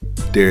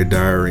Dear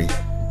Diary,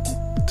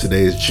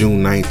 today is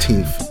June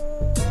 19th,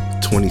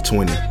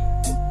 2020.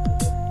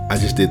 I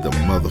just did the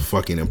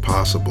motherfucking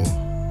impossible.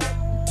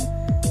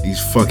 These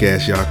fuck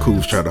ass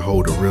Yakuts try to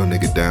hold a real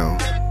nigga down,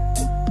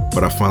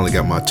 but I finally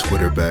got my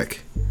Twitter back.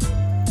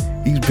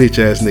 These bitch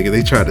ass niggas,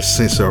 they try to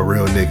censor a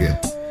real nigga.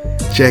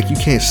 Jack, you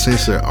can't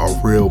censor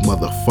a real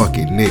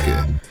motherfucking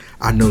nigga.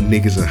 I know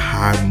niggas in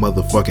high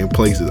motherfucking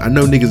places. I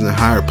know niggas in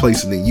higher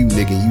places than you,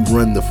 nigga. You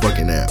run the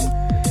fucking app.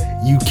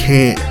 You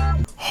can't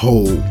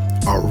hold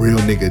a real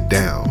nigga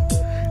down.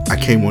 I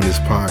came on this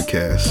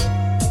podcast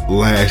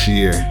last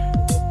year.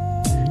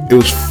 It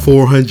was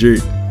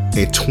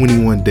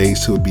 421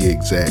 days to be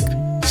exact.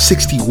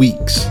 60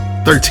 weeks,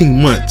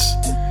 13 months,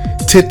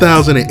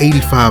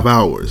 10,085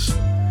 hours,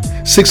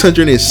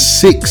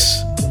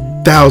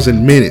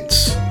 606,000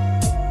 minutes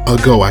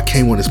ago. I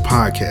came on this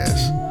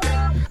podcast.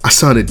 I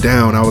sounded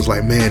down. I was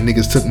like, man,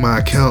 niggas took my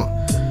account.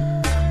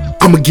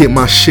 I'm gonna get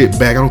my shit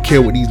back. I don't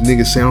care what these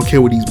niggas say. I don't care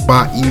what these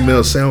bot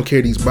emails say. I don't care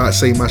if these bots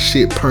say my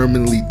shit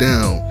permanently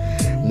down.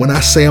 When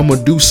I say I'm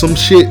gonna do some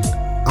shit,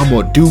 I'm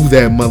gonna do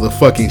that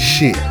motherfucking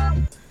shit.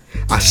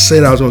 I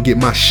said I was gonna get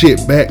my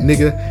shit back,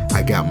 nigga.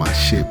 I got my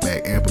shit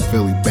back. Amber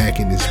Philly back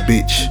in this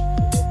bitch.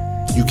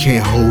 You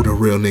can't hold a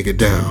real nigga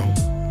down.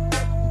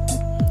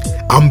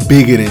 I'm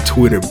bigger than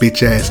Twitter,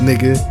 bitch ass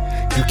nigga.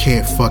 You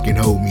can't fucking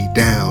hold me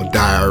down,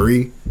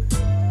 Diary.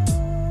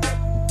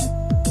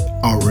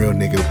 A real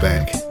nigga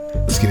back.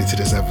 Let's get into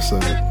this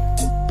episode.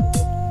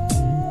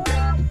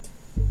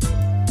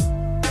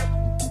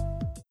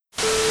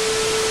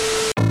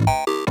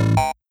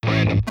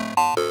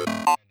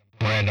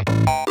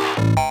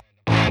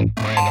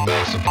 Random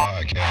Acts of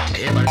Podcast.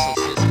 Everybody's so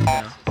sensitive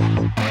now.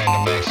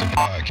 Random Acts of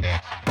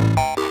Podcast.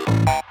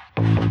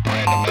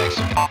 Random Acts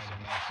of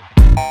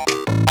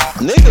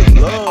Niggas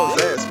love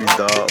ass me,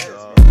 dog.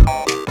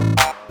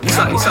 You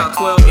saw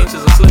 12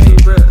 inches of pussy,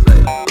 bro.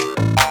 Like,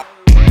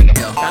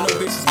 I know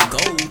bitches with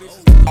gold.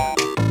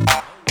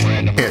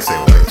 Can't say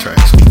white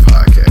trash on the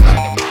podcast.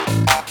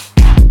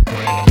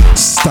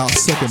 Stop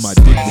sucking my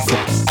dick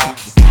before.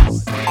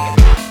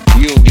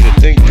 You don't get a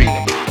think piece.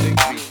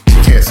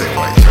 Can't say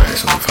white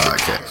trash on the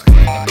podcast.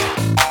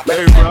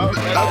 Hey, bro, I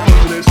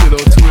posted that shit on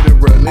Twitter,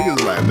 bro.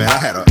 Niggas like, man, I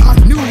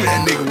knew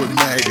that nigga was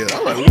mad good.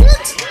 I'm like,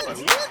 what?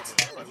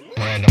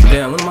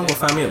 Damn, when am I gonna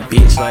find me a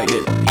bitch like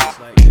that?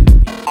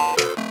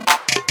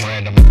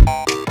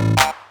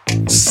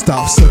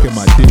 Stop sucking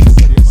my dick.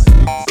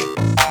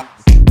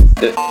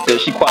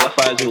 Does she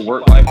qualify as your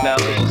work wife now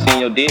since she's seen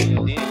your dick?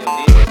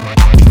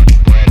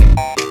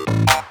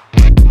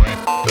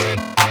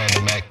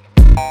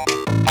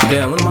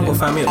 Damn, when am I gonna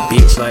find me a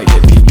bitch like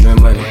that? Give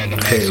me money.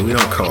 Hey, we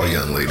don't call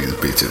young ladies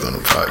bitches on the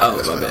podcast.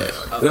 Oh, my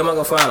bad. When am I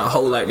gonna find a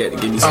hoe like that to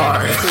give me some?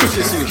 Alright.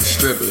 Just use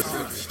strippers.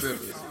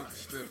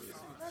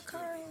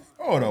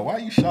 Oh no, why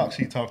you shocked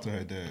she talked to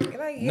her dad?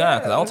 Like, yeah. Nah,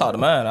 cause I don't talk to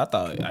mine. I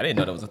didn't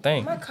know that was a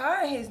thing. My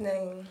car in his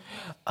name.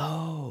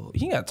 Oh,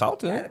 you gotta talk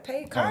to I him. gotta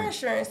pay car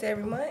insurance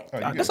every month.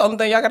 That's the only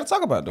thing y'all gotta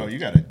talk about though. Oh, you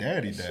got a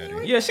daddy.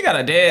 Yeah, she got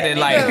a dad that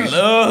like nigga-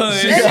 love her.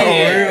 She got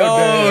a real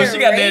daddy. She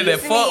got a daddy that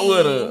Raised fuck me.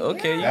 with her.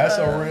 Okay, That's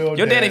a real.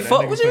 Your daddy dad.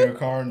 fuck That with nigga you? play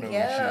car note and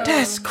Yeah. shit.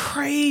 That's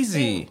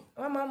crazy.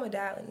 My mama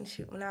died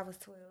when I was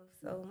 12,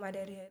 so my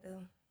daddy had to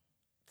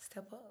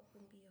step up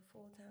and be a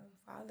full-time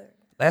father.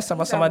 Last time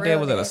I He's saw a my dad real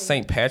was at a daddy.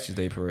 St. Patrick's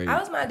Day parade. I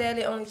was my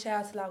daddy's only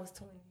child till I was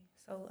 20,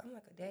 so I'm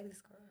like a daddy's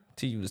girl.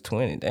 Till you was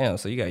 20. Damn,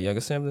 so you got younger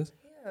siblings?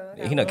 Yeah,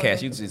 Yeah, he no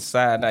cash you to the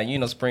side now. You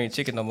ain't no spring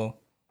chicken no more.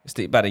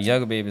 Stick by the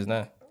younger babies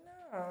now.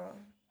 No,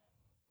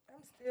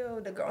 I'm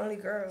still the only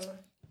girl.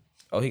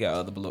 Oh, he got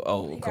other blue.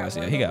 Oh, He of got course,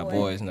 yeah. one He little got boy.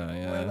 boys now, One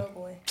yeah. little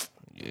boy,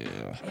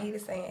 Yeah. and he the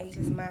same age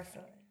as my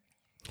son.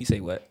 He say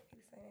what? He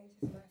the same age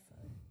as my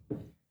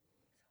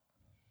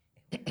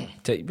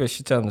son. But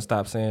she tell him to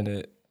stop saying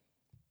that.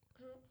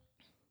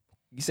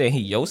 You saying he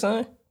your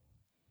son?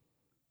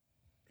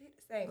 He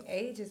the same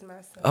age as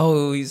my son.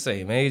 Oh, he's the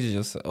same age as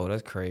your son. Oh,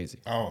 that's crazy.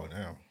 Oh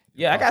damn.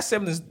 Yeah, I got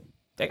siblings.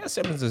 I got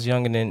siblings that's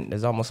younger than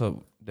that's almost up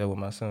there with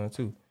my son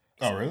too.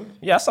 Oh really?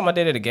 Yeah, I saw my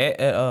dad at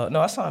a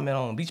no, I saw him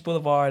on Beach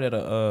Boulevard at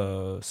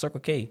a Circle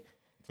K.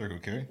 Circle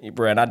K. Yeah,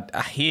 bro, and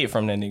I hid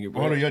from that nigga,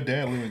 bro. Oh, your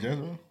dad live in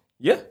Jacksonville?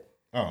 Yeah.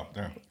 Oh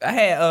damn. I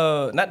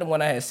had not the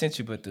one I had sent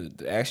you, but the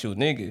actual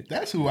nigga.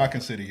 That's who I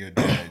consider your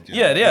dad. Joe.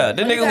 Yeah.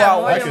 The You nigga who got I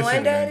more I than one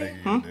consider that daddy?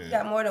 nigga your You dad.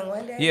 got more than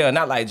one daddy? Yeah,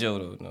 not like Joe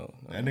though. No.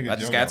 That nigga I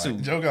just Joe got two.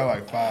 Joe got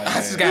like 5. I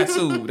just got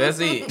two. That's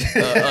it.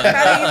 How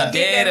do you A get dad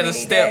that and a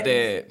many stepdad.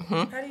 daddies?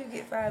 Hmm? How do you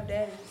get 5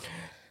 daddies?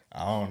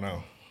 I don't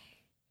know.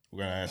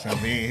 We're gonna ask him.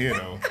 He ain't here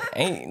though.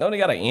 Ain't no they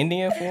got an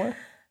Indian for him?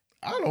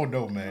 I don't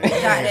know, man. Got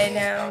that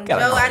down.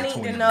 Gotta Joe, call I it need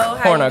 20. to know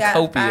how you got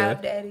Cornucopia.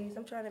 5 daddies.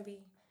 I'm trying to be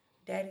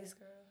daddy's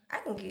girl. I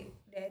can get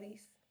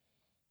daddies.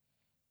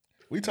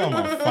 We talking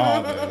about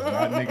fathers,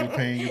 not niggas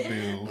paying your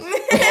bills.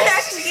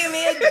 Actually, give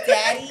me a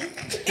daddy.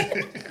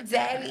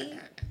 Daddy.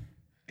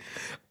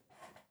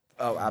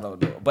 Oh, I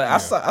don't know. But I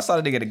saw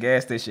the nigga at the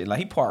gas station. Like,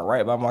 he parked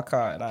right by my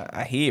car, and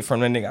I hid from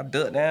the nigga. I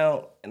ducked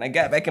down, and I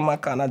got back in my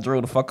car, and I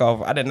drove the fuck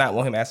off. I did not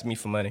want him asking me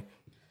for money.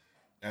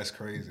 That's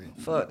crazy.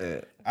 Fuck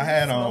that. I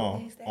had Smoke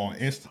these days? on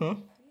Insta. Do you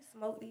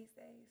smoke these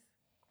days?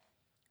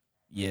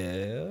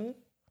 Yeah.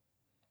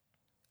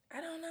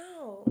 I don't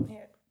know.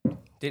 Yeah.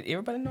 Did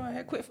everybody know I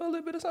had quit for a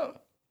little bit or something?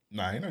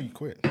 Nah, I know you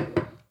quit.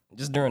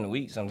 Just during the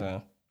week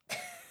sometimes.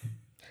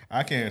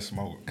 I can't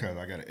smoke because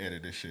I gotta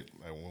edit this shit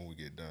like when we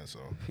get done. So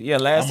Yeah,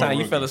 last I'm a time you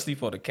rookie. fell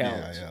asleep on the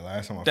couch. yeah.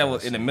 Last time I That fell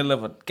was in the asleep. middle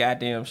of a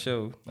goddamn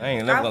show. I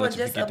ain't never I gonna was let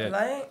you just a forget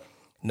that. blunt.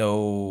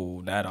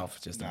 No, not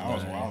off just a Nah, I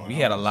was blunt. wilding. We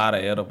had a lot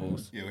of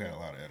edibles. Yeah, we had a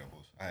lot of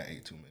edibles. I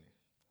ate too many.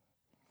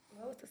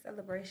 What was the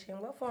celebration?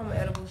 What form of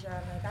edibles y'all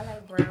like? I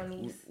like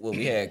brownies. Well,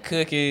 we had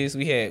cookies.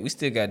 We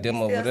still got them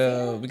over Still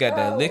there. see 'em? We got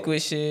that Oh.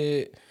 liquid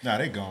shit. Nah,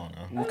 they gone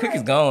though.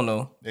 Cookies gone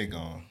though. They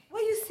gone.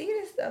 Where you see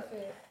this stuff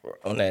at?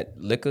 On that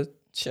liquor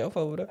shelf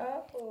over there.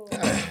 Oh.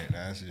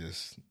 That's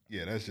just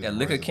that's just That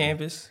liquor residue.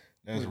 canvas.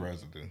 That's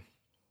residue.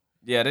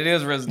 Yeah, that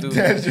is residue.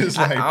 That's just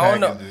like I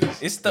don't know.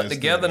 packages. It's stuck That's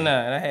together the-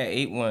 now, and I had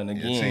ate one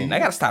again. see, I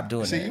gotta stop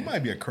doing See, that. you might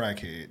be a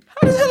crackhead.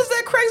 How the hell is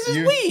that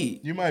crazy as weed?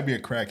 You might be a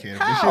crackhead. If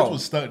the How? shit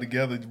was stuck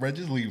together, bro,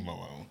 just leave them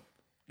alone.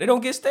 They don't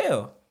get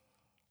stale.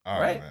 All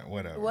right, Right? man.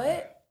 Whatever.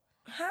 What?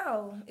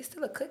 How? It's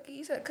still a cookie.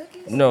 You said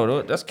cookies?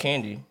 No, that's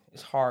candy.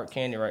 It's hard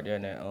candy right there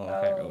in that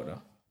pack over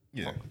there.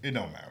 Yeah, it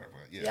don't matter,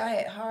 but yeah. Y'all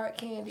had hard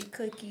candy,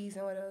 cookies,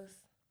 and what else?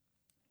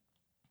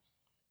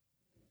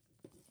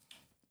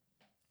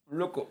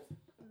 Look,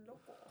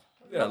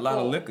 we got a lot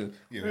of liquor.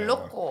 Yeah,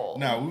 Local.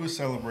 Nah, we was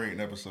celebrating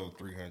episode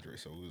 300,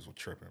 so we was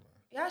tripping,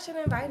 man. Y'all should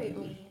have invited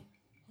me.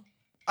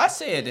 I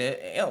said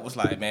that. El was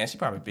like, man, she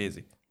probably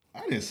busy.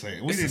 I didn't say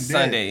it. We It's a didn't.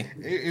 Sunday.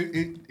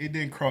 It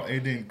didn't cross.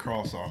 It didn't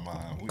cross our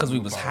mind 'Cause we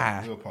was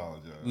high. We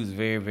apologize. We was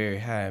very, very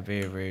high,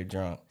 very, very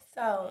drunk.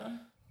 So,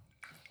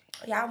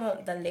 y'all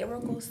want the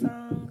lyrical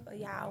song or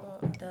y'all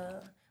want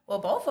the... Well,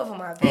 both of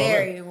them are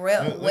very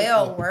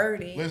well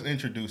worded. Let's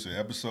introduce it.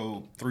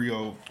 Episode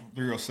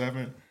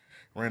 307,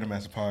 Random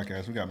Master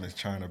Podcast. We got Miss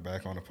China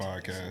back on the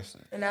podcast.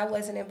 And I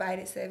wasn't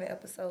invited 7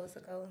 episodes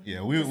ago.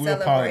 Yeah, we celebrate.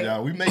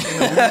 apologize. We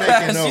making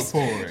up for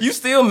it. You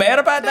still mad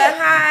about But that?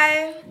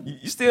 hi,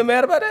 You still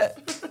mad about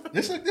that?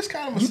 This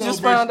kind of a You celebration.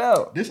 just found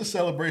out. This is a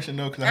celebration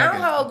though, because I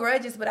don't hold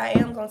grudges, but I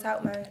am gonna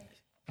talk my...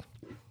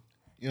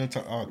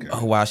 okay.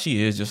 Oh wow,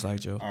 she is just like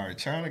Joe. All right,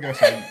 China got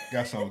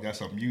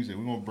some music.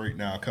 We're gonna break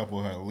down a couple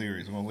of her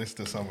lyrics. We're gonna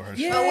listen to some of her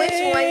shit. But which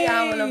one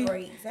y'all wanna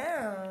break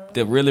down?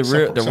 The really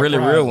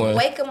real one.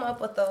 Wake 'em up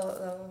with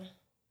the...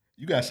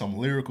 You got some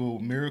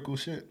miracle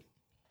shit.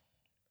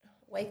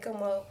 Wake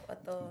 'em up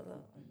with the...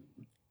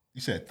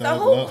 You said So thug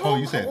who, love. Oh,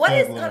 you said what thug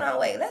is... love. Hold on,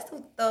 wait. Let's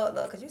do Thug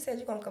Love, because you said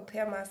you're going to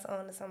compare my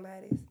song to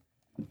somebody's.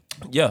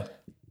 Yeah.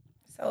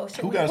 So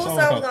should Who we, got a whose song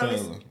song we called gonna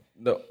Thug listen?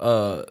 Love?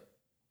 The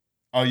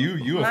Oh,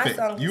 you My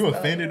song is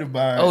offended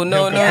by? Oh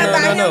no him no Yeah, no by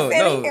no him no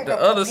saying he no. can The go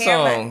other compare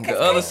my- song. The 'cause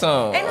other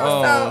song. Ain't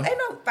no song. Ain't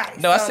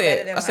nobody No, I song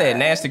better said than mine.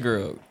 Nasty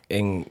Girl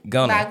and By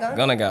Gunna. Gunna?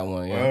 Gunna got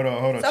one. Well, Yeah.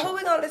 hold on. So who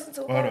we gonna listen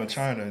to? Hold on, first?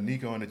 China.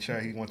 Nico in the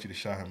chat. He wants you to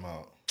shout him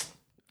out.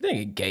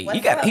 Nigga gay. What's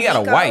He got up, a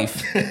Nico?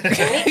 wife.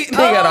 He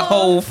got a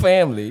whole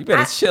family. You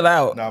better chill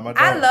out. Nah, my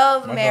dog, I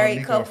love my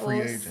married dog Nico a free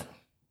couples. agent.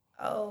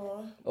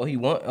 Oh. Oh,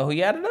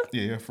 he out of there?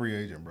 Yeah, you're a free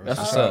agent, bro. That's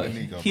So what's shout out up. to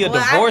Nico, He a bro.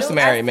 divorced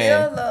married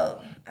man.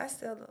 I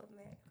still love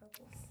married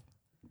couples.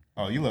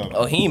 Oh, you love him.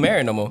 Oh, he ain't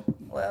married no more.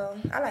 Well,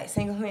 I like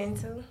single men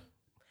too.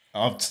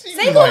 Oh, you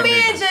Single like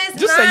men niggas.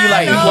 Just say you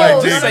like.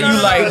 no, Just say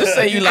you like. Just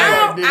say you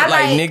I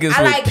like niggas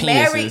I with like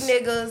married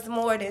penises. niggas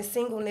more than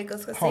single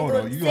niggas. Cause Hold single,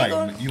 on, you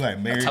single, like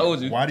married? I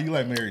told you. Why do you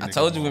like married? I niggas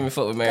told you more? women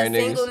fuck with cause married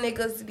single niggas.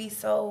 niggas be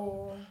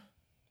so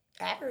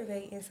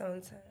aggravating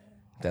sometimes.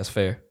 That's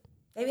fair.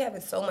 They be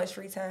having so much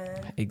free time.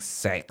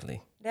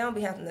 Exactly. They don't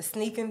be having to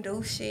sneak and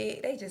do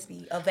shit. They just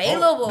be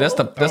available. That's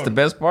the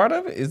best part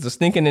of it is the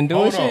sneaking and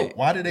doing Hold on. shit.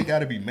 Why do they got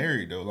to be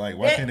married though? Like,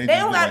 why They- can't they, they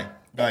just don't be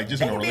got- like just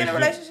they in a can be in a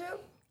relationship? relationship.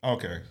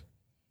 Okay.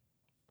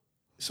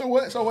 So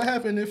what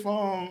happened if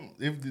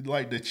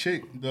like the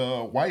chick,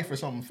 the wife or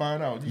something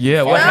find out?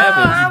 Yeah, what No,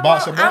 happened? I You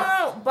box them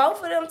up? want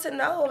both of them to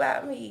know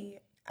about me.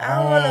 I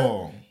don't want to.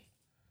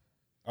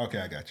 Oh. Okay,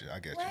 I got you.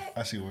 What?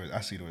 I see where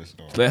it's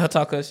going. Let her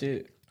talk her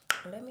shit.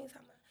 Let me talk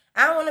about.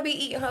 I don't want to be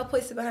eating her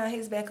pussy behind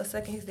his back or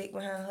sucking his dick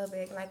behind her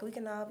back. Like we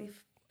can all be.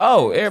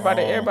 Oh,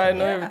 everybody know Yeah,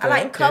 everything. I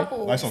like Okay.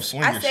 couples. Like some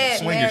swinger I said shit.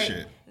 Swinger married.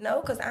 shit.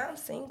 No, because I'm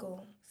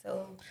single.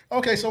 So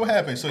Okay, so what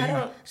happened? So I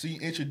don't- you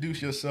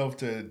introduce yourself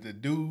to the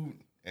dude,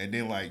 and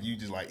then like you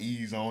just like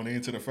ease on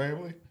into the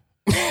family.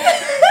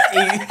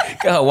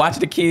 Go watch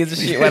the kids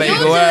and shit while they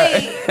go out.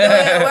 usually the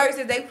way it works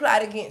is they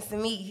plot against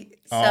me.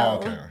 So Oh,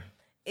 okay.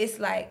 it's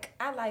like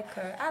I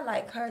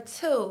like her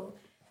too.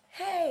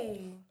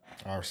 Hey.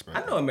 I respect.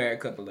 I know a married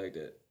couple like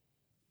that.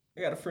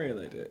 I got a friend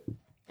like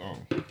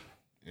that.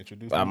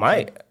 Introduce. I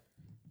might.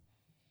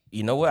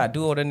 You know what? I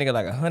do owe that nigga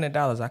like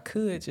 $100. I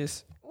could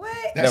just.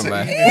 What? Never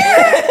mind.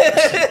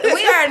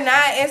 We are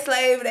not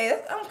enslaved.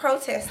 I'm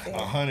protesting.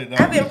 $100.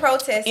 I've been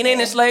protesting. It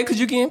ain't enslaved because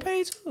you getting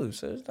paid too.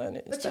 So it's not.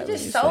 But you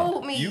just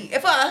sold me.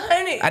 If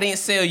I didn't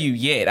sell you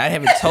yet. I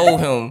haven't told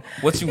him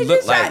what you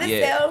look tried like to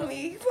yet. sell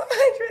me for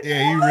 $100.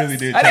 Yeah, he really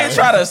did. I didn't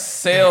try to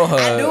sell her.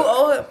 I do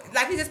owe him.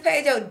 Like you just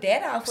paid your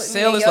debt off with me.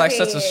 Sell in is your like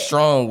such a head.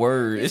 strong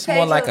word. You It's paid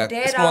more like your a.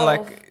 debt It's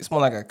more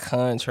off. like a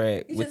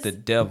contract You with just- the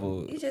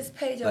devil. You just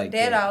paid your like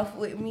debt that. off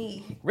with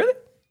me. Really?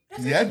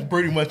 That's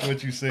pretty much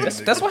what you said.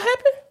 That's what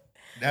happened.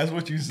 That's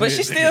what you said. But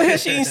she still here.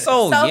 She ain't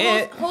sold So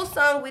yet. whose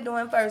song we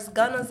doing first?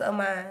 Gunna's or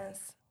mine's?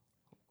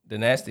 The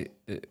nasty.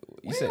 You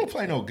We said. don't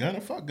play no Gunna.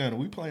 Fuck Gunna.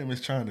 We playing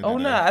Miss China. Oh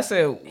today. nah, I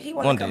said He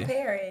one want to day.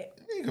 compare it.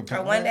 You can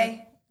Or one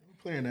day. We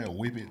playing that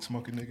whip it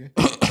smoking nigga.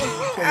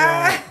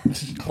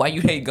 Why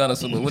you hate Gunna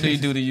so much? What did he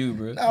do to you,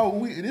 bro?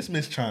 No, this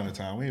Miss China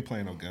time. We ain't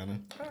playing no Gunna.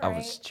 I All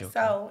was right, joking.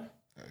 So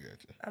I got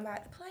you. I'm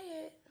about to play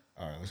it.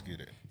 All right, let's get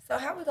it. So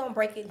how we gonna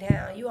break it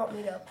down? You want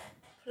me to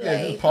Yeah,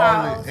 play? just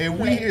pause Pause, it. And we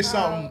play, hear pause?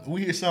 something.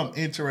 We hear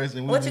something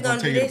interesting. What you gonna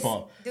do? take it This?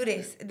 apart. Do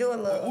this. Do a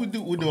little.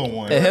 We're doing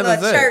one. The hell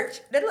is little that? church.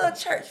 The little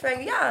church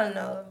finger. Y'all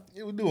know.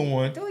 Yeah, we're doing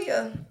one. Do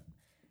you?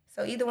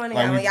 So either one of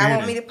Like y'all. we When y'all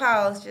want bidding. me to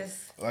pause, just.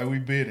 Like we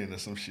bidding or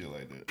some shit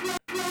like that.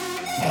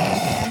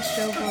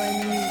 Show boy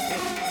music.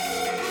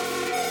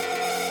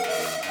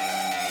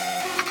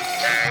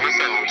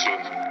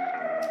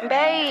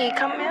 Babe,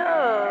 come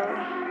here.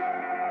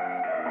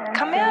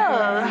 Come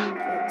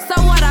here. So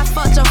what? I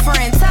fucked your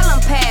friend. Tell him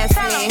pass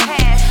me.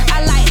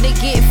 I like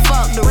to get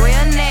fucked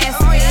real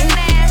nasty.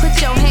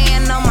 Put your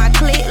hand on my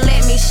clit.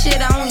 Let me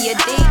shit on your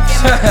dick.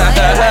 And my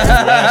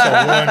That's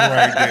a one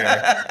right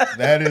there.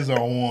 That is a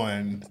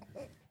one.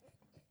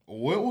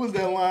 What was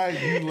that line?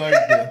 You like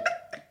the?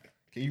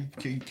 Can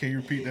you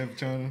repeat that,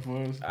 China,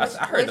 for us?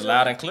 I heard it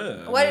loud and clear.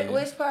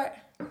 Which part?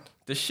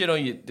 The shit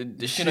on your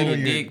the shit on your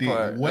dick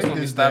part. What That's when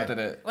we does stopped that-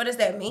 at that. What does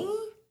that mean?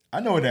 I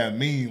know what that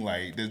mean.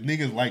 Like, the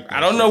niggas like that. I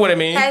don't know what it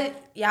mean.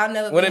 Y'all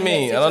never. What it been in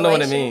mean? that I don't know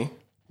what it situation?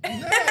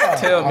 mean. Nah,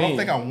 Tell I me. don't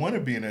think I want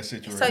to be in that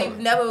situation. So you've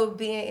never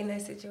been in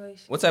that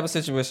situation. What type of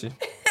situation?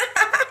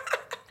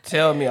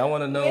 Tell me. I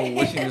want to know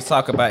what you was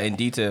talking about in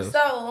detail.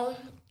 So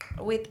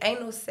with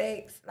anal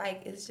sex,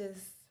 like it's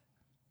just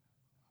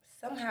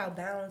somehow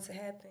bound to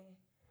happen.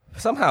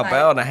 Somehow like-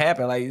 bound to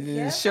happen. Like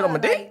Yeah, shit on my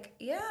dick. like,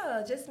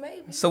 yeah, just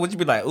maybe. So would you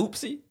be like,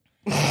 oopsie?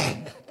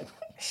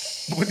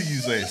 What do you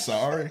say?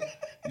 Sorry?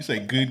 You say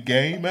good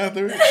game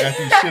after it?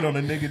 After you shit on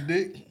a nigga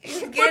dick?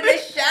 You get in the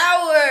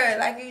shower,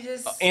 like you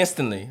just,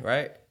 Instantly,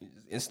 right? You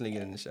just instantly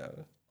get in the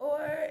shower.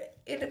 or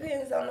it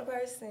depends on the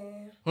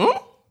person.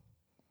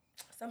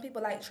 Some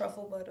people like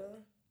truffle butter.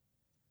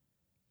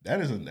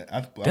 That isn't.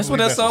 That's what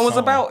that song was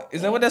about.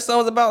 Is that what that song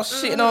was about?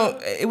 Shitting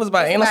on. It was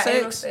about It's anal about sex.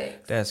 anal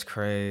sex. That's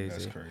crazy.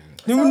 That's crazy.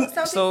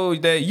 So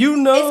that you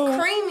know.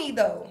 It's creamy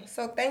though,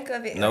 so think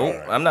of it. Nope,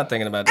 like, I'm not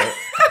thinking about that.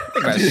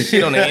 Think about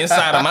shit on the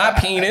inside of my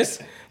penis.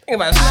 Think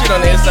about shit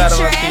on the inside of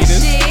my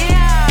penis.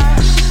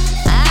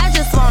 I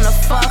just wanna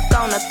fuck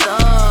on a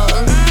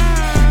thug.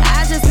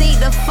 I just need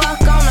to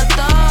fuck on a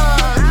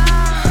thug.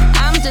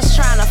 I'm just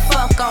trying to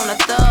fuck on a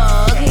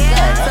thug.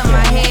 Guns in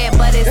my head,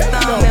 but it's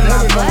thumb in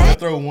my butt.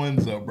 Throw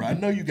ones up, bro. I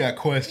know you got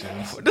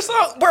questions. The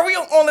song, bro, we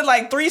only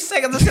like 3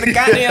 seconds into the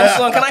goddamn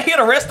song. Can I hear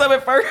the rest of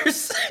it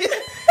first?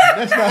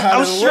 That's not how I'm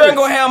this sure works. I'm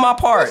gonna have my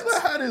parts.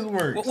 That's not how this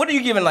works. What are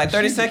you giving, like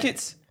 30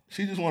 seconds?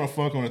 She just want to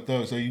fuck on a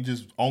thug, so you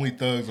just only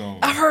thugs on.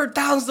 I've heard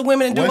thousands of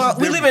women in What's Duval.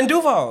 the We live in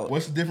Duval.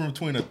 What's the difference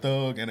between a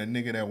thug and a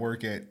nigga that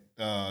work at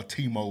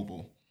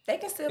T-Mobile? they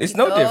can still. It's be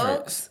no thugs.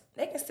 difference.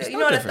 They can still. It's You no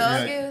know what a difference.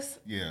 thug Yeah. is?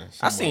 Yeah.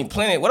 I seen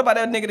plenty. What about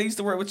that nigga that used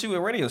to work with you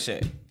at Radio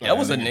Shack? That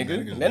was a that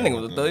nigga. nigga's That nigga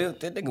not was a a thug.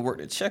 That nigga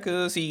worked at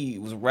Checkers. He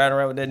was riding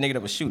around with that nigga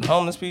that was shooting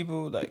homeless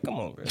people. Like, come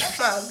on, bro. Oh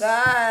my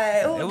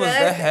God. Who It was does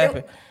that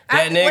happened.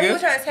 That What, he nigga.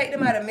 was trying to take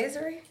them out of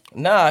misery?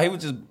 Nah, he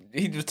was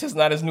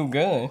testing out his new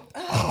gun.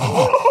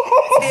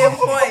 10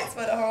 points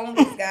for the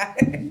homeless guy.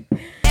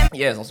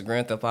 Yeah, it's on some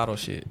Grand Theft Auto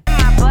shit.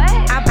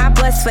 I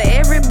bust for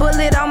every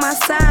bullet on my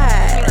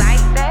side.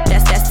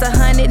 That's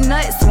 100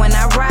 nuts when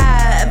I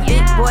ride.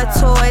 Big boy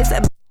toys.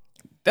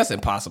 That's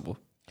impossible.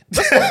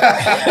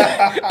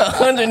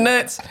 100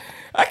 nuts.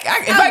 A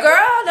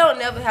girl don't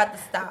never have to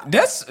stop.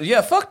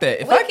 Fuck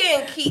that. We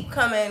can keep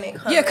coming and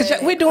coming. Yeah, cause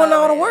we doing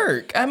all the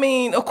work. I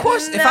mean, of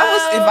course, if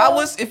I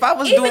was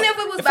even doing, if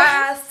it was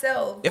by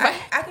ourselves, if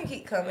I can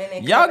keep coming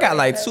and y'all coming got and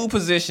like coming. 2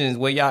 positions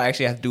where y'all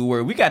actually have to do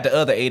work. We got the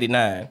other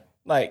 89.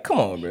 Like, come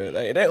on, bro.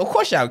 Like, of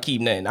course y'all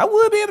keep nothing. I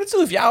would be able to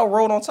if y'all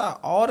rolled on top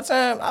all the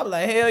time. I'd be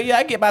like, hell yeah,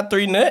 I get about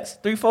 3 nuts,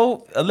 3,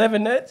 4,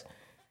 11 nuts.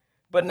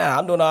 But nah,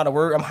 I'm doing all the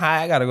work. I'm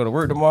high. I gotta go to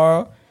work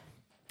tomorrow.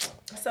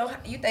 So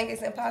you think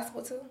it's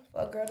impossible too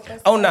for a girl to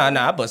bust? Oh nah,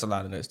 I bust a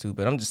lot of nuts too.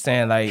 But I'm just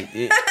saying, like,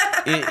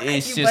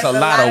 it's You just bust a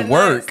lot of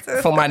work nuts,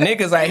 too. for my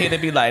niggas out here to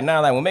be like, nah,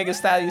 like when Megan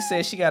Stallion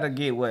said she gotta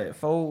get what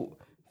 4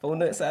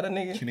 nuts out of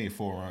nigga. She need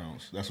 4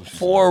 rounds. That's what she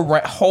 4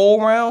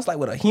 whole rounds, like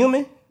with a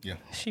human. Yeah.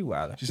 She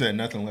wildin'. She said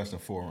nothing less than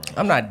 4 rounds.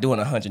 I'm not doing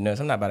 100 nuts.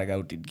 I'm not about to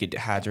go get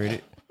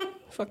dehydrated.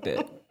 Fuck that.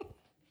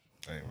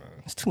 Hey,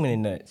 man. It's too many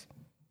nuts.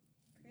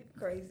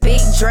 Crazy. Big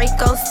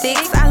Draco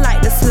sticks. I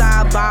like to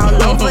slide ball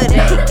over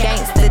that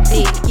gangsta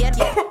dick.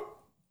 Yeah.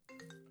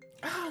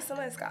 Oh,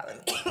 somebody's calling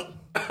me.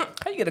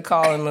 How you get a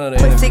call in the middle of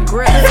Pussy the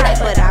grip tight,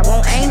 but I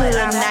won't anal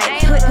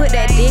tonight. Put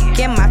that dick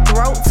in my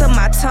throat till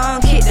my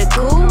tongue hit the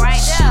gooch.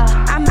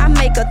 I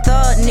make a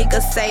thug,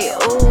 nigga say,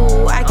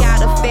 ooh, I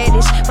got a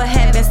fetish for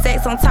having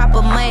sex on top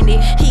of money.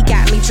 He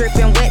got me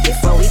dripping wet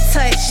before he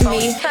touched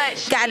me.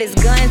 Got his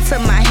gun to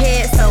my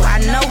head, so I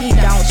know he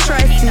don't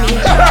trust me.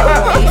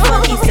 But when he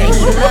fuck, he say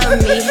he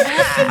love me.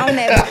 On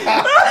that.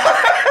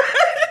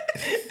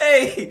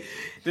 Hey,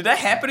 did that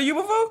happen to you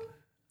before?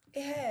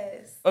 It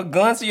has. A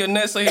gun to your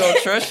neck so he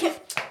don't trust you?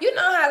 You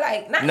know how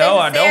like not No,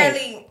 I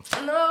necessarily.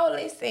 No,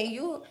 listen,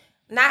 you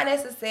not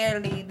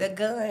necessarily the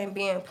gun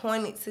being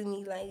pointed to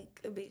me like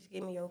a bitch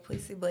give me your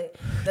pussy, but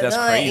the That's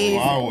gun crazy.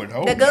 is I would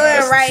hope the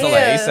gun right So here,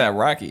 like ASAP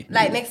Rocky.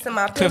 like next to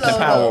my pillow. Clifton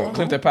Powell. Though.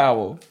 Clifton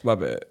Powell. My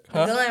bad. The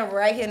Huh? gun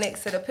right here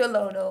next to the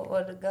pillow though,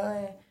 or the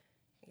gun.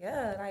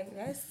 Yeah, like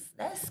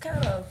that's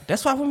kind of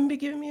That's why women be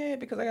giving me head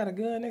because I got a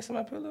gun next to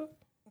my pillow.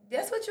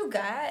 that's what you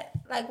got.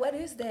 Like what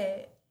is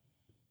that?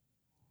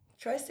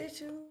 Trust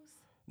issues?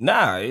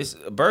 Nah, it's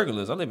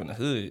burglars. I live in the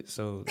hood,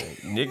 so like,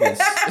 niggas,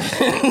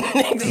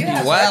 niggas You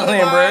have be wilding, burglar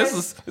bro. bars?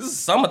 This is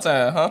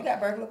summertime, huh? You got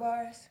burglar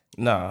bars?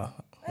 Nah,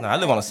 I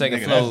live on the second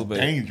Nigga, floor, that's but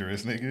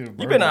dangerous, nigga.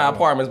 you been in our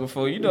apartments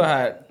before. You know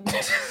how.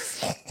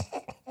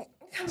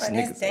 Come on,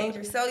 that's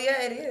dangerous. So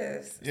yeah, it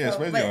is. Yeah, so,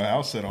 especially but- your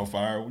house set on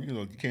fire. You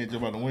know, you can't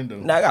jump out the window.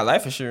 Nah, I got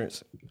life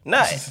insurance.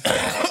 Nah,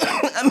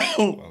 I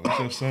mean, Well, let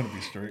your son be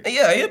straight.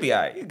 yeah, he'll be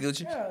alright. He'll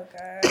Gucci. Oh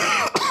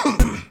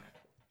God.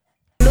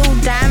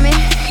 Blue diamond,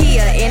 he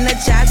a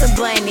energizer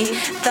bunny.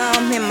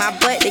 Thumb in my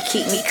butt to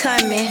keep me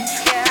coming.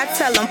 I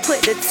tell him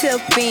put the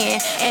tip in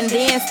and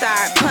then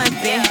start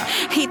pumping.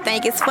 He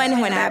think it's funny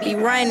when I be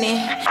running.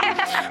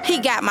 He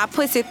got my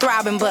pussy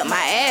throbbing, but my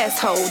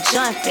asshole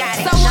jumping.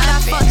 So when I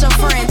fuck your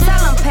friend,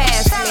 tell him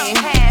pass me.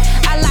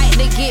 I like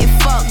to get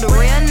fucked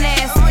real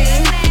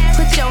nasty.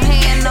 Put your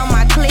hand on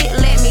my clit,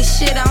 let me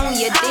shit on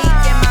your dick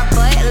in my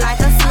butt like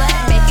a slut,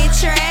 make it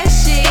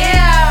trashy.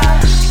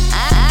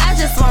 I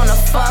just wanna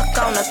fuck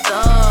on a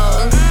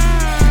thug.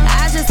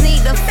 I just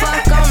need to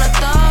fuck on a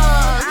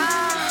thug.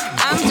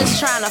 I'm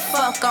just tryna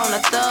fuck on a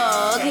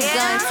thug. His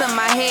gun to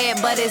my head,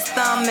 but his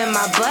thumb in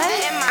my butt.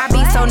 I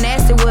be so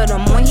nasty with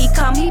him. When he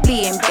come, he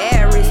be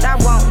embarrassed. I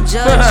won't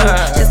judge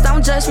you. Just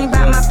don't judge me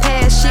by my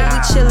past shit. We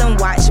chillin',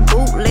 watch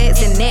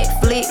bootlegs and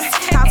Netflix.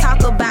 Talk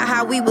about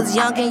how we was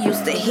young and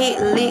used to hit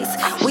licks.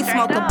 We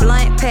smoke a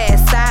blunt,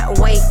 pass out,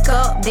 wake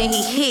up, then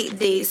he hit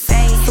this.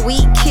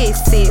 Sweet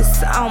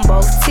kisses on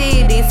both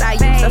titties. I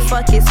used to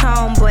fuck his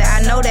homeboy.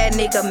 I know that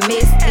nigga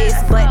missed this,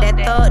 but that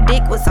thug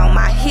dick was on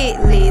my hit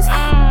list.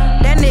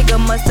 That nigga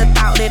musta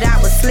thought that I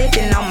was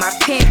slipping on my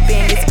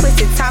pimpin'. This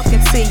pussy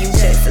talking to you,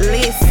 just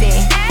listen.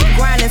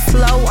 Grinding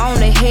slow on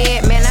the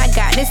head, man, I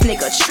got this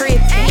nigga trippin'.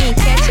 He ain't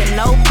catching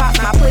no pops,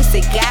 my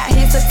pussy got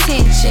his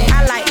attention.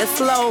 I like the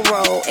slow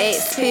roll,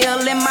 exhale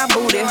in my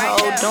booty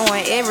hole,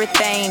 doing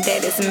everything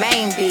that his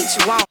main bitch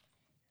want.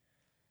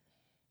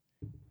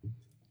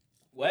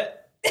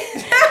 What?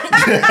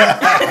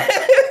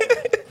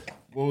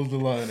 What was the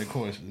line in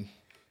question?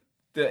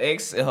 The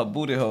X in her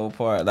booty hole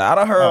part. Like I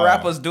done heard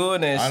rappers doing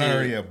that I shit. done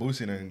heard, yeah,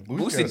 Boosie.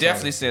 Boosie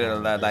definitely said it a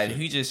lot. Like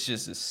he just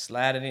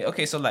sliding it.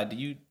 Okay, so like, do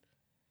you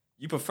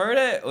prefer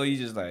that or you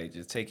just like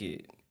just take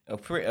it?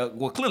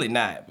 Well, clearly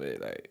not, but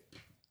like,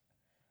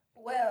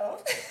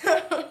 Well,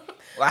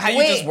 how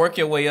you just work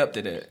your way up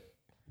to that?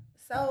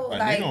 so Like,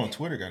 like nigga on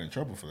Twitter got in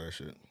trouble for that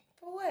shit.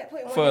 for what?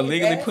 Putting For one in his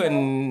illegally asshole?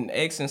 putting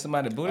X in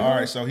somebody's booty All hole?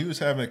 right, so he was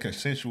having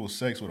consensual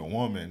sex with a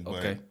woman, but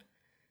Okay.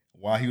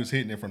 while he was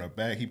hitting it from the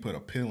back, he put a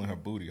pill in her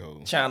booty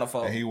hole. China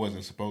fault. And he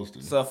wasn't supposed to.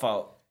 It's her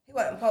fault. He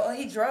wasn't.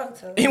 He drugged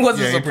her. He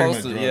wasn't Yeah, he pretty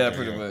supposed to. much Yeah, drugged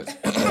her,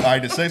 pretty yeah. much.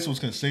 Like the sex was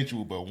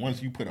consensual, but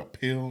once you put a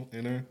pill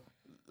in her,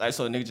 Like,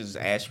 so a nigga just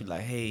ask you,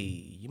 like, hey,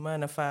 you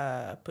mind if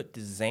I put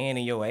this Xan in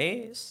your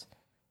ass?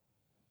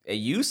 And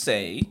you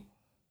say,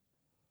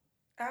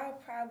 I'll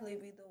probably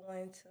be the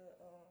one to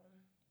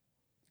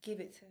give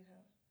it to him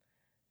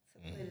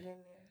to put it in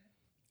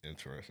there.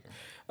 interesting.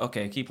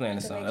 okay, keep playing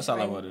the To song. make That's sure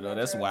all I you wanted to know. put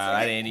That's her wild.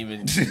 I didn't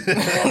even.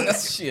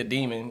 That's she a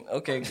demon.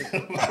 Okay.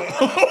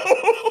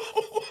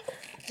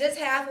 Just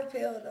half a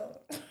pill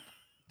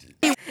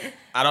though.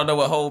 I don't know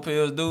what whole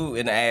pills do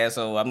in the ass,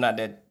 so I'm not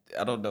that.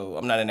 I don't know.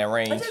 I'm not in that It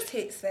range. just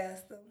hits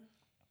faster.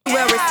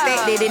 Well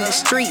respected in the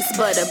streets,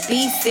 but a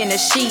beast in the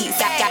sheets.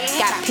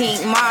 Got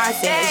Pink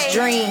Mars in his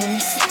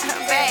dreams.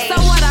 So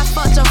what I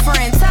fucked your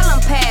friend, tell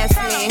him pass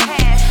me.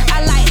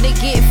 I like to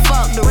get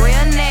fucked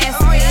real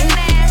nasty.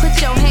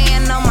 Put your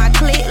hand on my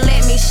clit,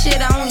 let me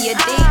shit on your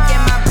dick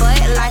in my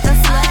butt like a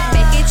slut,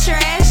 make it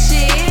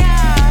trashy.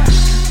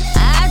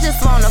 I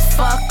just wanna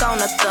fuck on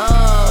a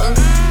thug.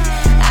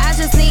 I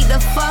just need to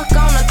fuck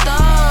on a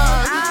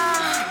thug.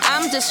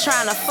 I'm just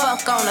tryna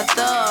fuck on a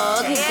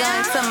thug. His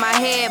gun to my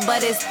head,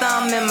 but his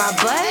thumb in my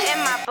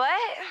butt.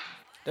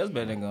 That's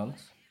better than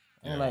guns.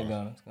 I don't like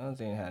guns.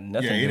 Guns ain't have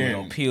nothing Yeah, he to do with no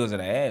didn't- pills in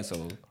the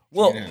asshole.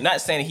 Well, didn't.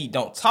 not saying he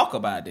don't talk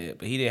about that,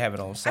 but he didn't have it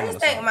on some I of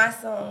just the think songs. my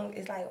song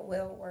is like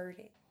well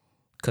worded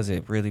Cause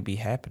it really be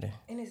happening.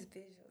 and it's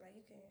visual. Like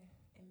you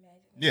can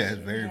imagine. Yeah,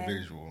 it's very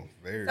visual.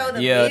 Very. So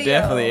the Yeah, video,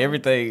 definitely,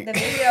 everything. The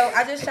video,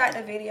 I just shot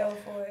the video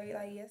for it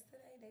like yesterday.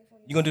 Day before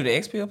You gonna do the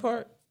XPL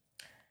part?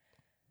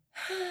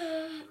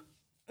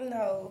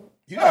 No.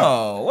 You know,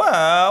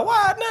 Oh,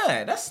 why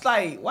not? That's That's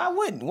like, why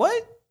wouldn't?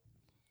 What?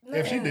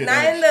 If she did Not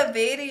that, in the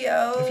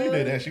video. if she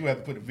did that, she would have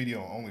to put the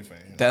video on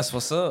OnlyFans. That's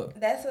what's up.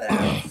 That's what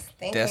I was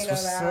thinking That's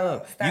what's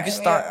about. up. You can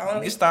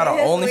start an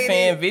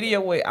OnlyFans video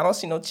with. I don't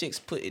see no chicks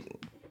putting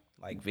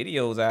like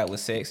videos out with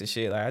sex and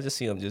shit. Like I just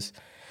see them just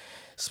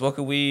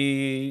smoking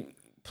weed,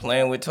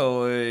 playing with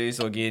toys,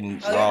 or getting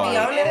raw.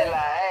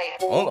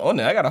 On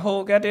there, I got a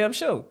whole goddamn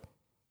show.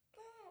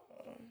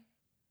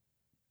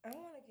 I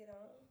want to get on.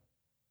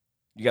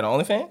 You got an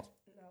OnlyFans? No.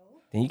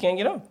 Then you can't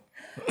get on.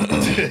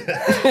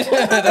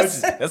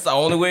 that's the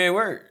only way it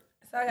works.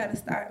 So I got to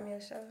start me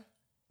a show.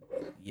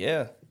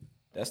 Yeah,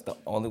 that's the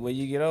only way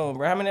you get on,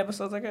 bro. How many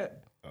episodes I got?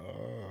 I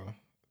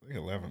think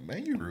 11.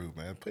 Man, you rude,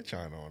 man. Put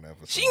China on that.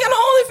 She ain't got no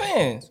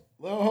OnlyFans.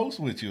 Let her host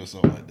with you or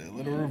something like that.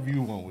 Let her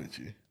review one with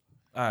you.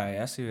 All right,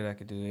 I see what I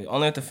could do.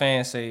 Only if the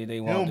fans say they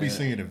want. You don't be that.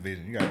 seeing the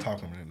vision. You gotta talk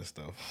them into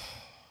stuff.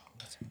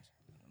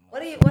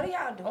 What are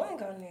y'all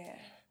doing on there?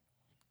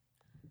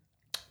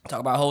 Talk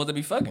about hoes that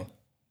be fucking.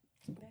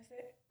 That's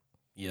it.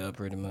 Yeah,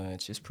 pretty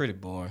much. It's pretty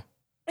boring.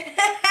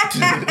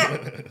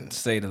 To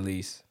say the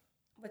least.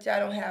 But y'all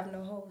don't have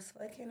no hoes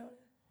fucking on it.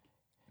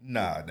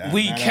 Nah,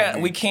 We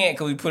can't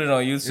because we put it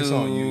on YouTube,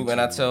 on YouTube.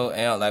 and I told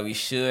Aunt like we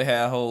should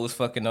have hoes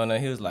fucking on there.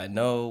 He was like,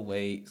 no,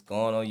 wait, it's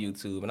going on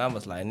YouTube, and I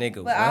was like, nigga,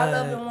 But what? all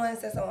of the ones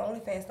that's on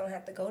OnlyFans don't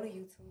have to go to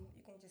YouTube.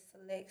 You can just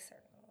select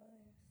certain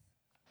ones.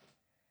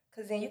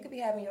 Cause then you could be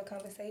having your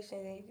conversation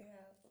and you can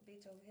have a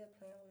bitch over here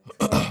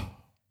playing with.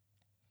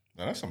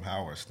 No, that's some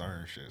Howard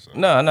Stern shit. So.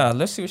 No,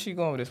 let's see where she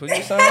going with this. What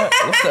you saying?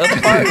 What's the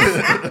other parts?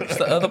 What's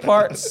the other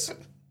parts?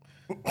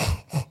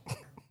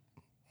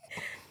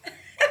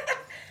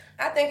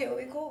 I think it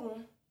would be cool.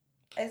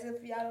 As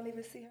if y'all don't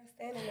even see her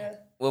standing there.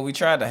 Well, we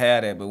tried to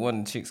have that, but one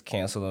of the chicks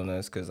canceled on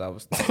us because I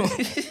was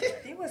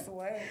He was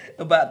what?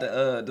 about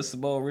the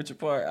Simone Richard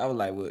part. I was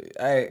like, well,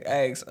 I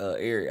asked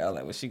Eric, I was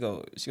like, well, she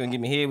gonna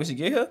give me head when she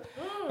get here?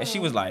 And she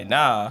was like,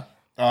 nah.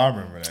 Oh, I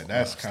remember that.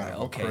 That's kind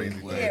of Okay,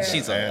 crazy. well, thing.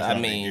 she's Ass I out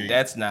mean, the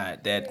that's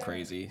not that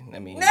crazy. I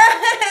mean,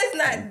 It's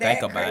not that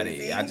think about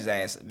crazy. it. I just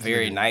asked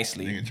very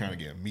nicely. Nigga trying to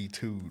get me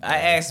too. I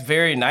asked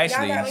very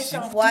nicely. Y'all got me She-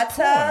 some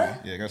water.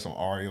 Yeah, I got some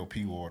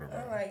REOP water. I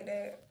Man. like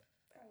that.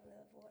 I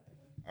love water.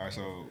 All right,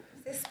 so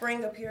This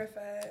spring of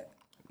purified.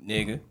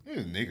 Nigga. this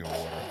is nigga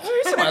water.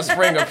 You talking about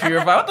spring or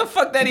purify? What the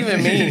fuck that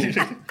even mean?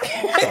 Some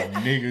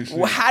nigga shit.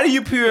 Well, how do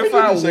you They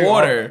purify should just say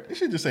water? They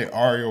should just say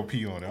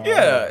REOP on it.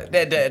 Yeah,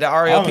 the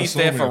I'm RLP stand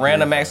assuming for it's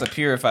random purified. acts of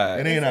purified.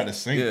 It ain't out the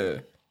sink. Yeah,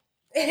 It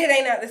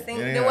ain't out the sink. It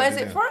ain't Then out where's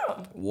the it damn-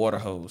 from? water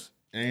hose.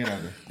 It ain't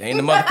out the. They ain't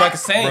the motherfucking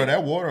same. Bro,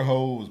 that water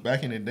hose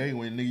back in the day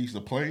when niggas used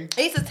to play. It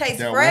used to taste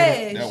That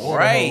fresh. Water, that water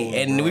Right, hose,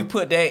 and bro. we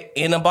put that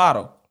in a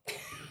bottle.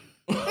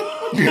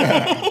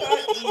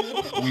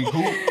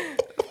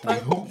 We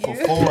hoop for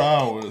 4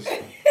 hours.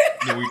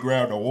 Then we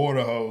grabbed a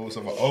water hose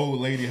of an old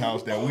lady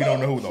house that we don't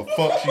know who the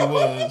fuck she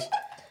was,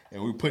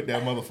 and we put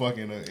that motherfucker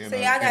in a So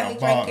y'all got me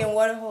bottle. drinking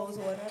water hose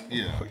water.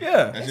 Yeah,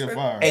 Yeah. that's your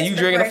fire. And you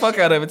drinking the fuck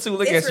out of it too.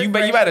 Look It's at you,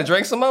 but you better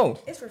drink some more.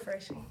 It's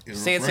refreshing. It's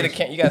Say it to the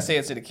refreshing. You gotta say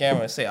it to the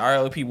camera. Say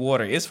RLP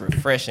water. It's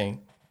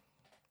refreshing.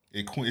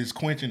 It's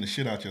quenching the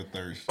shit out your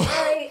thirst.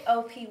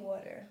 REOP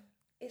water.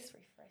 It's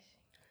refreshing.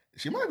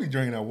 She might be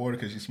drinking that water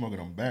because she's smoking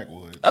them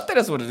backwoods. I think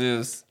that's what it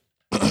is.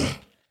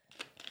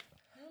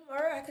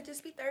 Or I could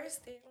just be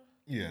thirsty.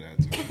 Yeah,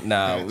 that's it.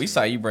 Nah, That's we it.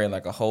 saw you bring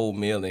like a whole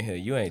meal in here.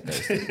 You ain't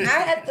thirsty. I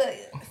had to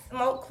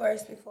smoke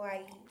first before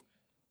I eat.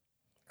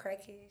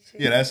 Crackhead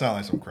shit. Yeah, that sounds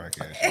like some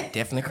crackhead shit.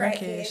 Definitely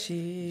Crackhead. crackhead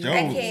shit. Joe,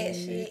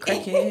 Crackhead shit.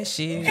 Crackhead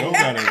shit.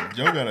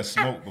 Joe gotta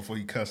smoke before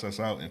he cuss us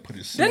out and put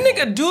his suit That on.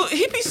 nigga do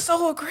he be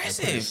so Put his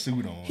aggressive.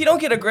 suit on. He don't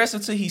get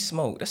aggressive till he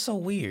smoke. That's so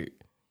weird.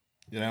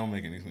 Yeah, that don't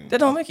make any sense. That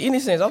don't make any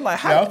sense. I'm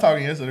like, Yeah, I how? was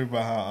talking yesterday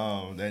about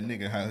how that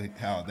nigga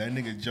how that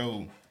nigga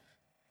Joe,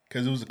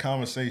 because it was a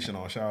conversation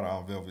on shout out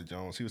on Velvet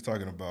Jones. He was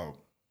talking about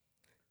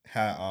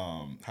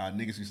how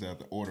niggas used to have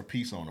to order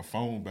pizza on the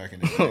phone back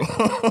in the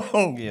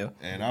day. Yeah.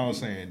 And I was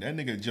saying that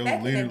nigga Joe Back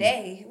in literally. the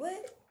day.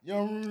 What? You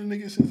don't remember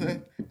the niggas since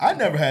that? I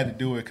never had to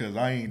do it because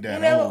I ain't that You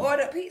never old.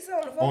 ordered pizza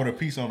on the phone? Order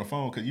pizza on the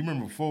phone because you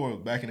remember before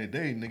back in the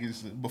day,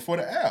 niggas before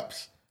the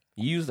apps.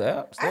 You use the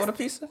app to order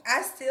pizza?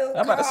 I still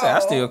I'm about to say I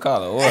still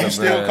call it order. You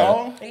still bruh.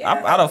 call?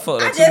 Yeah. I don't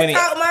fuck I up too just many.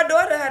 taught my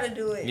daughter how to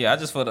do it. Yeah, I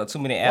just fucked up too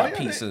many Why app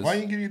you pizzas. Why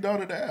you give your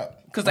daughter the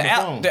app? Because on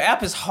the phone?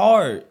 app is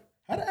hard.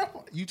 How the app?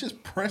 You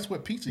just press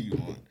what pizza you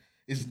want.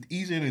 It's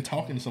easier than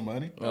talking to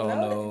somebody. Oh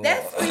no.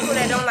 That's people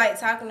that don't like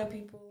talking to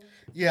people.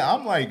 Yeah,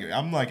 I'm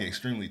like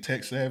extremely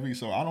tech savvy,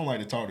 so I don't like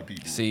to talk to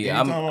people. See,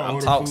 Anytime I'm I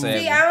order talk food-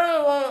 savvy. See, I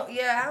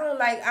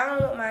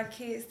don't want my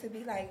kids to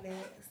be like that.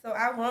 So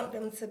I want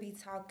them to be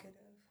talkative.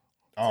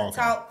 Oh, To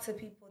okay. talk to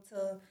people,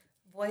 to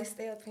voice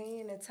their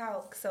opinion and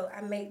talk. So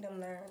I make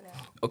them learn now.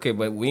 Okay,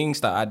 but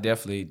Wingstop, I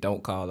definitely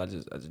don't call. I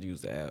just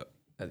use the app.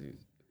 I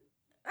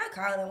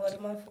call them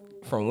what my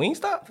food. From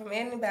Wingstop? From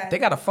anybody. They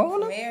got a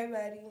phone? From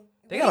everybody.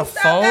 They got a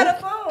Wingstop phone? got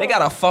a phone. They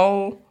got a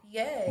phone?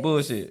 Yes.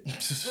 Bullshit. Man,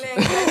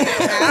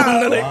 I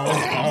don't know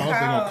if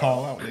they gonna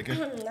call out,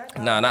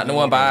 nigga. Nah, not the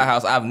one by our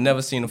house. I've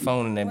never seen a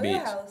phone in that What your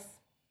bitch. house?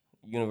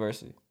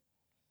 University.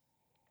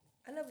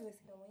 I never even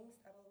seen a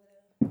Wingstop over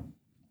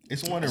there.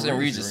 It's one It's in in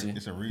Regency. Regency.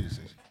 It's in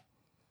Regency.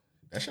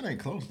 That shit ain't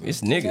close though.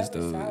 It's niggas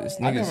though. It's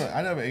niggas.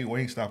 I never ate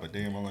Wingstop a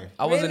day in my life.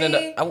 I wasn't in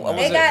Really? the. I They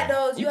wasn't. got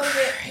those. You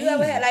You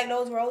ever had like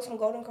those rolls from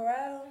Golden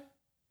Corral?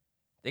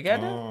 They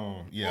got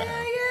them. Yeah. Yeah. You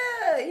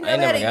I ain't never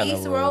never had got an no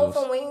East roll rolls.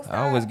 from Wingstop?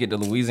 I always get the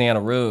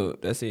Louisiana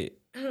rub. That's it.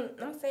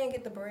 I'm saying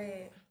get the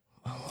bread.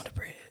 I don't want the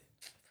bread.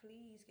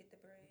 Please get the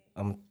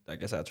bread. I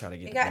guess I'll try to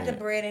get. It got the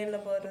bread and the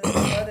butter. The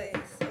butter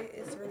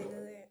it's really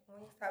good.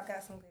 Wingstop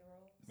got some good rolls.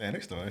 Man, they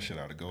stole that shit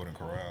out of Golden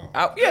Corral.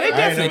 Yeah, they I ain't never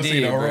definitely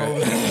seen did, no bro.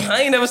 rolls.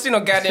 I ain't never seen no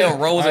goddamn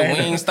rolls at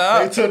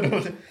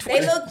Wingstop.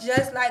 They look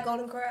just like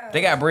Golden Corral.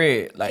 They got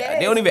bread. Like Yes.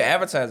 they don't even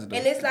advertise it. Though.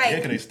 And it's like, Yeah,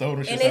 'cause they stole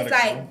the shit and out it's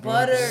of like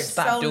buttered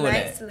Stop so doing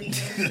that. nicely.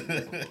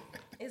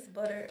 It's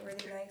buttered really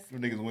nice.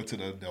 Them niggas went to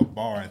the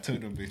bar and took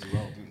them bitches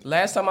off.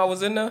 Last time I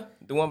was in there,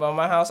 the one by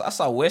my house, I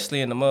saw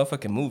Wesley in the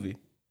motherfucking movie.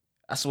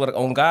 I swear to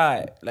on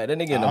God, like that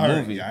nigga in the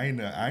movie. Yeah, I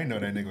ain't know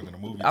that nigga was in the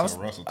movie.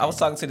 I was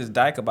talking to this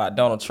dyke about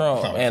Donald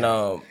Trump,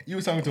 and you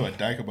was talking to a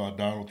dyke about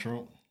Donald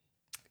Trump.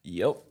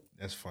 Yep.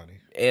 That's funny.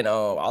 And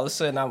all of a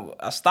sudden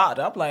I stopped.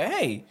 I'm like,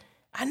 hey,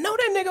 I know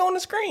that nigga on the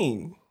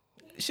screen.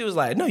 She was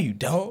like, no, you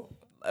don't.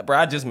 Like, bro,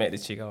 I just met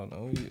this chick. I don't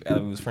know.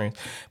 We was friends.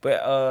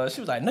 But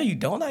she was like, no, you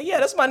don't. Like, yeah,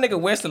 that's my nigga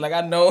Wesley. Like,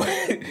 I know.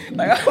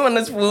 Like, I'm in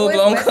this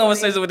full-blown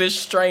conversation with this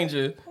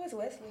stranger. Who is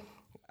Wesley?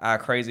 Our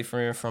crazy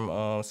friend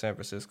from San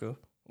Francisco.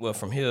 Well,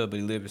 from here, but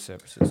he lives in San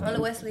Francisco. Only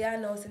Wesley I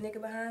know is the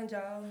nigga behind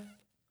y'all.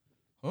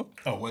 Huh?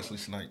 Oh, Wesley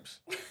Snipes.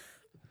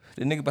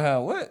 The nigga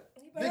behind what?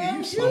 Nigga,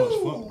 you slow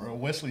as fuck, bro.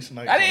 Wesley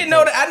Snipes. I didn't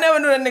know that. I never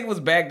knew that nigga was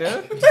back there.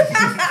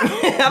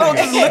 I don't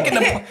just look at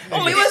the.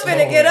 He was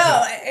finna get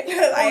up. Like,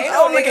 I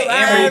don't look at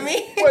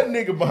every. What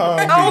nigga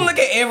behind me? I don't look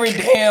at every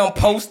damn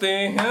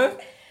posting, huh?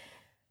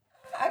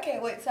 I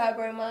can't wait till I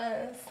bring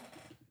mine.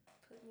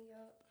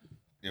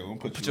 Yeah, we'll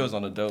put yours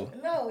on the door.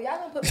 No, y'all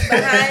gonna put me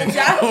behind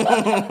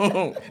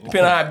y'all.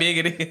 Depending on how big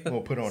it is. We'll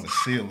put it on the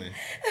ceiling.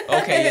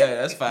 Okay, yeah,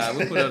 that's fine.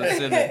 We'll put it on the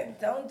ceiling.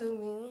 Don't do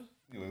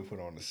me. Yeah, we'll put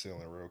it on the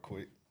ceiling real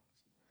quick.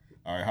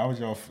 All right, how was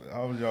y'all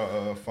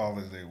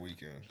Father's Day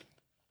weekend?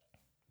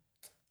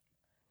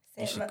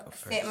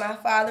 Sent my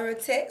father a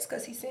text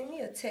because he sent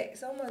me a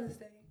text on Mother's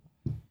Day.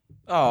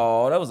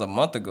 Oh, that was a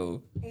month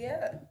ago.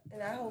 Yeah,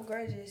 and I hold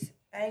grudges.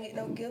 I ain't get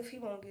no gift. He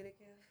won't get a gift.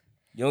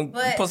 You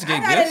But supposed to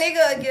get I got gifts? a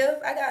nigga a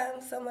gift. I got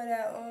him some of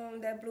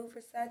that blue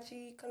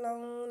Versace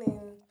cologne,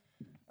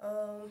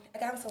 and I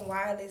got him some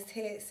wireless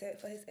headset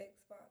for his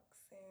Xbox.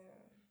 And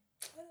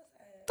what else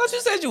I had? Thought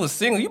you said you was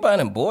single. You buying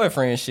them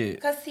boyfriend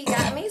shit. Cause he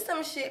got me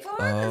some shit for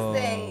Mother's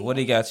Day. What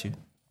he got you?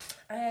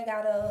 I had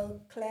got a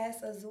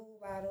Class Azul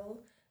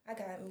bottle. I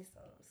got me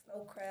some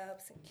snow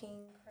crabs and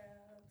king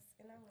crabs,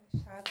 and I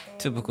went shopping.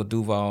 Typical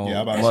Duval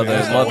Yeah, I'm about to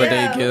Mother say,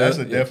 Day gift.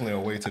 That's definitely a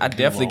way to. I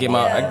definitely gave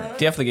my. I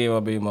definitely gave my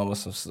baby mama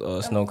some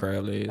snow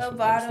crab legs. A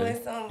bottle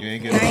and some You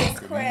ain't get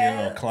nice no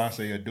crabs. Class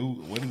A Azul.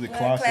 What is it?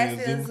 Class Class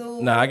A A Azul.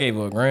 Azul. Nah, I gave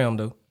her a gram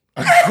though.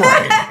 I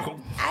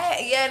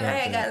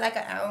had got like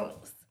an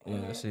ounce.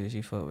 Yeah,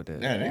 she fuck with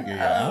that. Yeah, they gave you an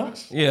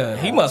ounce. Yeah,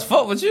 he must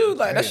fuck with you.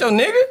 Like that's your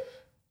nigga.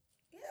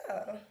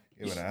 Yeah.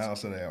 Give it an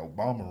ounce of that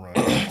Obama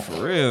run.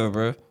 For real,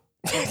 bro.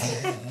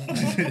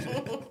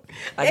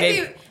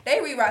 They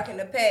re-rocking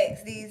the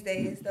packs these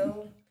days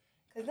though,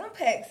 cause them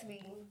packs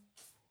be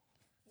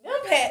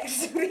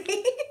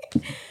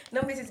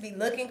them bitches be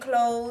looking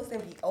closed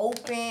and be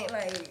open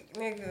like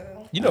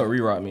nigga. You know what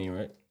re-rock mean,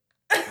 right?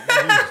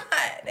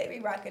 They be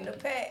rocking the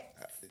packs.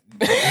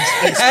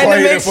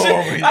 Explain it for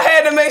me. I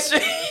had to make sure.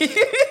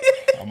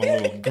 I'm a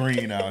little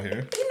green out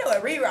here. You know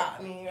what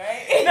re-rock mean,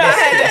 right? No,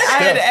 I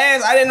had to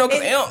ask. I didn't know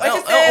because What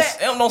you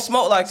said? Amp don't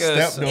smoke like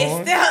us. Stepped on.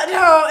 It's still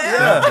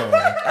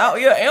no.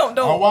 Amp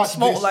don't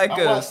smoke like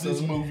I watched us.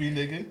 this movie,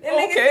 nigga.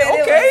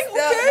 Okay.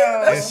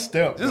 It's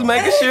stepped. Just on.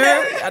 making sure.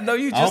 I know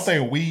you I don't just.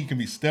 think weed can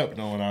be stepped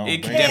on. I don't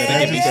It think.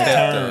 definitely can be Yeah.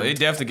 stepped though. It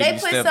definitely They can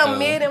be put stepped some though.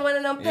 mid in one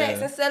of them packs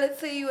Yeah. and sell it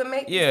to you and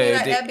make Yeah, you feel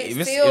like that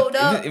bitch sealed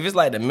up. if it's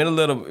like the middle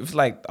of the, if it's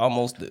like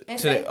almost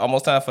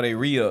almost time for they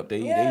re-up,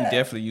 they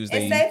definitely use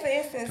And they. say for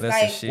instance, That's the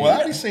like shit.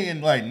 Well, I be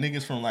seeing like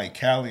niggas from like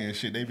Cali and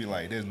shit. They be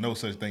like, "There's no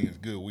such thing as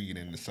good weed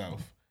in the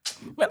South."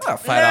 Man, I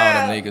fight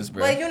all them niggas,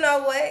 bro. But you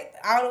know what?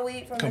 All the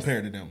weed from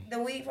Compared to them. the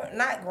weed from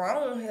not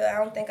grown here.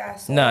 I don't think I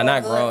saw. Nah,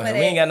 not good grown for here. We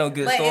that. ain't got no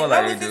good but store as like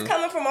long they as do. it's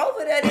coming from over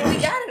there, then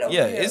we got it over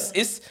Yeah, here.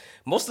 it's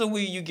most of the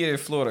weed you get in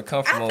Florida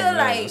come from I over feel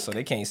there, like- so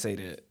they can't say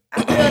that.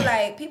 I feel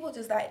like people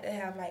just like to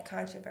have like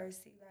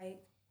controversy. Like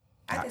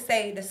I could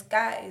say the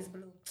sky is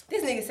blue.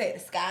 This nigga said the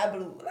sky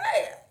blue.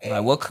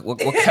 Like what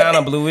kind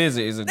of blue is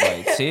it? Is it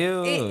like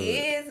teal? It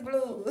is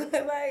blue.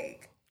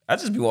 Like I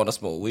just be wanting to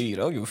smoke weed.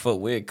 I don't give a fuck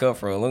where it come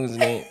from, as long as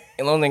it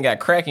ain't got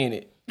crack in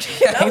it. I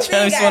ain't those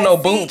trying things to smoke no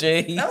got boom seeds.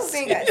 J's. Those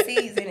things got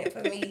seeds in it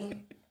for me.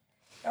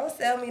 Don't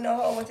sell me no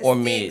whole bunch of Or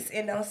sticks mid.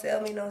 and don't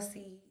sell me no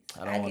seeds.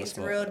 I don't I wanna get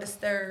smoke. real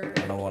disturbed.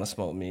 I don't want to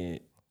smoke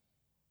mid.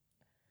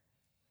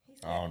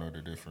 I don't know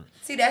the difference.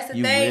 See, that's the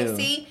You thing. will.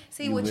 See,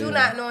 You with you will.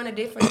 not knowing the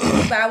difference,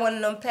 you buy one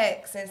of them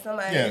packs and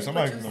somebody. Yeah, put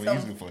somebody you can some-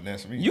 easily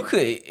finesse me. You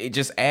could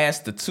just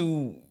ask the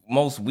two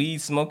most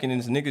weed smoking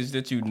niggas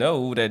that you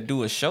know that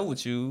do a show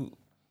with you.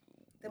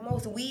 the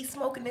most weed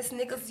smokingest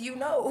niggas you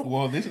know.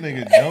 Well, this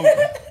nigga Joe,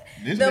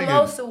 The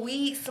most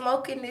weed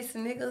smokingest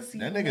niggas you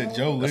know. that nigga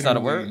Joe That's not a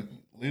word.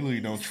 literally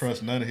don't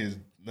trust none of his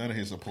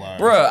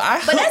suppliers. Bruh,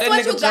 I But hooked that's that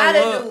what nigga you gotta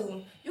Joe up. do.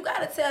 You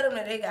gotta tell them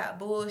that they got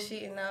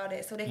bullshit and all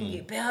that so they can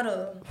get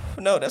better.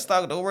 No, that's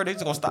not the word. They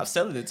just gonna stop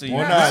selling it to you.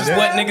 Well, nah, This is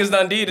what niggas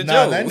done did to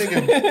Joe. that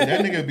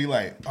nigga be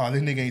like, oh,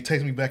 this nigga ain't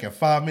text me back in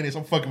 5 minutes.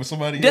 I'm fucking with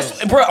somebody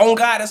else. Bro, on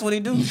God, that's what he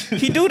do.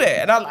 He do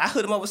that. And I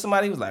hooked him up with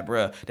somebody. He was like,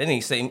 bro, that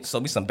nigga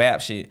sold me some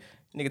bap shit.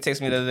 Nigga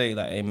text me the other day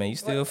like, hey man, you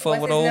still fuck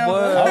with his old number?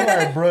 boy? I'm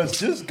like, bro,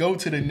 just go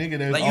to the nigga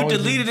that's Like you always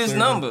deleted been his serving.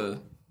 number.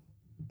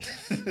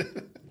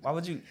 Why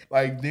would you?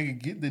 Like,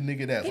 nigga, get the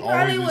nigga that's He always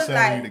probably been was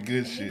selling like, you the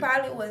good he shit.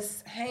 probably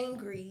was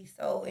hangry.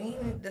 So and he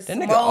the That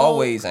smoke. nigga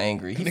always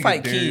angry. He Nigga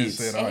fight Darius kids.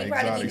 said, And all he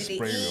probably exotic needed to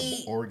spray eat.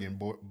 with Oregon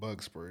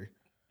bug spray. It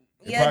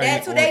Yeah, probably that's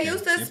ain't what they Oregon.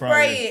 used to It probably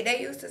spray ain't. it.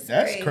 They used to spray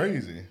That's it.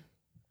 crazy.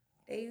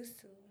 They used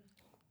to.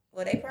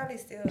 Well, they probably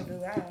still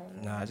do. I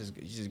don't know. Nah, you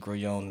just grow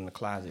your own in the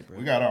closet, bro.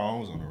 We got our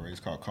own on the way. It's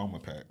called Coma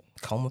Pack.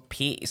 Coma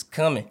Pit is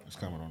coming. It's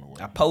coming on the way.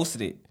 I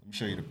posted it. Let me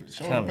show you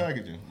the coming.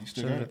 packaging. You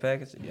still Show got you the it?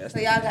 package. Yes. So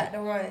y'all got the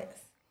runs.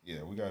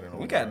 Yeah, we got it on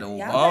We the got way. the Y'all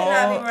better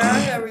not be Obama.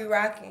 around here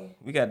re-rocking.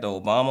 We got the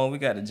Obama. We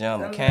got the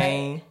John I'm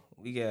McCain.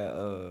 We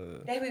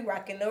got They be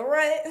rocking the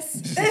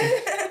runs.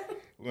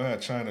 We'll have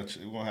China.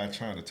 We're gonna have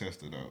China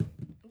test it out.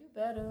 You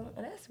better.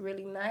 And that's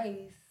really nice.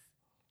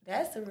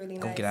 That's a really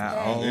go nice get our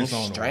pack. own It's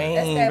on the way. strain,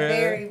 That's that bro.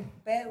 very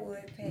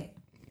backwood pack.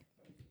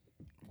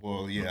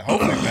 Well, yeah.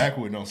 Hopefully,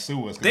 Backwood don't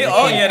sue us. 'cause They, I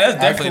oh yeah, that's I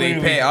definitely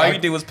clearly- paint. All you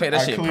did was paint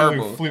that I shit clearly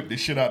purple. Flipped the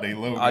shit out they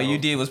logo. All you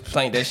did was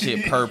paint that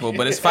shit purple,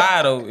 but it's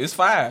fire though. It's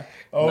fire.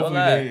 No Hopefully,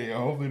 lie.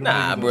 hopefully the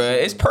Nah, niggas bro, don't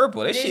sue it's us.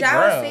 purple. That Did shit y'all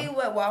brown. see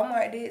what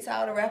Walmart did to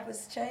all the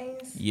rappers'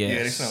 chains? Yes.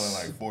 Yeah, they selling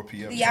like 4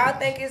 p.m. Do y'all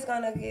think it's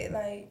gonna get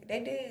like they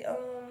did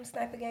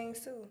Sniper Gangs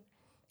too?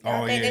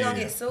 Y'all Oh, think yeah, they gonna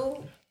yeah. get sued?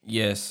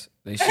 Yes,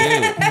 they should.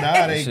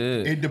 Nah, They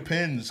should. it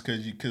depends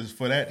because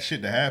for that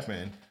shit to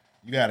happen,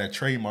 you gotta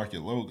trademark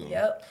your logo.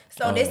 Yep.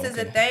 So Oh, this is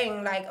the okay.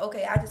 thing. Like,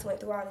 okay, I just went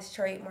through all this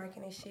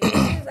trademarking and shit.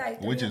 It's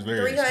like Which is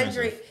very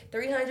expensive.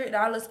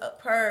 $300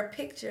 per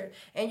picture,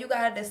 and you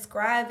gotta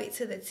describe it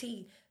to the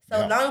T. So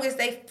Yeah. long as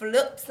they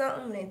flip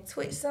something and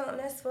twitch something,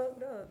 that's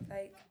fucked up.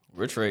 Like,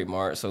 We're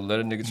trademarked, so let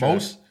a nigga try.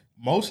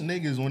 Most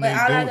niggas when but they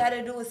all do I it,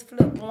 gotta do is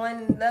flip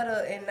one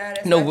letter, and now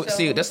that's No, not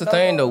see, your that's the logo.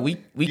 thing though. We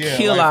yeah,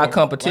 kill like our for-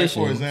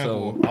 competition. Like for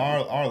example, so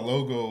our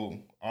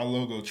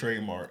logo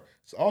trademark.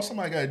 So all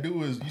somebody gotta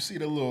do is you see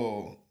the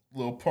little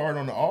part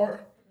on the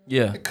R.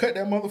 yeah. They cut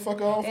that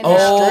motherfucker off. And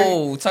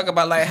Oh, talk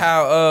about like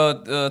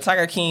how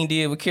Tiger King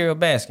did with Carol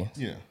Baskin.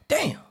 Yeah.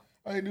 Damn.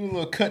 I do a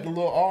little cut the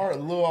little R, a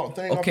little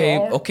thing. Okay,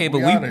 off the R. okay,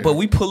 outta but here.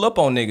 we pull up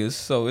on niggas,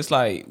 so it's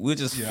like we'll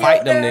just Yeah.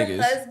 fight them Their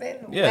niggas. husband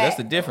Yeah, that's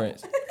the whack.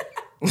 difference.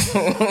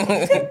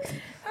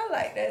 I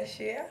like that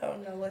shit. I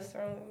don't know what's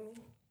wrong with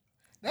me.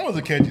 That was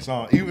a catchy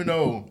song. Even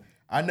though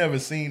I never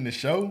seen the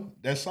show,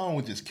 that song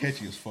was just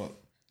catchy as fuck.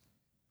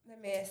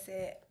 That man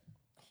said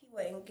he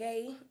wasn't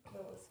gay,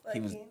 but was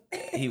fucking.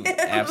 He was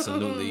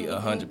absolutely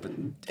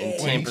 110%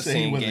 Wait, he said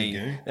he wasn't gay.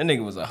 gay? That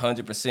nigga was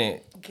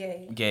 100%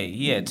 gay. gay.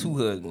 He had 2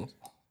 husbands.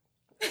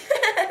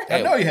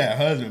 I know he had a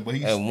husband, but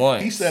At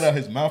once. he said out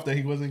his mouth that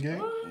he wasn't gay.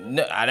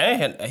 No, I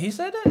didn't. He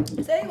said that.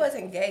 He said he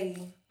wasn't gay.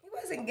 He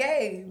wasn't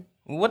gay.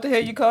 What the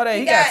hell you call that?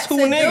 He got 2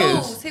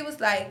 niggas. seduced. He was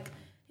like,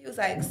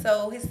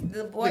 so He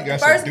the got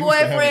first seduced to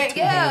having boyfriend, 2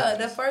 yeah,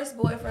 husbands. the first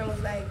boyfriend was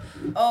like,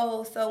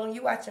 oh, so when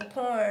you watching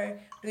porn,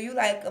 do you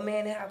like a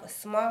man that have a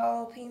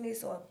small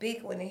penis or a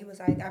big one? And he was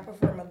like, I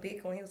prefer my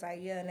big one. He was like,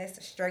 yeah, and that's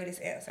the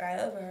straightest answer I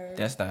ever heard.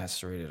 That's not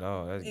straight at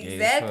all. That's gay as fuck.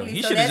 Exactly.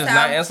 He So should have that's just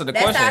how, not answered the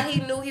that's question. how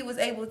he knew he was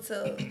able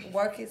to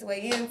work his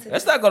way into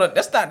That's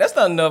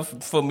not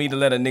enough for me to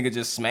let a nigga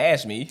just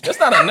smash me. That's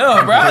not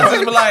enough, bro. I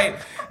just be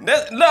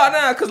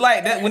like, cause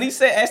like that when he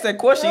asked that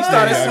question, he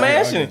started Yeah, I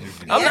get smashing. you.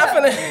 I'm not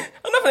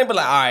finna be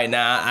like, all right,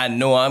 nah, I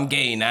know I'm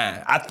gay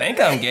now. I think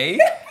I'm gay.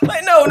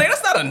 Like, no, nigga,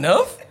 that's not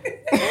enough.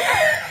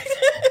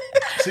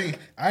 See,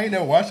 I ain't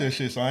never watched that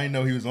shit, so I ain't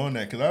know he was on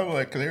that. Cause I was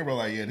like, cause everybody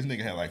like, yeah, this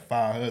nigga had like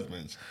 5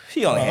 husbands.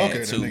 He only I'm like,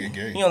 had okay, 2. that nigga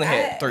gay. He only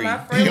had 3. My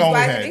friend He was only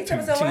watching. had He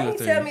told me, two so why or you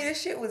three. tell me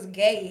this shit was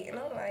gay? And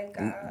I'm like,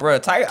 God. Bro,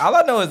 Tiger, all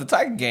I know is the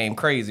Tiger game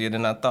crazier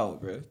than I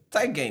thought, bro.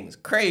 Tiger game is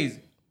crazy.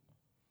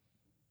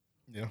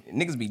 Yeah.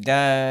 Niggas be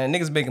dying.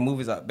 Niggas making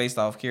movies based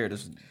off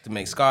characters to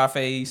make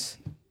Scarface.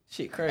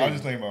 Shit crazy. I was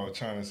just thinking about what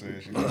China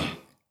said. She was like,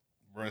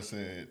 bro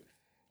said,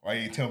 why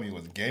you tell me it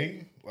was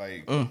gay?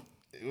 Like,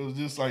 it was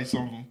just like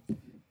some,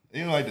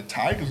 like the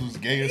Tigers was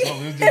gay or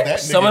something. It was just that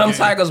Some nigga of them gay.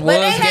 Tigers But was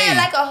they gay. had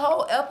like a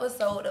whole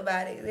episode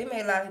about it. They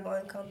made a lot of people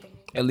uncomfortable.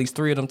 At least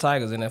 3 of them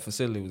Tigers in that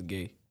facility was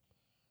gay.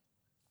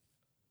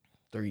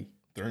 3.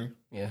 3?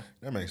 Yeah.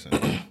 That makes sense.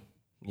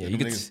 Yeah, Did you them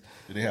could. niggas-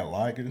 did they have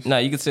ligers? Nah,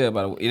 you could tell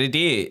by the way. They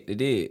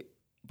did.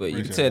 But you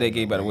could Appreciate tell they that,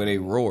 gay by the man. way they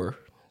roar.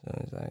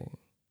 So it's like.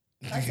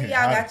 I see y'all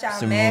got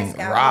y'all mask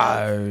out.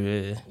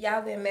 Rawr.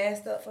 Y'all been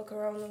masked up for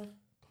Corona.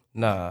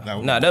 Nah,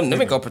 Nah, them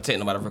ain't gonna protect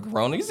nobody from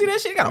Corona. You see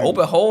that shit? Got an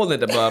open hole at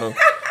the bottom.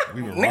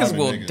 We were Niggas robbing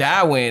will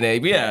die wearing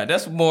that. Yeah,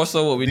 that's more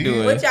so what we These-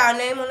 doing. Put y'all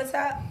name on the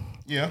top.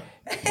 Yeah.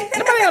 Nobody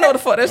don't know what the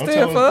fuck that's Don't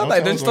there tell for. us-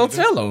 Like, don't just tell don't us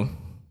what tell them.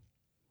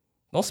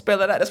 Don't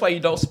spell it out. That's why you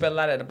don't spell it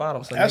out at the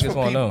bottom, so That's niggas for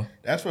won't people. know.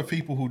 That's for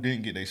people who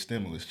didn't get their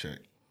stimulus check.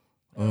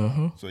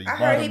 Mm-hmm. So you I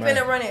heard he bottom finna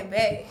line- run it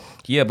back.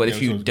 Yeah, but Yeah, if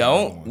we you supposed to get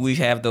another don't, one. we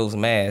have those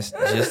masks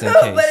just in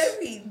but case. if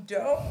he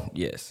don't,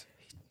 Yes.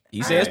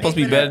 He said it's supposed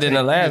to be better than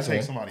the last Take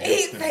one. somebody he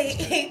else's say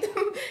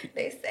stimulus.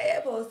 they say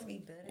it's supposed to be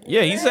better. than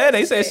Yeah, the he last said they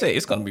one. said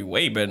it's gonna be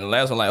way better than the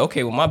last one. Like,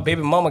 okay, well, my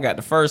baby mama got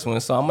the first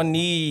one, so I'm gonna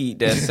need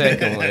that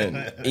second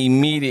one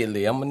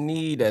immediately. I'm gonna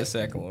need that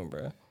second one,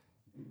 bro.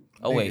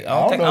 Oh wait,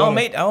 I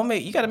don't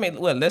make. You gotta make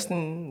what less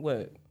than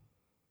what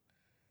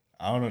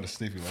I don't know the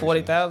stipulation.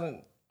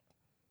 40,000,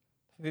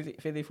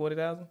 50,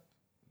 40,000.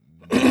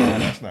 Nah,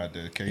 that's not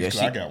the case. Yeah, 'cause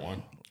I got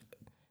one.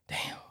 Damn,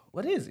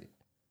 what is it?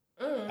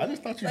 I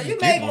just thought you. So just you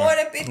get make one. more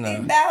than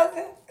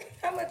 50,000?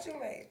 How much you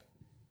make?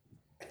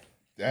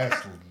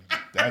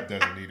 That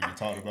doesn't need to be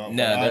talked about.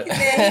 Nah, But that-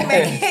 Yeah, he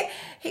made it.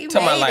 He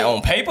Talking about made like it.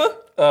 on paper?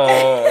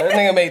 That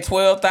nigga made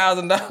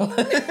 $12,000.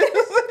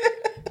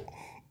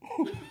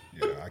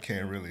 yeah, I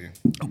can't really.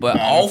 But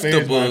Nah, off the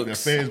feds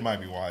books, the feds might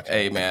be watching.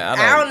 hey man,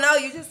 I don't know.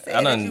 You just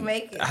said that you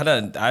make it. I've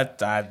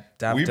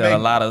We done a make-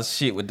 lot of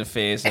shit with the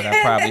feds that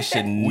I probably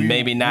should We-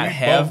 maybe not we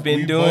have both- been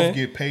we doing. both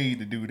get paid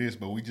to do this,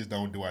 but we just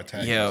don't do our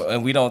taxes. Yeah,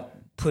 and we don't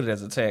put it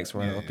as a tax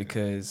write-off Yeah.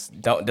 because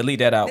don't delete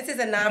that out. This is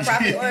a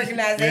non-profit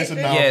organization.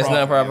 Yeah, it's nonprofit,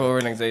 non-profit yeah.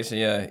 organization.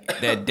 Yeah,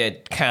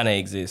 that kind of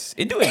exists.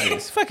 It do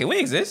exist. Fuck it, we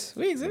exist.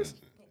 We exist.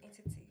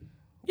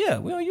 Yeah,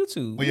 we on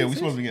YouTube. But yeah, we exist.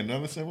 supposed to get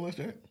another stimulus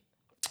check.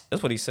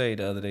 That's what he said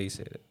the other day. He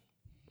said it.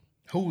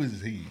 Who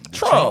is he? The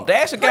Trump, the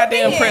actual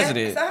goddamn Yeah,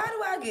 president. So how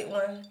do I get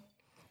one?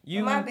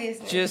 You my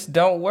business. just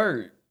don't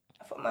work.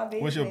 For my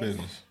business. What's your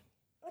business?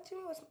 What you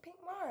mean with some Pink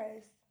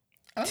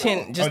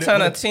Mars? Just that-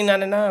 turn a that-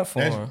 1099 That's,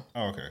 form.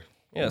 oh, okay.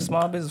 Yeah,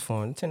 small business form,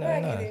 Where I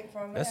 1099. get it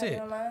from? That's I got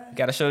it. online? You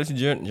gotta show that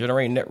you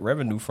generate net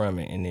revenue from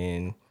it, and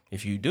then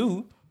if you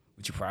do,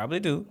 which you probably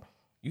do,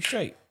 you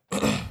straight.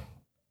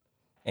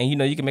 And you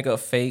know you can make up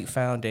fake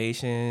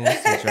foundations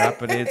and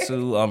drop it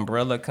into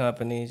umbrella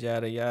companies,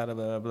 yada yada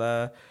blah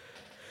blah.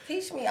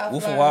 Teach me offline.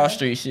 Wolf of Wall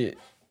Street shit.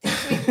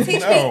 Teach me.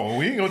 No,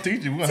 we ain't gonna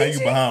teach you. We're gonna hang you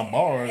behind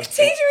bars.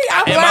 Teach me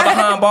offline. Am I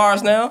behind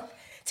bars now?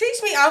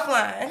 Teach me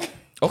offline.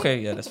 Okay,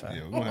 yeah, that's fine.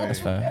 Yeah, we're gonna That's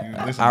hang fine.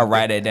 you. Listen I'll to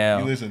write Dev- it down.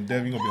 You listen,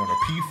 Dev, you gonna be on a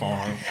pea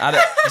farm.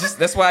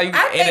 That's why you I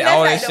think edit that's all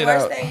like that the shit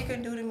worst out. thing you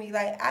can do to me.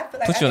 Like I feel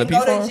like Put I you on can the go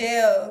P farm? to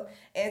jail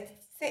and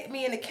sit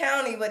me in the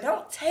county, but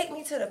don't take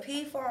me to the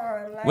P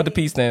farm. Like, What the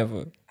P stand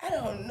for? I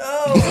don't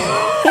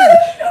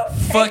know.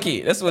 Fuck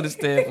it. That's what it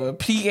stands for.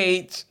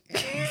 PH.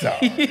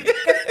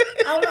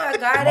 Oh my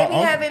God, they be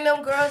uncle- having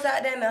them girls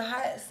out there in the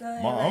hot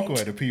sun. My like, uncle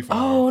at the pea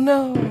farm. Oh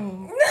no.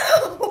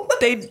 No.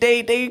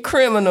 They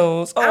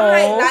criminals. I'm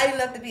like Oh. not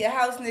enough to be a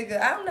house nigga.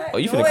 I'm not. Oh,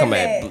 you doing finna come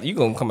that. at you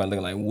gonna come out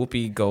looking like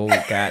Whoopi Gold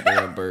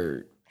goddamn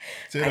bird.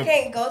 To I the-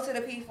 can't go to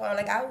the P farm.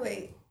 Like I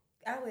would.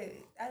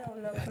 I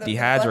don't know. flip the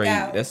fuck Dehydrate.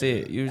 out. That's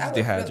it. You was I just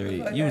would flip the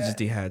dehydrated. fuck You was out. just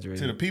To the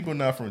dehydrated. people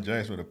not from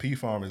Jacksonville, the pea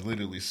farm is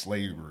literally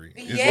slavery.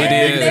 Yeah, It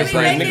is. they That's be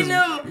right. making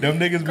Niggas- them. Them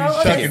niggas Go be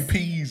ahead. chucking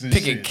peas and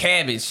Picking shit.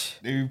 cabbage.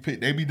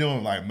 They be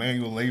doing like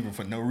manual labor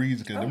for no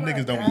reason because them my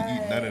niggas don't be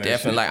eating none of that Definitely.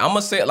 shit. Like I'm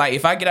gonna say, like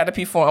if I get out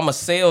the P4, I'm gonna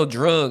sell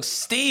drugs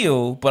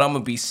still, but I'm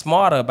gonna be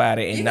smarter about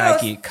it and You not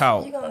gonna- get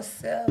caught. You gonna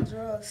sell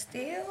drugs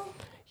still?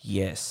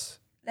 Yes.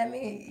 That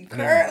mean you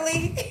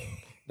currently?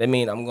 That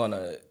mean I'm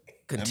gonna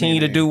continue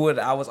to they- do what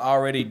I was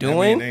already mean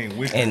doing they ain't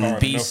wicked and hard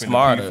be enough in the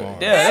smarter. P-farm.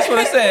 Yeah, that's what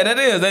I said. That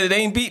is. They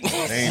ain't beat me.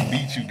 They ain't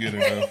beat you good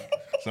enough.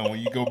 So when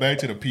you go back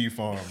to the pea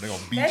farm, they gonna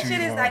beat That you.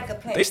 shit is hard. like a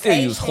plantation. They still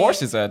use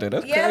horses out there.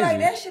 That's Yeah, crazy. like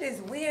that shit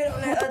is weird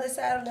on that other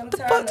side of them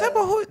What type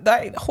of horse?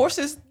 Like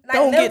horses Like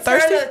don't them get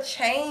thirsty. turn to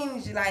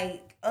change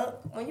like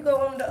when you go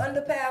on the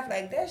underpath,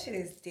 like that shit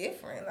is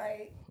different.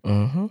 Like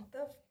Mm-hmm. the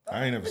fuck?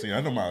 I ain't never seen.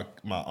 I know my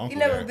uncle. You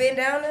never that- been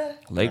down there?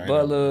 Lake I ain't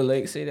Butler,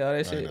 Lake City, all that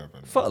I shit. ain't never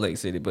been. Fuck Lake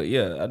City, but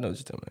yeah, I know what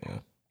you're talking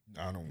about.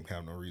 I don't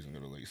have no reason to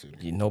go to Lake City.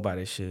 Yeah.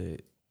 Nobody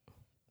should.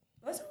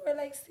 What's over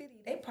Lake City?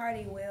 They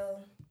party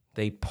well.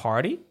 They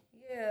party.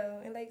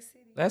 Yeah, in Lake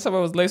City. Last time I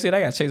was in Lake City,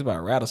 I got chased by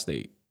a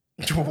rattlesnake.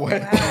 What?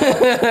 I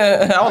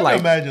was I like,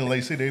 imagine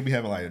Lake City, they be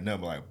having like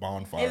another like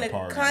bonfire In the,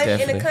 party. in the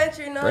Definitely.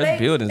 country, no, There's they,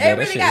 buildings they there, that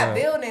really shit got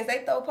wild. buildings.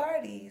 They throw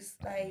parties.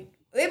 Like,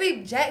 it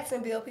be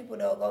Jacksonville people,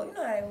 though, go, you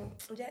know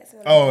how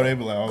Jacksonville. Oh, they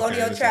be like, go okay, to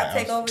your this trap,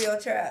 like take over your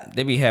trap.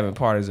 they be having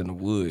parties in the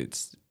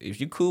woods. If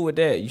you cool with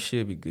that, you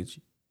should be Gucci.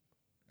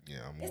 Yeah,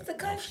 I'm It's the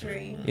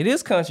country. It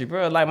is country,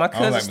 bro. Like my I don't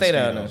cousin like stay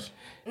down there. mosquitoes.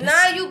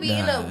 Nah, you be in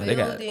a Nah,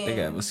 building. they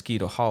got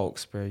mosquito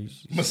hawks, bro.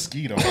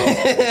 Mosquito.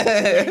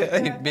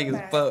 Big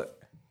as fuck.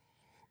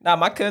 Nah,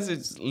 my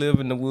cousins live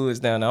in the woods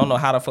down there. I don't know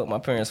how the fuck my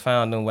parents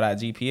found them without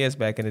GPS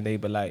back in the day,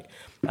 but like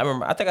I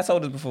remember, I think I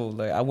told this before.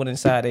 Like I went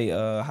inside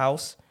a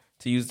house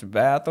to use the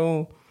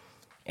bathroom,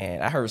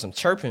 and I heard some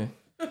chirping,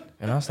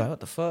 and I was like, "What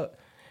the fuck?"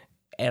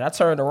 And I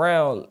turned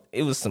around,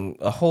 it was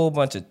a whole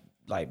bunch of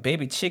like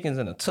baby chickens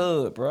in a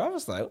tub, bro. I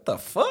was like, "What the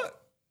fuck?"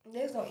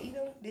 They was gonna eat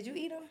them. Did you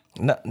eat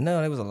them?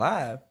 No, they was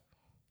alive.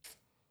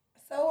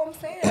 So I'm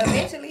saying,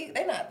 eventually,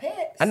 they not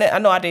pets. I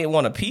know I didn't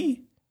want to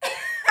pee.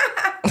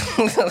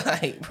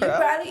 Like, You bro,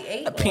 probably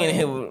ate I one. peeing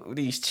here with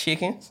these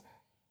chickens.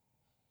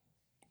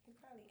 You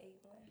probably ate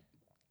one.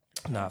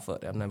 Nah,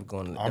 fuck that. I'm never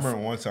going to. I remember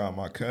one time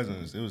my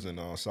cousins, it was in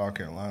South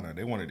Carolina.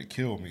 They wanted to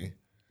kill me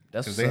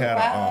That's because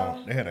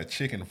what's they had a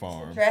chicken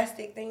farm.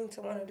 Drastic thing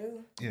to want to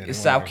do. Yeah, It's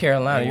South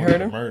Carolina. You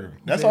heard him? Murder me.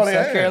 That's all they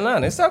South had.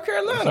 Carolina. It's South That's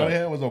all they Carolina.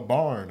 had was a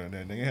barn, and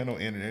then they had no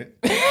internet.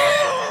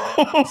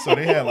 So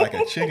they had like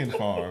a chicken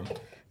farm,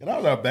 and I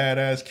was a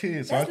badass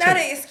kid. So That's not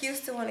an excuse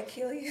to want to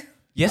kill you.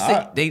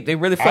 Yes, they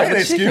really I fuck ain't with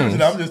excusing chickens.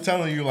 it. I'm just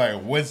telling you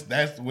like what's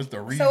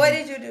the reason. So what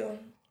did you do?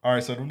 All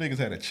right, so them niggas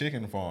had a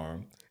chicken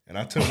farm, and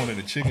I took one of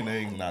the chicken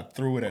eggs and I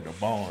threw it at the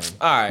barn.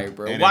 All right,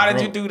 bro. And Why it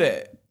did you broke. do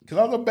that? Cause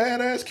I was a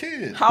badass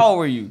kid. How old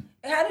were you?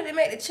 How did it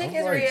make the I was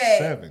chickens like react?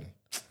 7.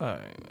 All right,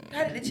 man.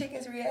 How did the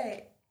chickens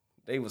react?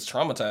 They was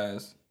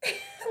traumatized.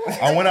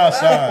 I went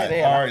outside.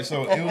 All right,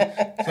 so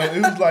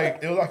it was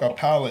like a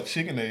pile of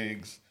chicken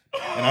eggs,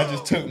 and I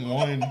just took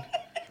one,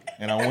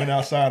 and I went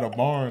outside the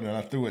barn and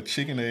I threw a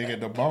chicken egg at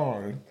the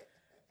barn,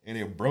 and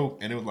it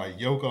broke, and it was like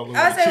yolk all over.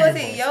 I was the saying,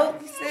 chicken was it farm.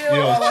 yolk still, Yeah,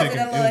 it was or was chicken.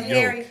 it a It little was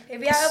hairy? yolk.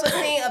 Have y'all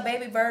ever seen a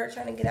baby bird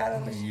trying to get out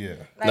of the Yeah.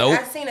 Like Nope.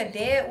 I seen a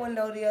dead one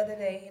though the other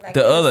day. Like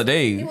The other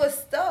day? he was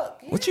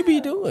stuck. What you Yeah.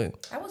 be doing?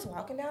 I was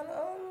walking down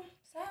the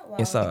sidewalk.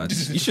 Inside.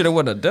 You should have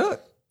won a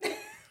duck.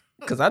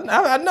 Cause I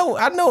know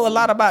a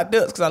lot about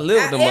ducks because I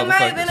live with them It might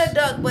have been a motherfuckers.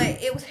 duck, but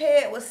its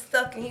head was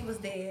stuck and he was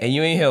dead. And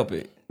you ain't help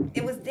it.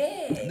 It was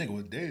dead. That nigga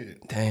was dead.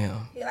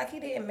 Damn. Like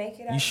he didn't make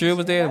it out. You sure it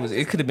was there?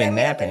 It could have been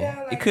napping.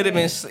 Like It could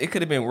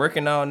have been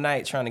working all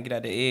night trying to get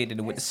out the egg and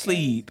it went to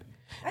sleep.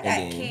 I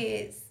got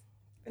kids,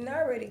 and I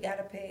already got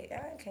a pet.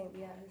 I can't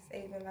be out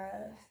here saving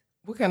lives.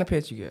 What kind of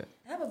pet you got?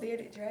 I have a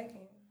bearded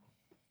dragon.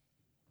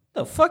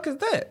 The fuck is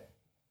that?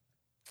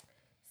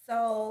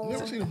 So You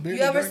ever seen a bearded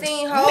you ever dragon?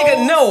 seen hoes?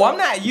 Nigga, no, I'm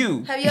not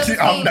you. Have you ever seen?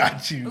 I'm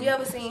not you. You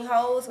ever seen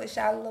hoes with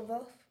Shia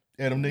LaBeouf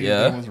Yeah, them niggas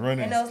Yeah. that was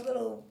running. and those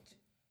little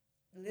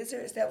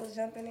lizards that was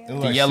jumping in? It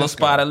was The like yellow Cisco.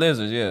 spotted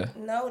lizards, yeah.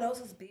 No, those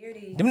was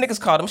beardy. Them niggas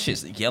call them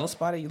shits yellow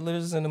spotted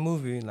lizards in the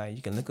movie. Like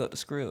you can look up the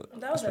script.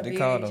 That's Those what are they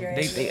call them.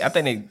 bearded I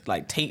think they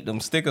like taped them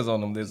stickers on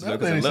them lizards I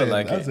because think it they look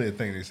like said, it. I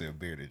think they said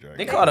bearded dragon.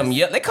 They call them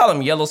they call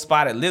them yellow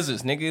spotted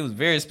lizards, nigga. It was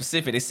very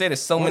specific. They said it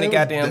so many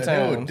goddamn They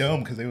were times. dumb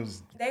because they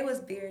was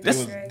bearded.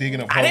 This- dragons.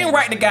 digging up. I didn't holes.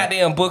 write the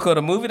goddamn book of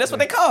the movie. That's what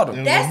they called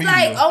them. That's It was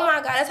like, medium. oh my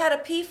god, that's how the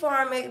pea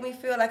farm make me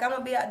feel. Like I'm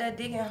gonna be out there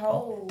digging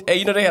holes. Hey,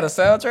 you know they had a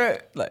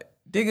soundtrack like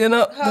digging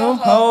up them Ho,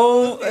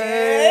 holes.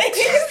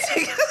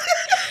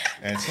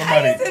 And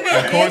somebody, used to be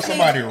of course,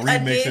 somebody a remixed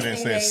it and Disney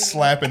said baby.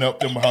 slapping up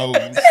them hoes.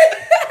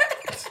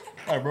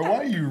 Like, bro, why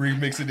are you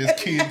remixing this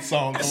kid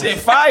song? Shit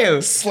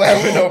fire.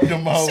 Slapping up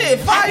them hoes. Shit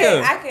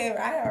fire. I can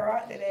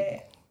rock to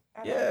that. I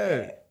love Yeah.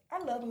 that.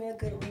 I love me a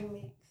good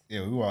remix.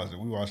 Yeah, we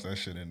watched that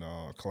shit in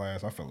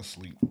class. I fell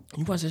asleep.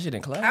 You watched that shit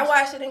in class? I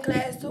watched it in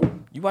class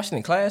too. You watched it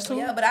in class too?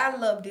 Yeah, but I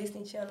love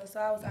Disney Channel, so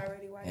I was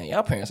already watching. Man,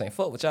 y'all parents ain't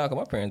fuck with y'all because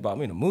my parents bought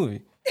me the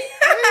movie.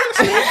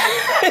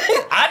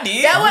 I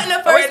did. That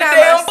wasn't the I read first time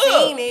damn I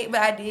book. seen it,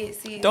 but I did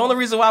see it. The only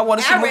reason why I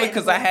wanted to see I the movie read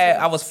because the book,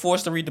 too. I was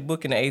forced to read the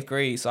book in the 8th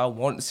grade, so I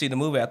wanted to see the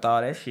movie after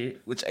all that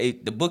shit. Which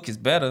the book is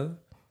better,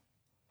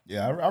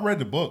 Yeah, I read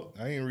the book.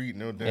 I ain't read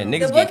no damn. and the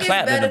niggas book get is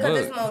clapped in better the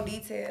because book, it's more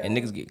detailed. and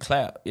niggas get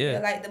clapped. Yeah,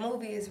 Like the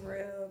movie is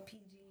real PG.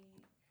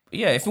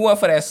 yeah. If it wasn't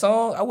for that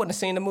song, I wouldn't have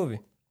seen the movie.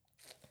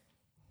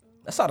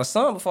 I saw the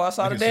song before I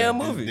saw the Nigga damn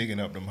said this movie. Digging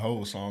up them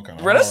hoes song kind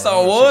of. Bro, that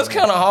song was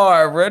kind of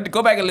hard, bro.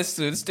 Go back and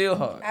listen to it. It's still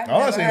hard. I've All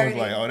I never seen heard was it.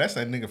 like, oh, that's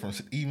that nigga from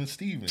Even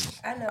Stevens.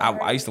 I know.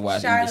 I used to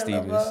watch Shia Even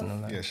Stevens. LaBeouf. And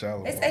I'm like, Yeah,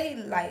 Shallow. They say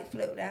he like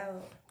flipped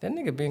out. that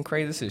nigga been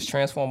crazy since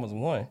Transformers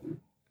 1.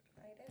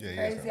 Yeah,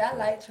 Crazy. I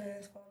like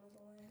Transformers One.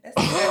 That's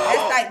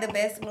like the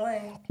best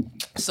one.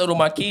 So do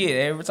my kid.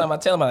 Every time I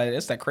tell him,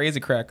 that's that crazy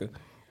cracker.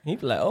 He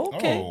be like,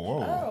 okay. Oh,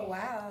 whoa, Oh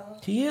wow.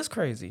 He is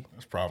crazy.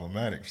 that's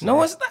problematic.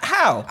 No, it's not.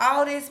 How?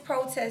 All this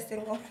protesting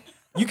going on.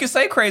 You can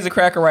say crazy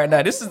cracker right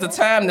now. This is the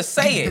time to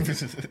say it.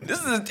 This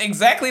is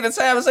exactly the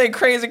time to say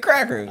crazy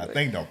cracker. I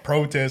think the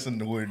protesting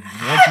would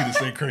want you to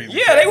say crazy.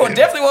 Yeah, they would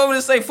definitely want me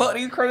to say fuck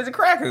these crazy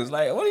crackers.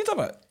 Like, what are you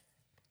talking about?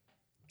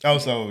 Oh,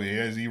 so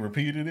has he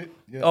repeated it?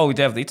 Yeah. Oh,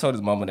 definitely. He told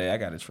his mama that I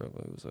got in trouble.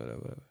 It was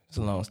whatever. It's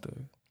a long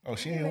story. Oh,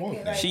 she ain't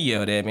woke. She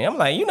yelled at me. I'm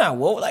like, you not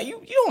woke. Like,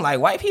 you don't like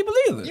white people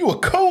either. You a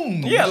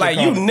coon. Yeah, like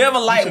you never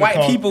liked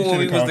white people when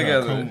we was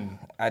together. Coon.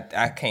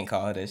 I can't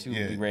call her that. She would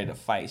Yeah. be ready to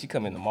fight. She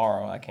come in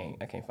tomorrow. I can't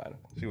fight her.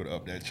 She would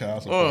up that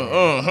child support.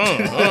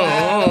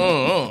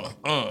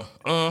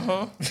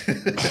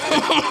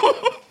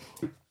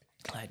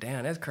 Like,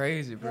 damn, that's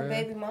crazy, Your bro.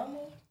 baby mama?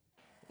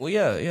 Well,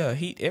 yeah.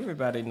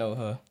 Everybody know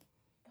her.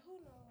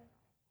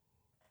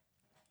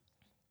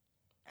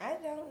 I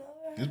don't know.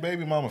 This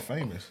baby mama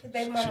famous. His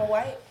baby mama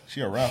white?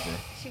 She a rapper.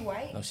 She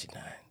white? No, she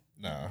not.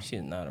 Nah, She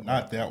is not a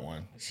not that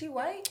one. She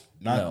white?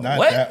 Not No. not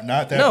What? that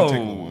no,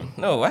 particular one.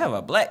 No, I have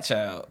a black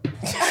child.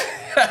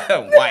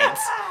 White.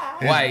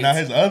 White. Now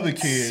his other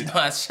kid.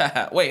 My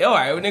child. Wait, all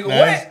right, nigga,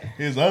 Now what?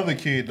 his other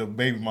kid, the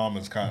baby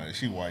mama's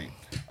she white.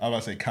 I was about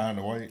to say kind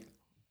of white.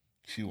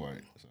 She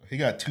white. So he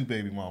got two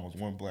baby mamas,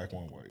 one black,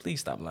 one white. Please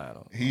stop lying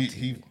on me.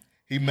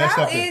 He messed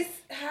How up.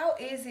 how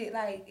is it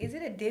like? Is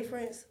it a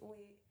difference with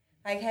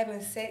like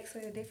having sex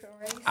with a different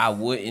race? I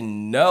wouldn't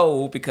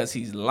know because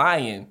he's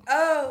lying.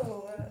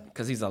 Oh,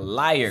 because he's a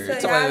liar.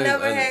 So y'all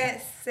never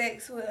had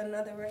sex with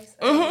another race?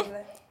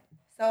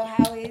 So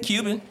how is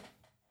Cuban?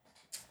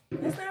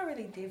 It's not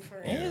really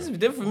different. Yeah, it's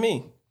different for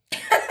me.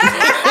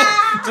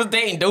 Just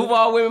dating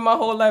Duval women my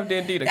whole life,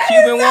 then date a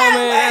Cuban woman.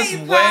 That's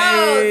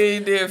way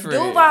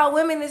different. Duval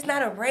women is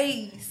not a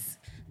race.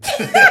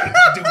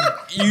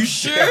 You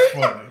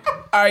sure?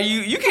 Are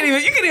you can't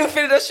even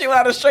finish that shit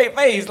without a straight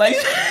face. Like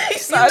he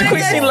started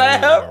quick, she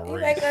laughed. You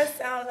make us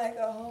sound like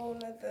a whole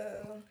nother.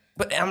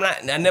 But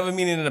I never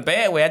mean it in a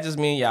bad way. I just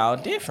mean y'all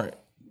different.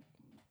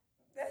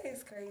 That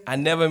is crazy.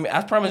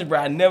 I promise you, bro,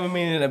 I never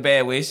mean it in a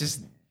bad way. It's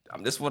just I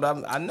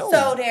know.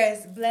 So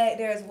there's black,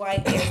 there's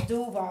white, there's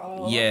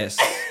Duval. Yes.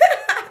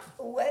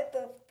 What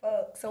the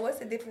fuck? So what's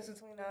the difference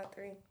between all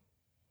three?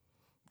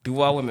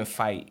 Duval women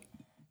fight.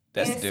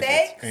 That's the difference.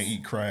 Sex? And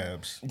eat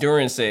crabs.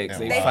 During sex,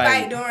 They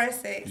fight during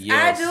sex.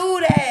 Yes. I do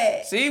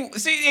that.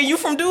 See, and you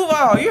from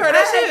Duval. You heard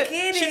that shit?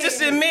 Get She it.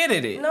 just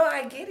admitted it. No,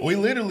 I get it. We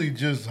literally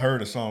just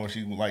heard a song where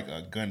she like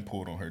a gun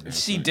pulled on her.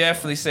 She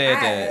definitely said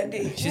that.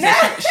 did. She said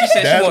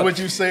That's she want, what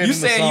you said. You in the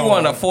said song. you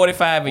want a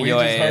 45 in We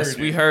your just ass. heard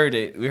We it. heard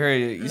it. We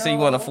heard it. You said you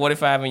want a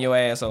 45 in your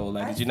asshole.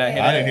 Like, did you not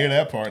hear that? I didn't hear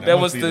that part. That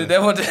was she said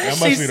that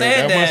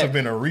must have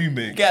been a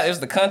remix. Yeah, it was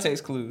the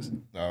context clues.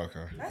 Oh,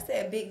 okay. I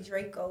said big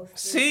Draco.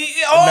 See,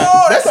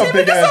 that's a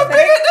big ass.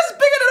 That's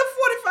bigger than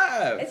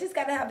a 45. It's just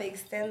gotta have the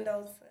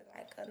extendos,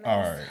 like a nice All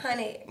right.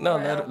 100. No,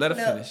 round let her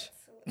clip. finish.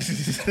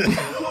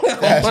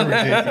 That's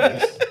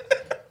ridiculous.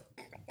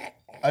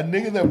 A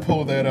nigga that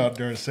pulled that out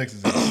during sex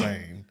is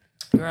insane.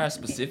 Remember how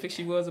specific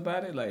she was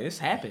about it? Like, it's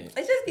happened.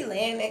 It just be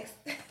laying next.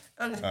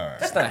 All right.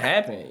 It's not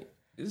happening.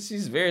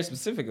 She's very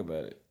specific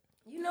about it.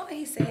 You know what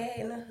he said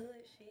in the hood,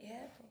 shit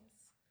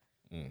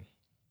happens.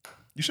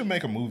 You should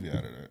make a movie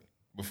out of that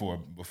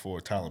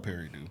before Tyler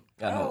Perry do.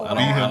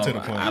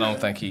 I don't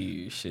think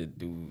he should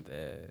do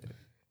that.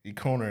 He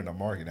cornering the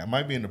market. That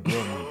might be in the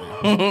Blood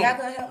movie. Y'all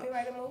gonna help me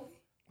write a movie?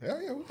 Hell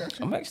yeah, we got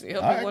you. I'm actually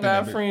helping one of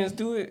our friends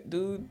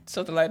do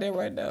something like that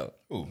right now.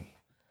 Ooh.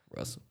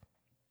 Russell.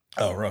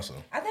 Oh,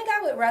 Russell. I think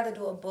I would rather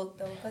do a book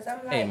though, because I'm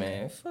like, Hey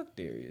man, fuck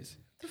Darius.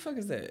 What the fuck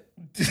is that?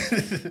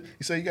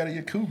 You say you got a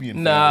Yakubian.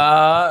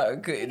 Nah.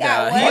 He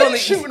Why only you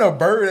shooting a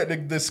bird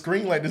at the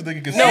screen like this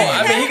nigga can see? No,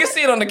 I mean he can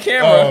see it on the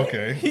camera. Oh,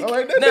 okay.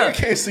 That nigga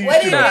can't see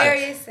what shit. did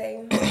Darius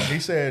say? He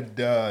said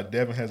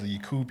Devin has a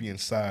Yakubian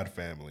side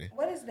family.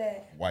 What is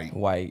that?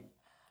 White.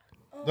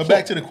 But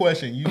back to the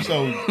question. You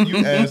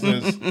asked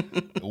us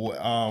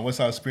what's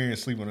our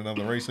experience sleeping with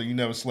another race, so you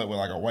never slept with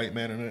like a white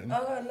man or nothing?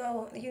 Oh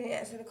no, you didn't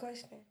answer the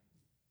question.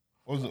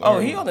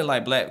 He only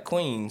like black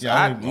queens.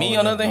 Yeah, on the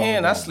other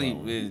hand, I sleep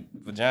with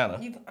vagina.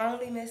 You've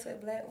only messed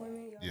with black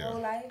women your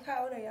whole life?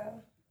 How old are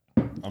y'all?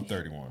 I'm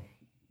 31.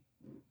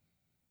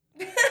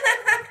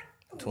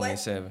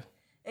 27.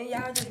 And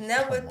y'all just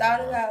never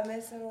thought about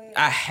messing with.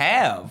 I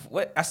have.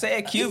 What I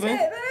said Cuban.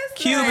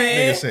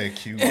 Nigga said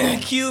Cuban.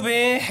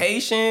 Cuban,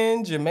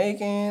 Haitian,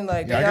 Jamaican,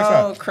 like Yeah, they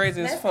all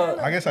crazy as fuck.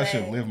 I guess I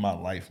should live my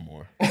life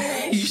more.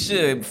 You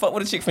should. Fuck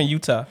with a chick from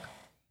Utah.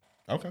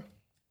 Okay.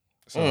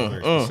 Sounds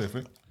very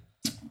specific.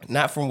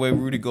 Not from where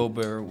Rudy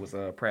Gobert was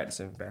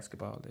practicing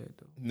basketball there,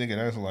 though. Nigga,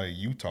 that's like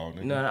Utah,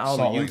 nigga. No, all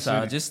Salt of Lake Utah.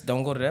 City. Just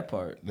don't go to that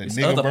part. The It's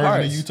nigga other version of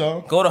parts. Utah?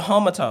 Go to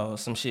Homatah or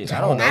some shit. I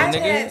don't know, I've nigga.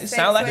 had It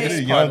sound like sex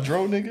it's with- Young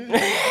Dro, nigga?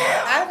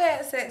 I've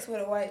had sex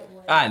with a white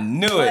boy. I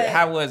knew it.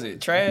 How was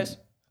it? Trash?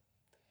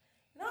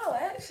 No,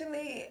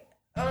 actually.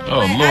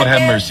 Oh, Lord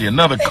have mercy.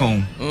 Another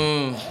coon.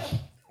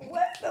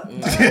 What the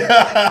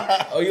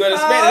Oh, you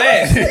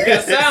understand that? We had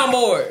a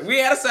soundboard. We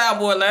had a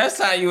soundboard last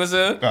time you was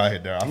here. Go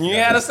ahead, dog. You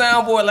had a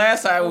soundboard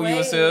last time when you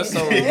was here.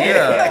 So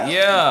yeah.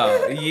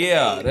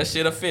 That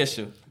shit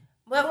official.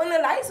 But when the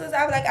lights was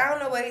out, like, I don't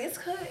know what it's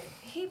could.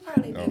 He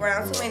probably be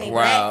around too many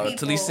black people.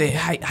 Till he said,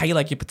 how you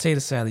like your potato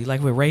salad? You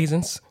like it with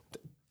raisins?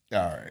 All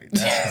right.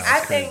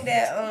 I think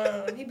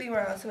that he be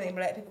around too many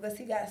black people because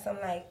he got some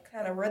like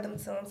kind of rhythm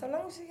to him. So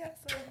long as you got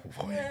some,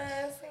 you know what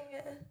I'm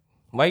saying?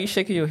 Why you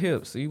shaking your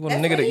hips? You want a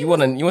That's nigga what that he you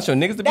want your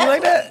niggas to be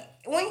like that?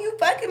 When you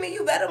fucking me,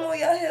 you better move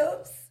your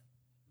hips.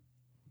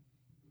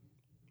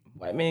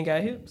 White man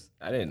got hips?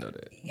 I didn't know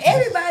that.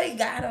 Everybody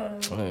got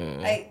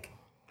them. Like,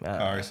 all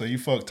right, so you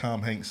fuck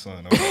Tom Hanks'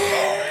 son. Okay.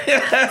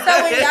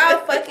 so when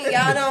y'all fucking,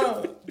 y'all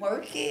don't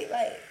work it,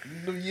 like.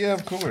 Yeah,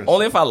 of course.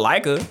 Only if I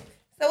like her.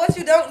 So what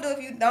you don't do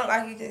if you don't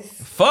like, you just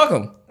fuck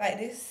them like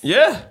this.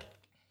 Yeah.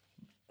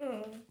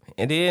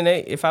 And then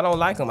if I don't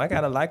like them, I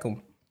gotta like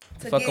them.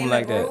 Fuck them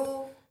like that.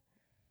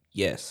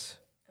 Yes.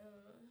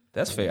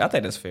 That's fair. I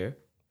think that's fair.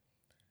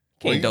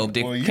 Can't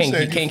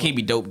keep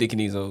me dope dicking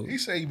these old. He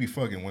say you be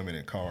fucking women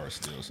in cars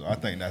still, so I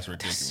think that's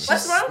ridiculous.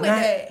 What's wrong with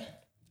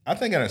that? I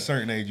think at a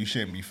certain age you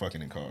shouldn't be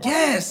fucking in cars.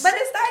 Yes. But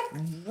it's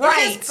like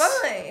it's fun.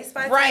 It's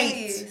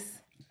spontaneous.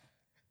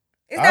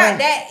 It's not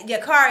that your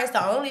car is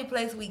the only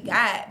place we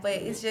got, but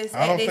it's just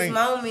at this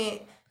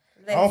moment,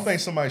 I don't think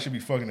somebody should be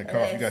fucking in the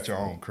car if you got your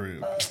own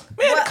crib.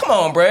 Man, come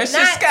on, bro. It's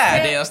just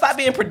goddamn. Stop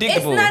being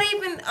predictable. It's not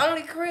even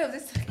only cribs.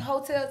 It's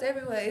hotels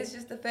everywhere. It's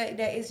just the fact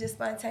that it's just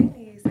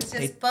spontaneous. It's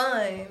just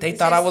fun. They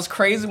thought I was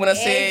crazy when I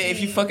said if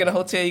you fuck in a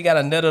hotel, you got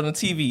a nut on the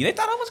TV. They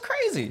thought I was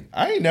crazy.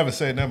 I ain't never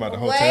said nothing about the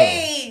hotel.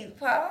 Wait,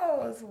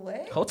 pause.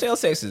 What? Hotel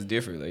sex is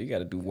different. Like, you got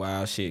to do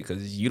wild shit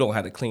because you don't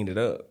have to clean it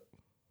up.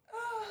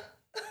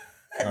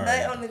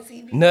 Nut on the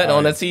TV. Nut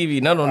on the TV.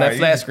 Nut on that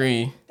flat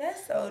screen.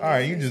 That's so. All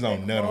right, you just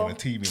don't nut on the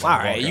TV. All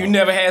right, you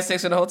never had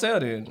sex in a hotel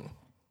then?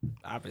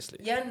 Obviously.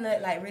 Your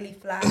nut like really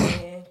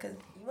flying because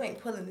you ain't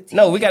pulling the TV.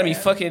 No, we gotta be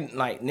fucking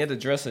like near the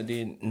dresser,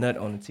 then nut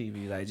on the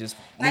TV. Like just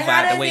move Like,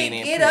 out how the way does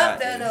and it then get pull up out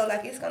there there. though?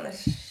 Like it's gonna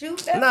shoot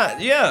that. Nah,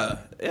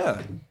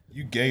 yeah.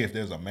 You gay if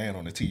there's a man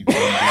on the TV.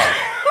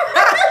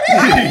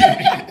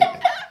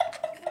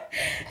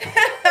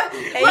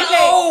 Like,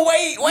 oh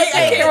wait,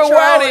 I can't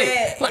rewind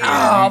it. Like,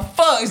 oh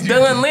fuck, it's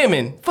Dunn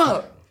Lemon.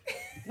 Fuck.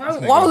 Why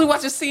was we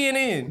watching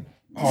CNN?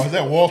 Oh, is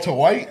that Walter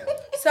White?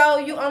 So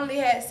you only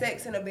had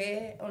sex in a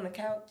bed, on the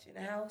couch, in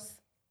the house?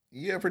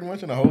 Yeah, pretty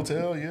much in a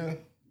hotel. Yeah.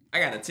 I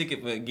got a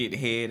ticket for get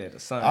head at the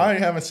sun. I ain't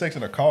having sex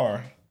in a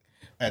car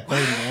at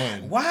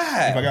 31.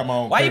 Why? If I got my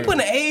own. Why crib. you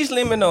putting an age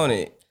limit on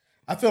it?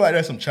 I feel like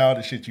that's some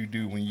childish shit you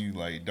do when you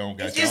like don't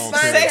got your own.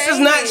 crib. Sex is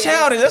not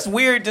childish. That's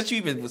weird that you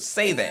even would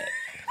say that.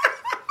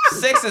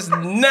 Sex is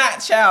not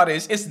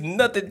childish. It's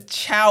nothing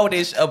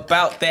childish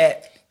about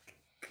that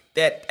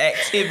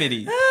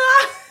activity.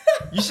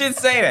 You should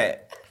say that.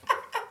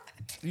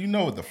 You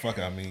know what the fuck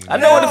I mean. I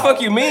know what the fuck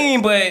you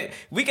mean, but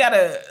we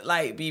gotta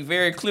like be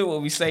very clear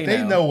what we say now.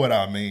 They know what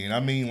I mean. I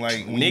mean,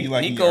 like when you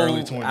like Nico, in your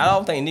early 20s. I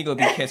don't think Nico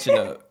be catching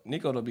up.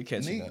 Nico don't be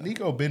catching up.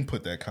 Nico been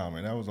put that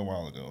comment. That was a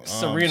while ago.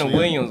 Serena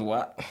Williams,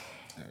 what?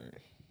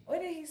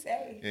 What did he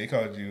say? Yeah, he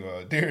called you.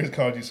 Darius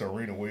called you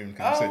Serena Williams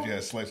because he said you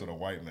had sex with a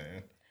white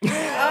man.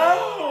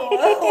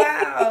 Oh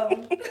wow.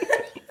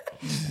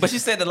 But she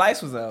said the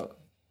lights was out.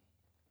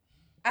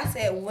 I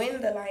said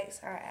when the lights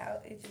are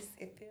out, it feels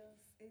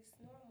it's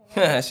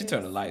normal. She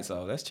turned the lights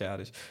off. That's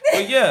childish.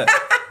 But yeah.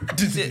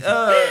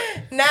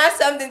 Not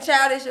something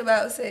childish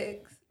about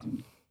sex.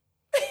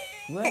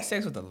 We had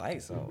sex with the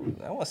lights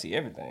on. I want to see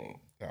everything.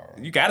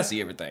 You got to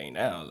see everything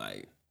now.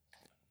 Like,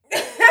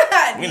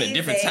 we in a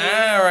different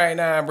time right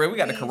now, bro. We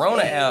got the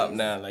Corona app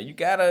now. Like, you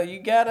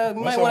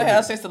might want to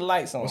have sex with the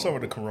lights on. What's up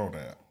with the Corona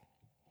app?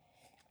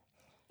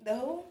 The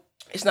who?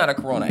 It's not a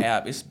Corona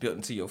app. It's built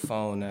into your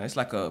phone now. It's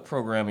like a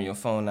program in your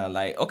phone now.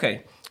 Like,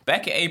 okay,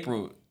 back in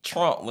April,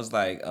 Trump was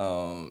like,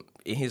 my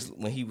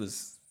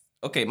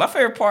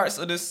favorite parts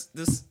of this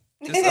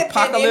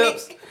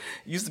apocalypse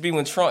used to be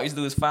when Trump used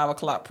to do his 5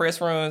 o'clock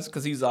press runs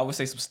because he used to always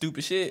say some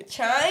stupid shit.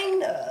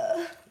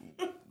 China.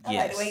 I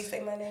Yes. like the way you say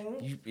my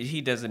name. He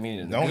doesn't mean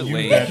it in a Don't good use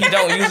way. that. He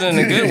don't use it in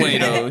a good way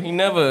though. He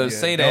never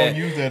say that. Don't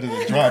use that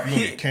as a drop. You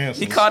get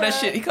canceled. He called that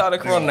shit. He called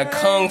it Corona the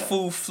Kung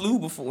Fu flu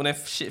before when that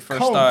shit first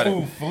Kung started.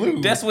 Fu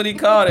flu. That's what he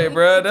called it,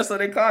 bro. That's what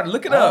they called it.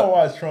 Look it I up. don't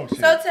watch Trump shit.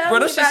 So tell Bro,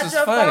 me those shits about was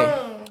your funny.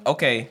 phone.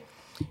 Okay,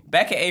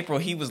 back in April,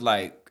 he was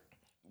like,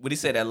 what he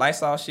said, that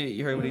Lysol shit.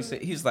 You heard what he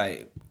said? He's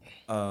like,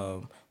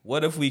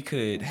 what if we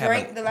could have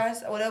Drink the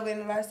lifestyle, whatever in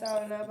the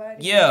lifestyle in our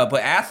body. Yeah,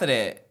 but after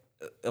that,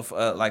 if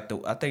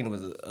I think it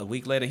was a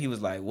week later, he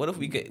was like, what if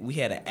we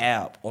had an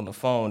app on the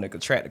phone that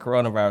could track the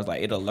coronavirus?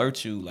 Like, it'll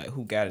alert you like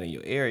who got it in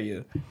your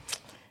area.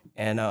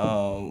 And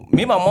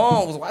me and my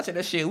mom was watching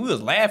that shit. We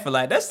was laughing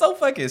like, that's so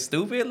fucking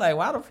stupid. Like,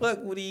 why the fuck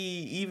would he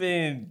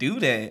even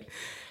do that?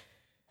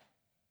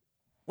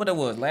 What it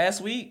was last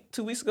week,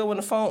 2 weeks ago when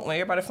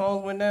everybody's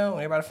phones went down,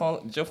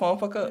 did your phone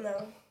fuck up?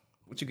 No.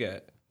 What you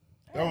got?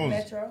 That was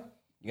Metro.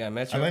 You got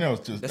Metro? I think that was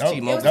just That's that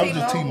T-Mobile. was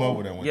just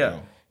T-Mobile that went Yeah.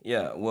 down.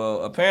 Yeah,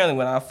 well, apparently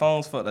when our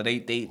phones fucked up,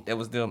 that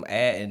was them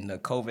adding the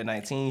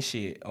COVID-19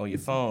 shit on your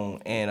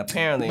phone, and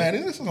apparently, Man,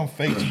 is this some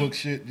Facebook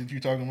shit that you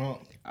talking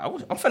about? I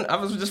was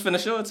just finna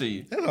show it to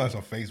you. That's not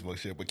some Facebook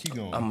shit, but keep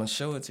going. I'm gonna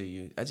show it to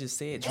you. I just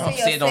said It's Trump in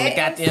your said on the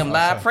settings? goddamn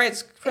live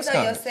press It's on your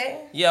conference.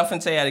 settings? Yeah, I'm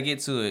finna tell you how to get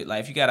to it.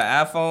 Like if you got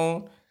an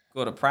iPhone,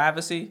 go to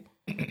privacy,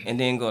 and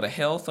then go to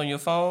health on your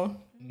phone,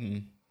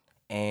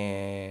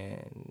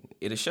 and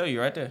it'll show you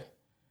right there.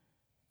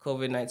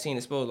 COVID-19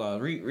 exposed law.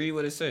 Read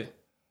what it says.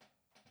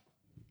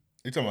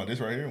 You talking about this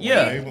right here? When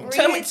Yeah. enabled?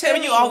 Tell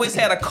me you always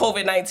had a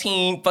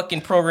COVID-19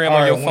 fucking program All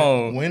on right, your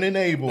phone. When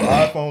enabled,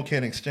 iPhone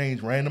can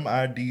exchange random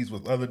IDs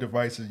with other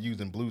devices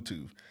using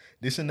Bluetooth.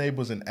 This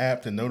enables an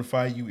app to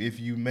notify you if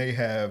you may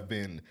have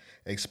been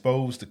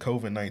exposed to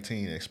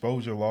COVID-19.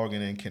 Exposure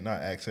logging in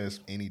cannot access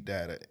any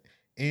data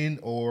in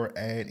or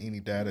add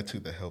any data to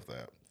the health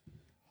app.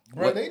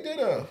 Bro, What? they did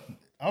an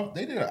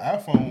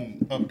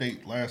iPhone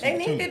update last They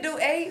week need too. to do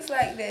AIDS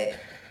like that.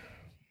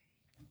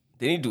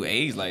 They need to do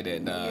AIDS like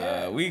that.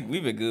 Nah, we've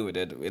been good with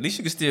that. At least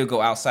you can still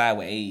go outside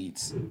with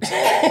AIDS. You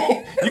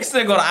can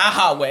still go to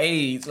IHOP with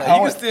AIDS. Like, you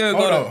can still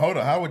go Hold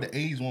on. How would the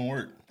AIDS one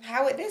work?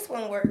 How would this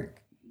one work?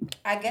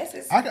 I guess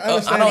it's. I can I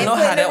understand. don't know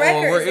They how put that the one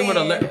would work. It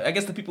records would I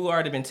guess the people who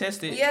already been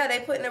tested. Yeah, they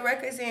putting the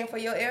records in for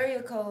your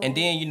area code. And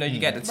then, you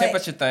got the But-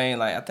 temperature thing.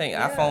 Like, I think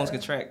iPhones can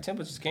track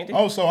temperatures, can't they?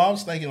 Oh, so I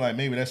was thinking like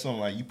maybe that's something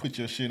like you put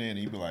your shit in and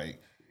you be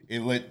like,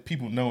 it let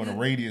people know in the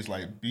radius,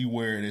 like,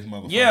 beware of this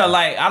motherfucker. Yeah,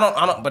 like I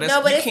don't. But it's,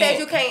 no, but it can't, says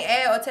you can't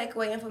add or take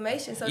away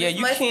information. So yeah, this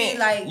you must can't. be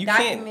like You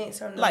documents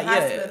can't, from the like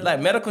hospital. yeah, like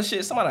medical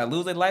shit. Somebody that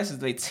lose their license,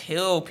 they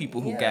tell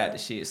people who got the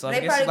shit. So I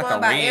They guess it's probably like a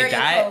going by red area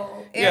dot.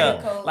 code,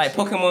 area code like shit.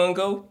 Pokemon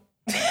Go.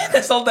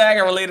 That's something I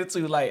can relate it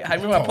to. Like, I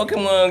remember how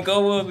Pokemon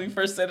Go was when we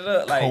first set it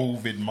up. Like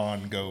COVID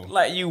Mongo.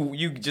 Like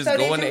you just So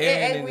go did in the you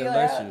air and enable it your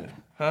alerts app? you.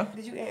 Huh?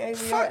 Did you enable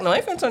Fuck your no, I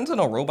ain't finna turn into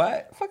no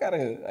robot. Fuck out of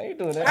here. I ain't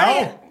doing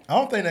that. I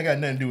don't think that got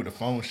nothing to do with the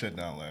phone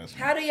shutdown last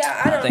week. How do y'all?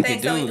 I don't think think,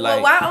 it do, so.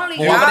 like- well, why only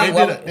Well,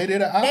 y'all? They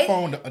did an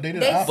iPhone. They did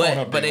an iPhone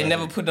update. But they last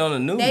never week. put it on the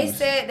news. They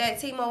said that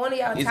T-Mobile, one of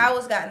y'all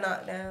towers got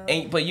knocked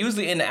down. But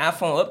usually in the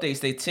iPhone updates,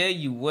 they tell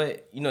you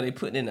what they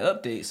put in the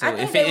update. So I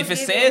think if they it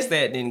was says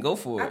that, then go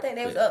for it. I think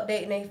they was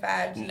updating their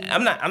 5G.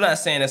 I'm not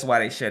saying that's why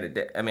they shut it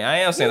down. I mean, I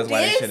am saying You that's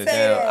why they did shut it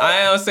say down. that. I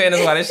am saying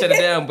that's why they shut it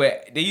down.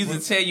 But they usually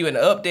tell you in the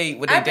update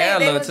what they I think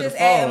they download was to the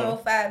just adding more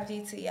phone.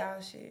 5G to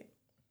y'all shit.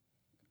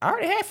 I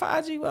already had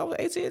 5G when I was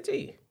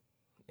AT&T,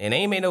 and they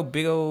ain't made no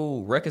big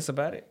old ruckus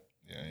about it.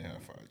 Yeah, I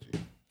have 5G.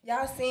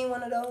 Y'all seen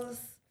one of those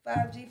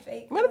 5G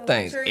fake? Man, them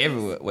things trees?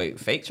 everywhere. Wait,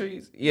 fake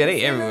trees? Yeah,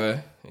 they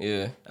everywhere.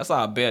 Yeah, I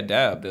saw a bear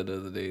die up there the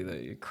other day. Like,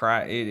 it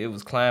cried. It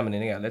was climbing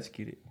and they got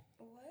electrocuted.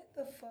 What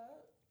the fuck?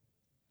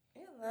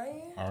 You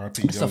lying?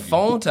 R.I.P. It's a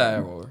phone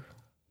tower.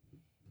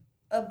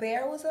 A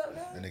bear was up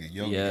there? That nigga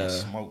Yogi Yeah. got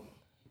smoked.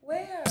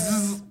 Where?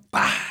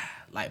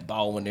 Like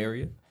Baldwin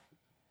area.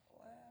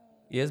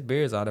 Yeah, it's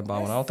bears out in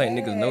Baldwin. I don't think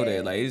niggas know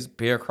that. Like, it's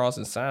bear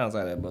crossing signs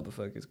out of that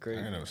motherfucker. It's I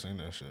crazy. ain't never seen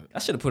that shit. I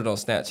should have put it on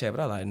Snapchat, but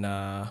I like,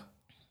 nah.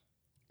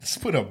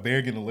 Just put a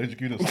bear getting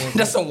electrocuted. Or something.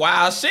 That's some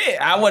wild shit.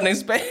 I wasn't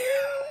expect.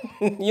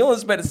 You don't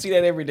expect to see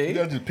that every You day.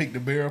 gotta just pick the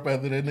bear up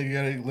after that nigga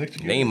got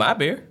electrocuted. Name my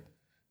bear.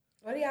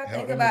 What do y'all Hell,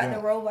 think them about nigga-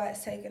 the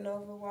robots taking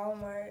over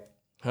Walmart?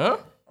 Huh?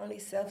 Only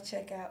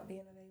self-checkout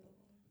being available.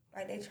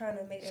 Like, they trying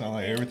to make Sound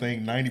like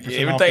everything 90% off to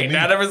Everything me.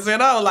 90%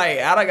 off. Like,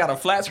 I done got a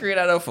flat screen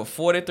out of for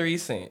 43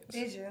 cents.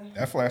 Did you?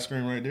 That flat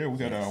screen right there, we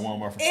got it on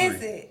Walmart for free.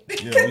 Is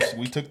it? Yeah,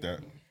 we took that.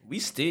 We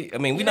still, I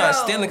mean, we not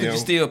stealing because Yeah, you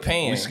still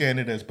paying. We scanned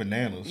it as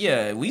bananas.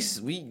 Yeah,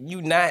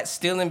 you not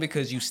stealing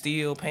because you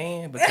still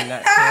paying, but you're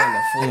not paying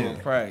the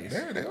full price.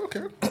 Yeah, they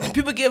okay.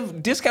 People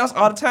give discounts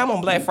all the time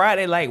on Black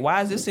Friday. Like,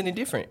 why is this any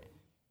different?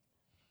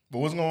 But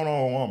what's going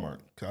on with Walmart?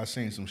 Cause I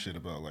seen some shit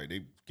about like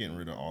they getting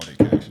rid of all their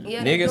cash.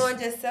 Yeah, they're Niggas. doing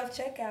just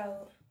self-checkout.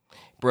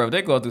 Bro, if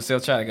they go through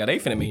self-checkout, they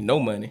finna make no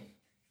money.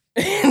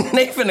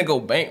 They finna go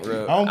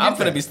bankrupt. I don't get I'm finna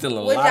that. be stealing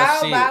a Would lot of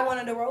y'all shit. buy one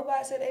of the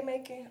robots that they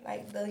making?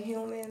 Like the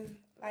human,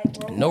 like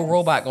robots? No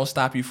robot gonna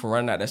stop you from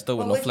running out that store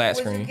with But no would flat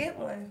Would screen. you get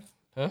one?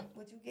 Huh?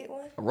 Would you get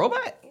one? A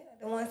robot? Yeah,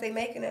 the ones they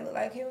making that look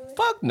like humans.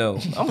 Fuck no.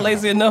 I'm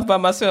lazy enough by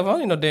myself. I don't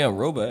need no damn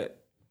robot.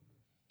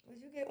 Would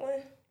you get one?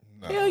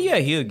 Hell yeah,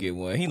 he'll get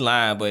one. He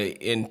lying, but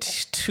in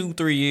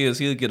 2-3 years,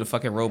 he'll get a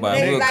fucking robot.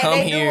 They, We'll like, come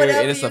they do here whatever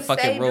and it's a you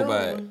fucking say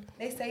robot. do.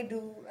 They say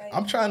do. Like,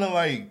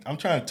 I'm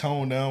trying to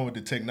tone down with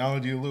the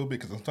technology a little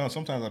bit because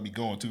sometimes I be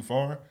going too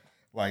far.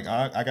 Like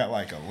I got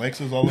like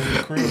Alexas all over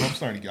the crib.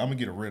 I'm gonna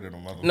get rid of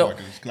them motherfuckers No.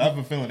 because I've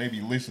been feeling they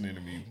be listening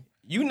to me.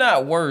 You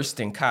not worse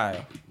than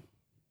Kyle.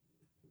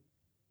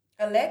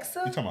 Alexa?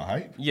 You talking about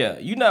hype? Yeah,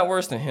 you not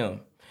worse than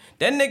him.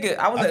 That nigga,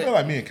 I feel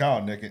like me and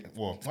Kyle naked.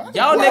 Well,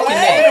 Y'all neck neck and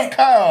and neck.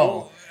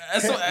 Kyle.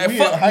 That's We what, and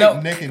fuck, Hype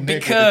no, neck and neck with the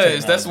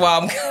because that's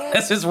technology. why I'm.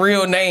 That's his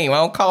real name. I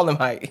don't call him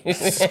Hype.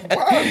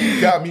 Why you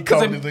got me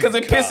calling this Because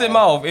nigga it piss him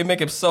Kyle? off. It make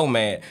him so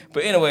mad.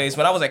 But anyways,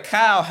 when I was at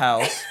Kyle's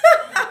house,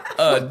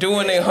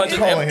 doing the 100th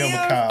Calling him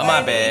a Kyle.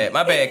 My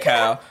bad,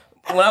 Kyle.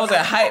 When I was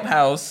at Hype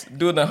House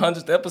doing the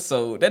 100th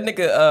episode, that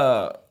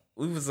nigga,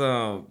 we was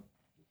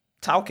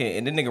talking,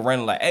 and the nigga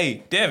ran like,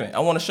 "Hey, Devin, I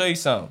want to show you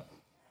something."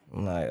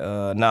 I'm like,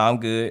 "Nah, I'm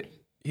good."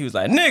 He was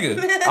like, "Nigga,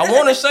 I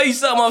want to show you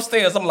something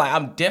upstairs." I'm like,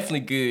 "I'm definitely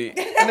good."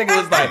 The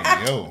nigga was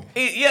like, Yo,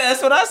 "Yeah,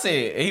 that's what I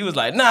said." And he was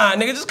like, "Nah,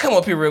 nigga, just come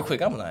up here real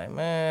quick." I'm like,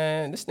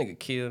 "Man, this nigga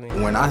killed me."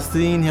 When I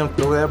seen him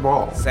throw that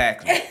ball,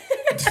 Exactly.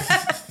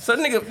 So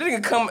the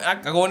nigga come, I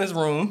go in his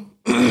room.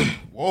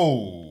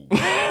 whoa. he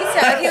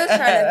sounded like he was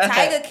trying to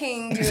Tiger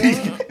King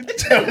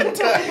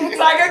you.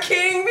 Tiger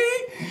King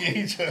me?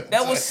 He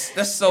just-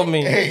 That's so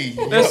mean. Hey,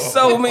 That's yo.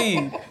 so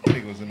mean.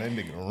 Nigga was in that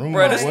nigga room.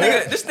 Bro, this What?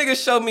 nigga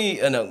showed me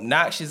an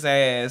obnoxious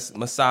ass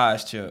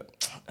massage chair.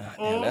 Ah,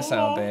 damn, that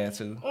sounds bad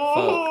too.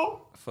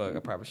 Fuck, I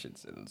probably should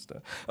say that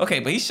stuff. Okay,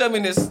 but he showed me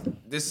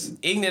this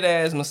ignorant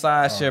ass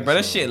massage chair, bro.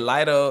 That shit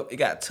light up. It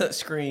got touch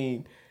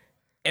screen,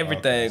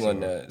 everything on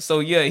there. So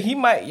yeah,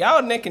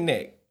 y'all neck and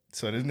neck.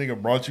 So this nigga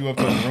brought you up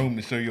to the room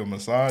to show you a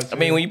massage. I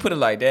mean, when you put it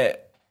like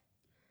that.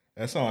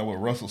 That sounds like what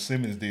Russell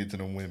Simmons did to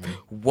them women.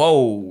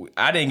 Whoa,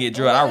 I didn't get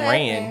drilled. What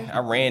happened? I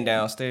ran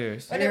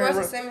downstairs. What did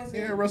Russell Simmons do?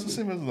 Yeah, Russell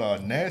Simmons is a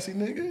nasty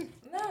nigga.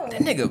 No.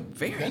 That nigga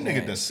very That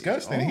nigga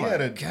disgusting. Oh he my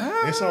had a.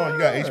 God. It's on. You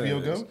got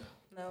HBO Go?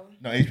 No.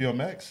 No, HBO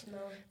Max. No.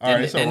 All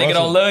right, so that nigga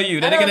Russell- don't love you.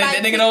 That I nigga, don't that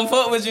like nigga TV. don't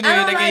fuck with you. I Then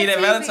don't they give you like that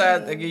TV.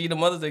 Valentine's. They give you the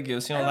Mother's Day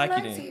gifts. She don't like you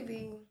like then.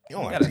 TV. You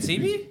don't You like got a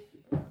TV.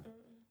 TV?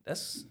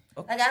 That's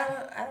okay. Like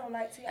I don't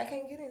like TV. I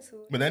can't get into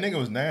it. But that nigga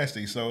was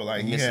nasty. So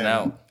like he Missing had,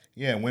 out.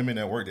 he had women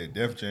that worked at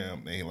Def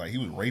Jam. And he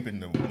was raping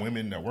the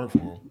women that worked for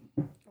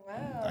him,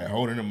 Wow. like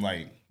holding them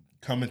like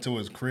coming to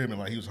his crib and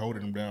like he was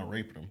holding him down,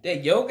 raping him.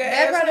 That yoga That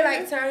ass probably nigga?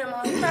 like turned him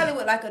on. He probably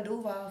with like a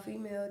Duval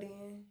female then.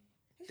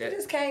 He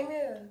just came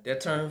here.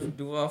 That turn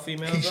do all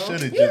females He on?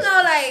 should have You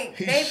know, like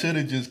he they should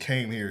have just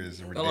came here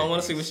as ridiculous. Hold on, I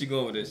want to see where she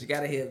go with this. You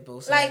gotta hit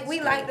both sides. like we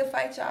like to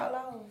fight y'all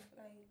off,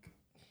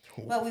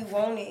 like, but we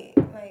want it,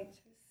 like.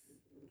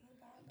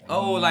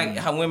 Oh, like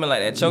how women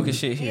like that choking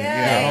shit here.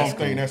 Yeah. I don't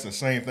think that's the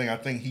same thing. I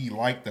think he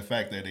liked the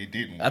fact that they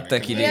didn't. I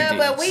think he did. Yeah,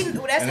 but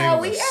that's And how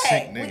they we was a sick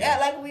act. We nigga.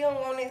 act like we don't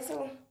want it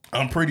too.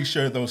 I'm pretty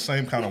sure those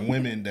same kind of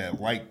women that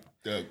like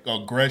the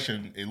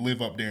aggression and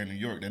live up there in New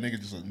York. That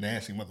nigga's just a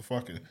nasty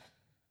motherfucker.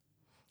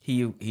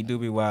 He do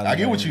be wild. I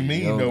get what you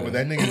mean though, but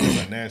that nigga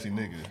is a nasty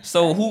nigga.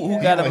 So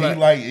who got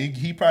him?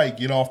 He probably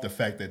get off the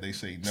fact that they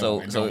say no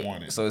and don't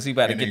want it. So is he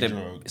about to And get they the?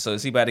 drug. So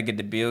is he about to get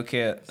the Bill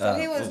Kelly? So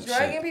he was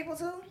drugging people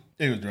too.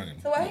 He was drugging.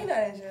 So why he not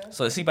in jail?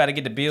 So is he about to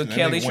get the Bill That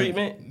Kelly nigga went-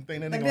 treatment?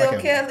 think that The nigga Bill like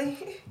him.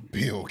 Kelly.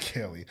 Bill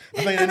Kelly.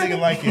 I think that nigga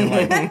like in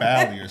like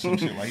Bali or some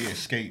shit. Like he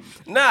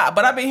escaped. Nah,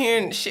 but I've been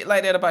hearing shit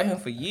like that about him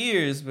for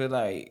years. But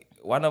like,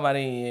 why nobody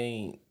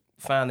ain't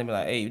find him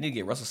like, hey, you need to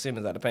get Russell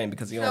Simmons out of pain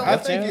because he on I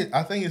death think jail?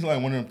 I think it's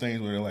like one of them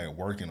things where they're like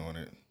working on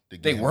it. to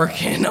get They him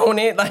working on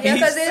it. Like Yeah, he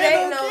because it said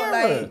ain't on no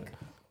camera.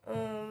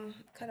 like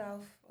cut off.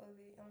 What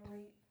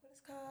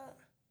it's called?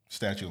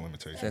 statute of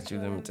limitations. Statute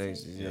of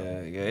limitations.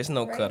 Yeah. It's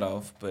no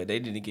cutoff, but they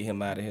need to get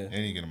him out of here. They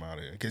need to get him out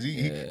of here because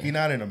he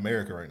not in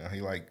America right now.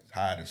 He like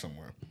hiding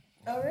somewhere.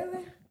 Oh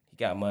really? He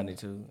got money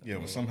too. Yeah,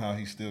 but somehow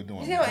he's still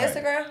doing. Is he on right.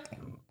 Instagram?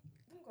 I'm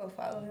gonna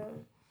follow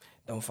him.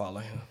 Don't follow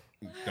him.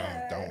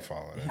 Don't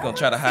follow that. He gonna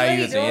try to hire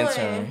you as an what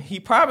he intern. doing. He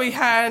probably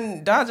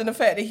hiding, dodging the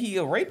fact that he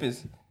a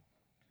rapist.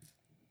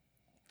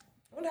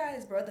 I wonder how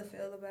his brother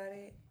feel about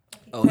it.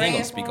 Oh, he ain't praying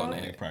gonna speak for on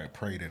him? They that. probably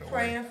prayed it away.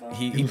 Praying for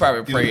him. He was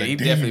probably a prayed. He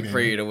definitely demon.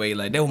 prayed away.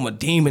 Like that was my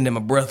demon and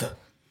my brother.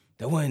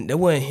 That wasn't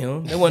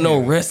him. That wasn't no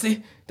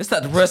Rusty. That's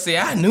not the Rusty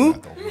I knew.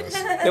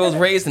 That was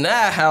raised in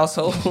our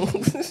household.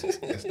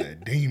 That's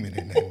that demon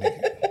in that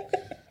nigga.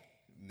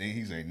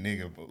 He's a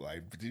nigga, but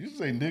like, did you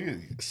say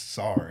nigga?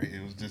 Sorry,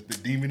 it was just the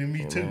demon in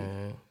me too.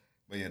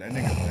 But yeah, that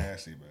nigga's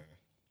nasty, man.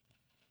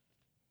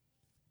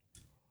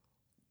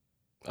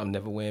 I'm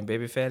never wearing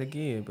baby fat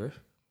again, bro.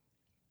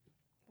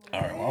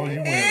 All right, why was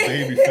you wearing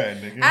baby fat,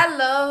 nigga? I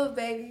love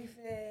baby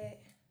fat.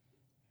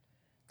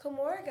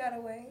 Kimora got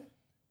away.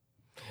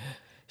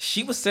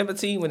 She was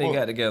 17 when they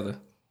got together.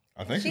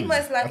 I think She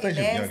must like I think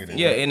it she was nasty. younger than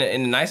Yeah, that.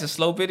 in the nicest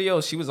slow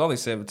video, she was only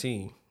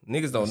 17.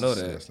 Niggas don't know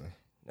that. Disgusting.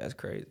 That's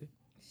crazy.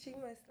 She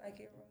must like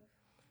it rough.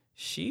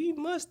 She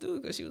must do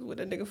because she was with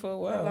that nigga for a For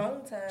while. a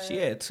long time. She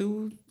had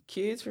 2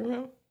 kids from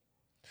him.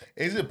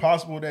 Is it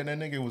possible that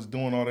nigga was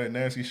doing all that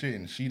nasty shit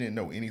and she didn't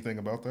know anything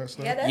about that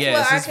stuff? Yeah, that's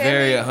Yes, what it's R. Kelly,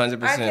 very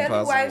 100% R. Kelly's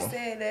possible. wife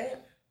said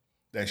that.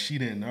 That she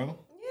didn't know?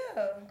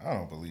 Yeah. I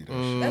don't believe that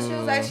That she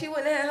was like Mm. she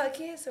wouldn't have her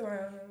kids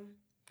around him.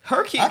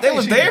 Her I kids, they think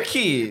was she- their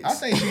kids. I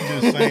think she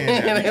just saying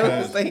that They was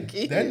because their that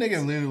kids.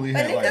 nigga literally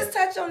But had niggas like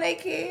touch on their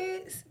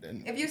kids.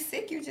 If you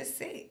sick, you just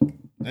sick.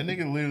 that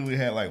nigga literally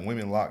had like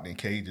women locked in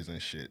cages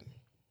and shit.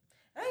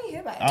 I ain't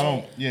hear about that. I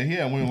don't. Yeah, he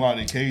had women locked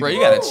in cages. Bro,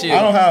 you gotta chill.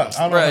 I don't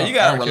have. Bro, have you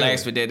gotta R. Kelly.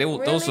 relax with that.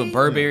 Those were Really?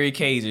 Burberry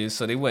cages,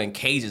 so they wasn't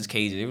cages.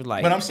 It was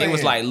like But I'm it was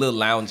saying- like little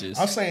lounges.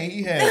 I'm saying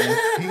he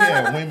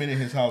had women in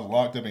his house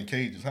locked up in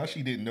cages. How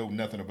she didn't know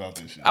nothing about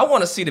this shit? I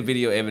want to see the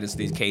video evidence of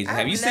these cages.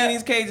 Have you seen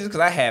these cages?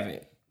 Because I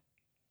haven't.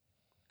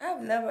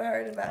 I've never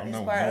heard about this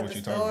know part of what the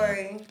you're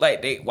talking story.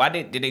 Like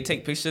did they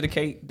take pictures of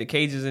the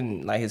cages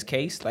in like his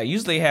case? Like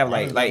usually they have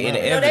like in the No, they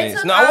evidence.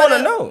 took No, I all want to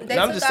the- know. they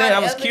No, I'm took just all saying. the I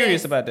was evidence.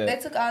 curious about that. They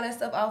took all that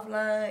stuff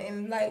offline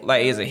and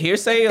Like, is it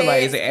hearsay or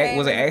like is it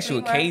was it Feds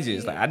actual came and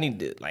cages? free Like I need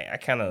to I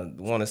kind of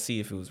want to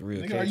see if it was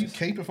real Nigga, are you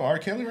cages. caping for R.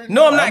 Kelly right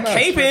No, now? I'm not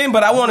caping,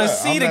 but I wanna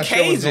see the I'm not sure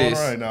what's going cages.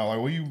 on right now,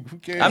 like, who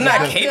cares? I'm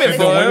not If the- caping if the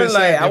for women him, said-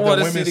 like, if I the wanna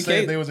women see the said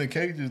cage. They was in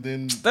cages,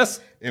 then That's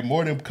if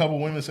more than a couple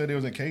women said they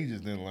was in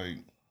cages, then like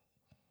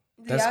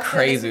Do That's y'all still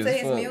crazy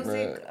listen to as his fuck,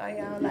 music? bruh. Are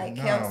y'all like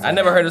No. counsel? I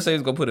never heard her say he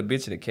was gonna put a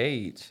bitch in a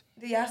cage.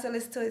 Do y'all still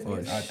listen to his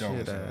music? I don't.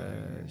 Shit,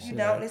 listen You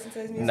don't listen to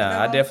his music? Nah, no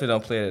I more? definitely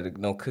don't play it at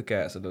no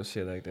cookouts or no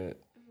shit like that.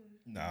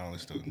 Nah, I don't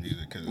listen to his music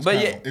because it's But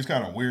kinda, yeah- it's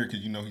kind of weird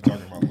because you know he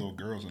talking about little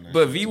girls and that.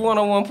 But shit, so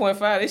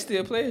V101.5, they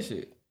still play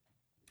shit.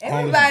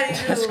 Everybody do. I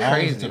don't listen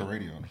crazy. to the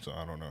radio, so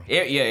I don't know.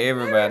 Yeah,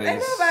 everybody's.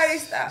 Everybody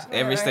stop.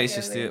 Every R.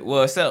 station Kelly. still.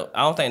 Well, except I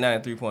don't think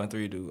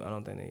 93.3 do.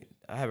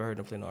 I haven't heard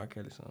them play no R.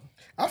 Kelly song.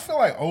 I feel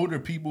like older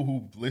people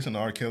who listen to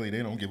R. Kelly,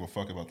 they don't give a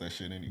fuck about that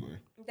shit anyway.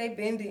 They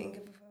been didn't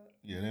give a fuck.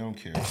 Yeah, they don't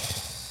care.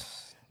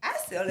 I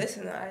still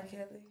listen to R.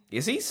 Kelly.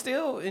 Is he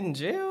still in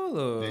jail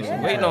or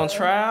Yeah. waiting on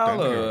trial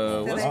That nigga or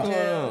old. what's Still in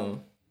going jail.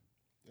 on?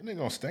 That nigga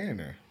gonna stay in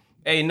there.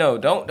 Hey, no,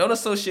 don't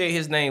associate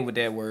his name with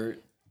that word.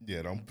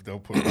 Yeah, don't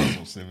put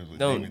Russell Simmons with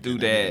Don't demon do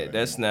to that. nigga.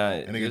 That's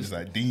not. That nigga just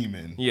a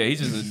demon. Yeah, he's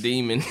just a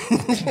demon.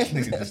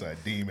 Nigga just a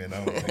demon.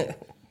 I don't think.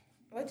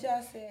 What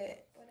y'all said?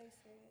 What they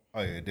said?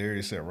 Oh yeah,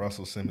 Darius said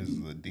Russell Simmons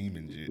is a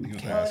demon. Jit. He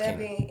was Oh, that asking.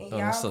 be in Don't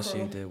y'all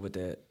associate crew. that with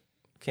that.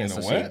 Can't In a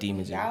associate what?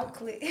 demons. Y'all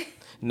click.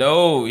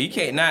 No, he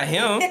can't. Not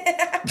him.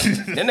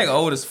 That nigga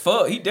old as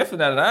fuck. He definitely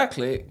not in our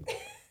clique.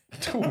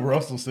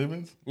 Russell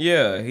Simmons?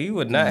 Yeah, he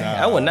would not. Nah.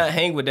 I would not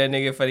hang with that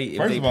nigga if they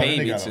First of all, paid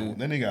me to.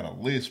 that nigga got a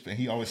lisp, and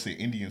he always say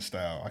Indian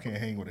style. I can't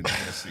hang with a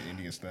nigga that say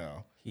Indian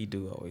style. He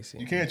do always say.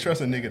 You can't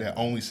trust a nigga that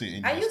only say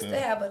Indian style. I used to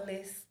have a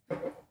list.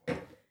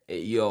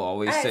 You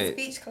always I had said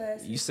speech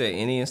class. You said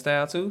Indian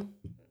style too.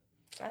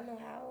 I know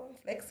how I'm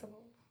flexible.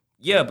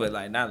 Yeah, but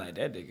like not like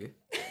that nigga.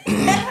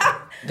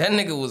 That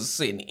nigga was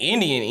sitting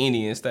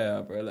Indian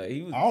style, bro. Like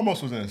he was. I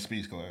almost was in a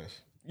speech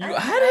class. How the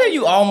hell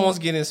you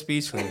almost get in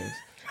speech class?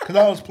 Cause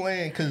I was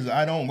playing, cause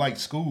I don't like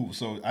school,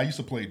 so I used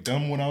to play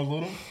dumb when I was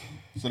little.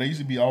 So they used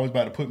to be always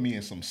about to put me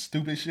in some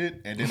stupid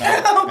shit, and then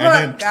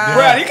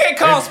bro, you can't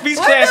call speech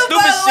class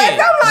stupid shit.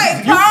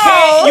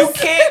 You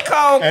can't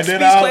call speech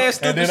class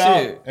stupid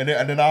shit. And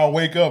then I'll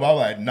wake up. I'm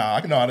like, nah,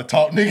 I can know how to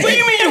talk, nigga. What do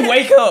you mean you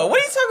wake up? What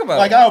are you talking about?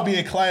 Like I'll be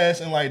in class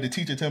and like the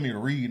teacher tell me to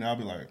read, and I'll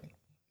be like,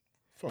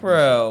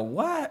 bro,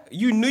 what?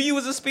 You knew you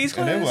was a speech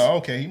class? And they were like,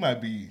 okay, he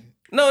might be.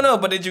 No,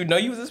 but did you know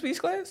you was a speech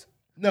class?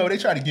 No, they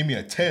tried to give me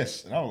a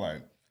test, and I was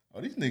like,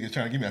 oh, these niggas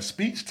trying to give me a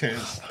speech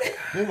test.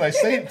 They're like,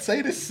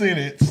 say this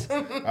sentence. I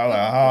was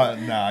like,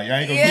 nah, y'all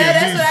ain't gonna get me. Yeah,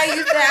 that's what I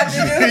used to have to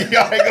do.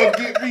 Y'all ain't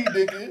gonna get me,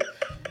 nigga.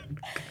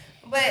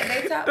 But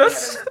they taught me how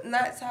to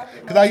not talk.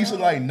 Because I used to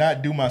like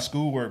not do my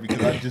schoolwork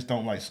because I just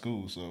don't like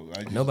school. So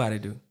I just, nobody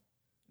do.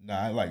 Nah,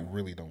 I like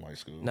really don't like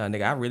school. Nah,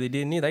 nigga, I really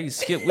didn't either. I used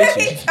to skip with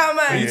you.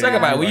 What you talking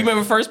about? When you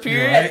remember first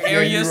period,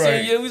 area,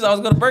 senior year, we was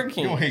always go to Burger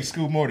King. You don't hate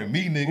school more than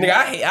me, nigga. Nigga,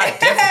 I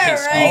definitely hate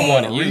school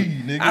more than you.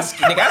 Nigga. I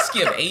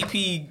skipped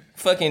AP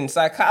fucking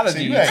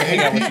psychology.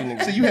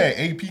 So you had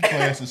AP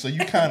classes, so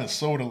you kind of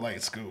sort of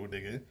like school,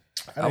 nigga.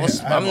 I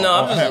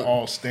had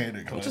all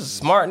standard classes. I'm just a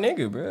smart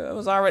nigga,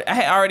 bro. I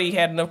had already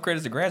had enough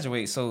credits to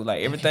graduate, so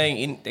like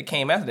everything that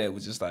came after that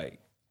was just like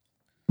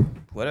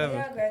whatever.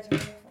 Yeah, I graduated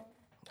from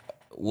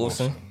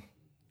Wilson.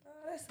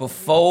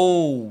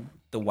 Before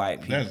the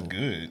white people. That's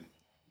good.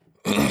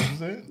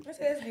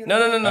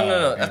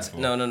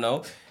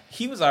 No.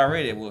 He was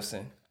already at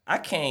Wilson. I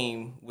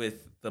came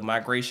with the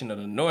migration of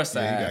the north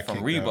side from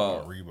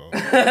Rebo.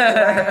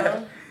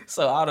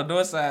 So all the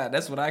north side,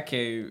 that's what I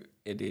came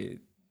and did.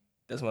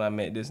 That's when I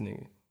met this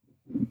nigga.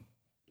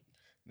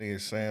 Nigga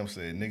Sam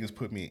said, niggas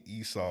put me in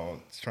Esau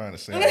trying to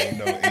say I didn't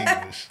know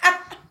English.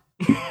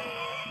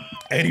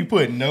 And he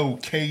put no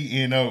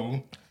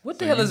K-N-O. What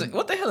the hell is it?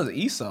 What the hell is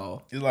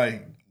Esau? It's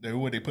like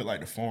what they put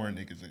like the foreign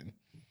niggas in.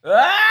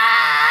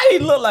 He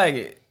look like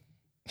it.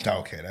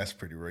 Okay, that's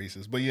pretty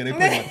racist. But yeah, they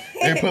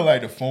put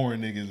like the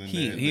foreign niggas in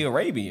there. He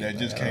Arabian. That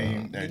just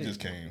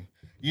came.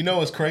 You know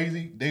what's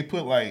crazy? They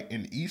put like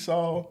in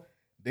Esau,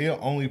 they'll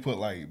only put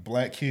like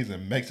black kids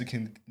and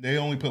Mexican. They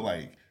only put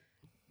like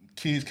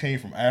kids came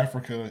from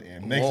Africa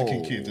and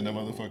Mexican kids in that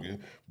motherfucker.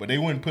 But they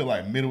wouldn't put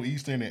like Middle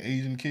Eastern and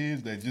Asian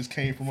kids that just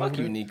came from over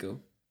there. Nico.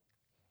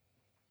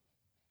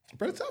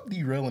 Bro, stop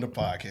derailing the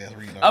podcast.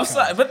 I'm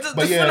sorry, but this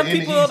yeah, for the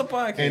people on the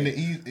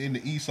podcast. In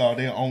the Esau,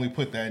 they'll only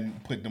put them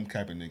type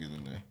of niggas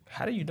in there.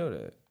 How do you know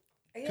that?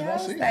 Yeah, I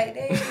was like,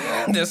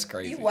 that's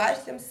crazy. You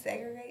watch them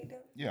segregate them?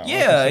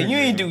 Yeah, you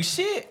ain't do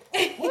shit.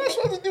 What am I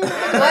supposed to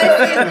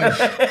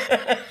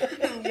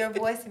do? Your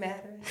voice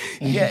matters.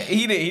 Yeah,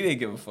 he didn't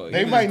give a fuck.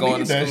 They might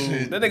need that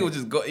shit. That nigga was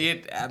just go.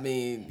 I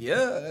mean,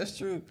 yeah, that's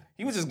true.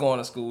 He was just going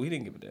to school. He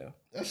didn't give a damn.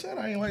 That shit,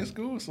 I ain't like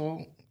school,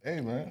 so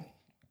hey man,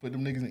 put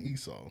them niggas in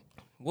Esau.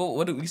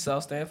 What do Esau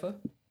stand for?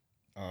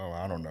 Oh,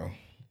 I don't know.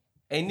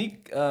 Hey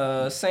Nick,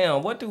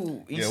 Sam, what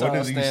do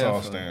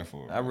Esau stand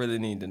for? I really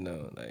need to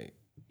know. Like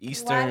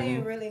Eastern. Why do you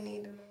really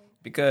need to know?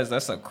 Because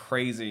that's a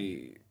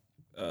crazy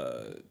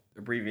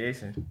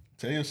abbreviation.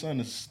 Tell your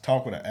son to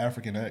talk with an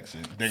African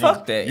accent.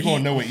 Fuck that. You're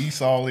gonna know what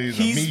Esau is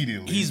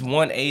immediately. He's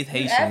 1/8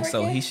 Haitian,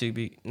 so he should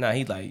be. Nah,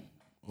 he like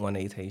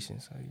 1/8 Haitian,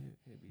 so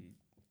he'll be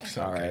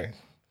all right.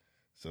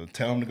 So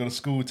tell him to go to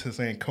school to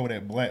saying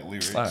Kodak Black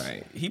lyrics. All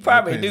right, he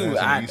probably do.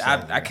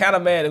 I kind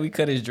of mad that we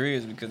cut his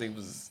dreads because it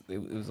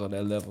was on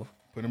that level.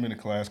 Put him in the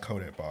class,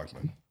 Kodak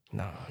Bachman.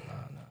 No.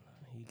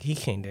 He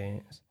can't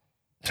dance.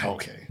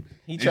 Okay.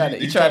 He tried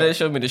to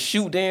show me the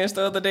shoot dance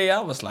the other day.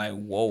 I was like,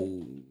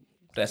 whoa,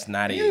 that's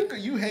not it.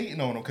 You hating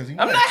on him because I'm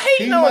not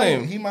hating on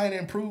him. He might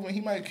improve and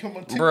he might come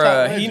on TikTok.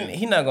 Bruh,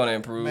 he not gonna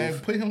improve. Man,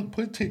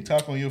 put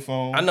TikTok on your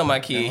phone. I know my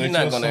kid. He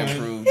not gonna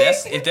improve.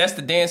 If that's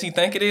the dance he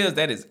think it is,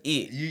 that is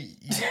it.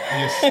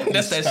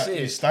 That's that shit.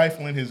 You're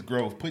stifling his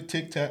growth. Put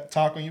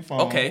TikTok on your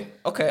phone. Okay.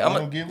 You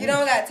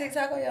don't got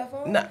TikTok on your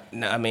phone?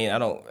 No. I mean, I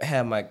don't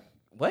have my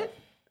what?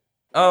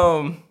 You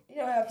don't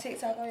have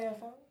TikTok on your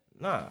phone?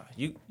 Nah,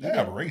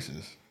 That's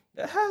racist.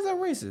 How's that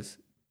racist?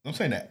 I'm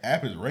saying that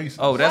app is racist.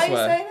 Oh, that's why.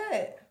 Why you say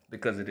that?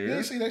 Because it is.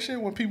 You see that shit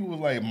when people was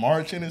like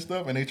marching and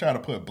stuff, and they try to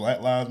put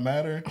Black Lives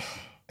Matter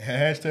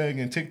hashtag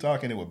in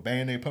TikTok, and it would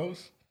ban their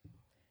posts.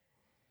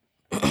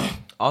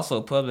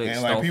 Also, public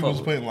and like people was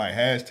putting like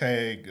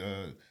hashtag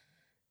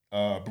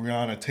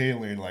Breonna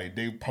Taylor, and like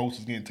they posts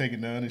was getting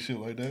taken down and shit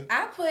like that.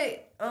 I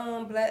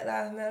put Black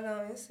Lives Matter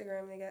on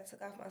Instagram, and they got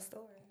took off my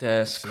story.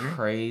 That's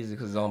crazy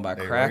because it's owned by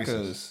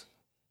crackers.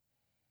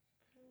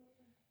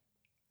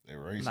 They're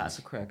racist. Lots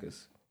of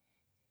crackers.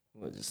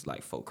 Well, just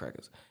like folk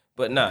crackers.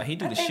 But nah, he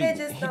do I the think shoot. they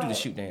just He do the don't-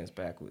 shoot dance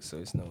backwards, so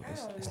it's not.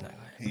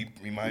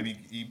 He might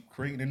be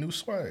creating a new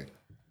swag.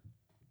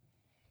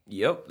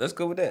 Yep, let's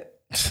go with that.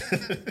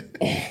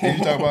 Did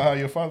you talk about how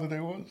your Father's Day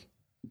was?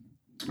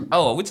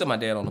 Oh, we took my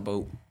dad on the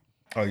boat.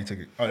 Oh, you took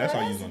it. Oh, that's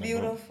how you was That's on the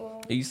boat.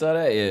 beautiful. You saw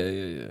that?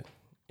 Yeah.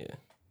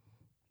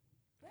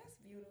 That's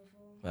beautiful.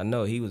 I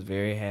know he was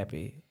very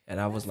happy, and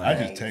I was I like,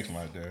 just text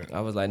my dad. I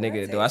was like,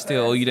 nigga, do I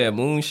still owe you that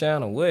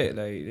moonshine or what? Like,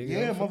 nigga,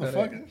 Yeah, what the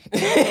fuck motherfucker.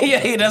 that-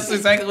 yeah, that's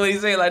exactly what he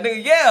said. Like,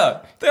 nigga,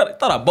 yeah,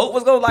 thought a boat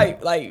was gonna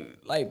like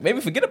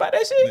maybe forget about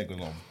that shit. Nigga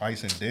gonna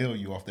Bryson Dale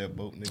you off that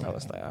boat, nigga. I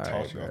was like, all right,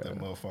 toss you off bro.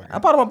 that motherfucker. I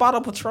bought him a bottle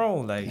of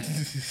Patron, like,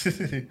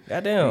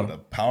 goddamn. The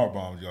power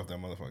bombs you off that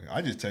motherfucker.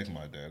 I just text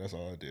my dad. That's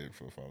all I did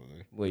for Father's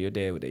Day. Well, your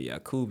dad with that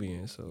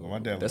Yakubian, so Well, my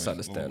dad that's live in,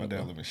 understandable. my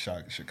dad live in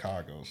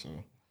Chicago, so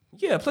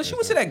Yeah, plus you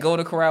went to that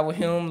Golden Corral with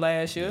him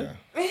last year,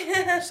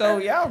 so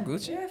y'all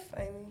Gucci. You're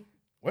funny.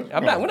 what?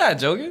 We're not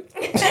joking.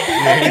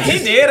 He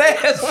did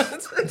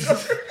ass.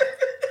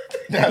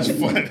 That's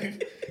funny.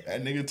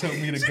 That nigga took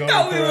me to go.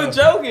 No, we were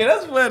joking.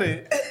 That's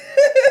funny.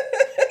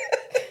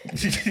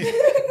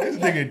 This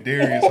nigga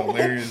Darius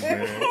hilarious,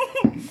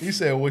 man. He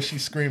said, "Was she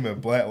screaming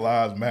Black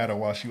Lives Matter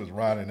while she was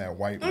riding that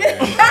white man?"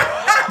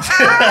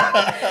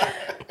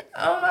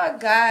 Oh my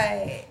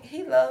God,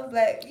 he loves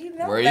black. He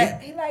loves Were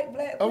black. He like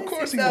black. Of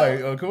course he like.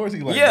 Of course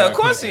he like. Yeah, black of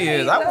course people. he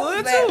is. He I loves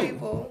would black too.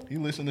 people. He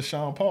listened to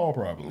Sean Paul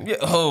probably. Yeah.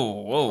 Oh,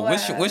 whoa.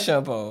 Which Wow.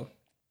 Sean Paul?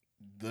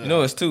 You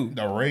know it's two.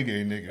 The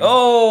reggae nigga.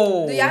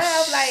 Oh, Do y'all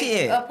have like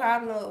shit. a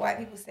problem with white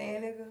people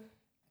saying nigga?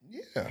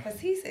 Yeah. Cause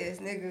he says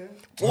nigga.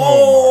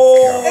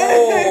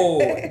 Whoa!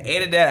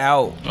 Edit that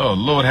out. Oh,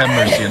 Lord have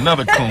mercy.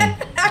 Another coon.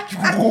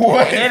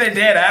 What? Edit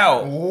that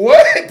out.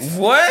 What?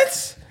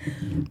 What?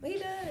 He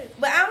does,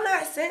 but I'm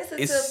not sensitive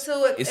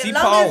to it. Is As he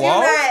long Paul as you're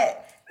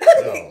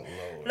Wall?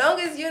 not, long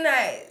as you're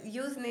not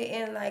using it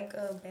in like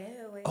a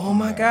bad way. Oh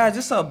my God,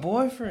 this her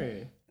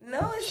boyfriend.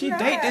 No, it's She not.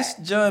 date this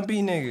John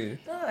B nigga.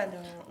 No, I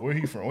don't. Where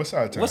he from? What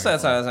side of town? What's he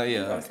that from? time? From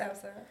Yeah,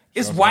 Southside.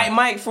 it's White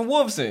Mike from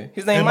Wolfson.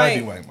 His name It might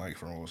be Mike. White Mike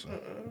from Wilson.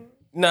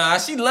 Nah,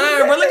 she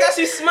lying, bro. Look how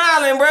she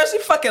smiling, bro. She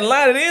fucking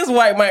lying. It is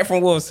White Mike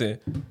from Wolfson.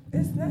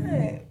 It's not.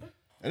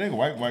 I think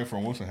White Mike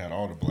from Wilson had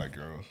all the black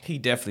girls. He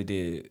definitely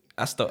did.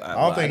 I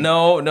don't think-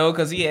 no,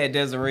 because he had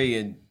Desiree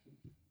and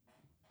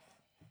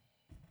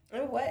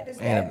What does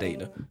ended that up dating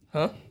mean?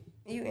 her. Huh?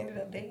 You ended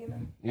up dating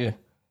him. Yeah.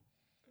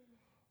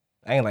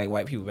 I ain't like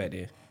white people back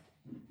then.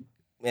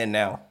 And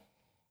now.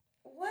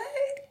 What?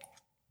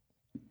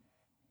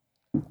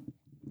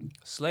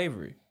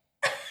 Slavery.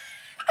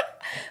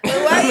 But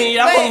I mean,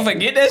 y'all gonna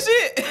forget that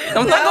shit?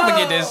 I'm not gonna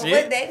forget that But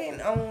shit. they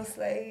didn't own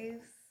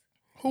slaves.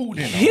 Who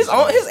didn't? His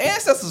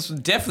ancestors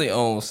definitely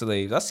owned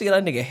slaves. I see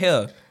that nigga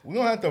here. We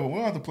don't have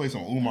to play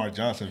some Umar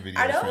Johnson videos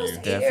Are for those you.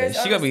 Definitely. ears She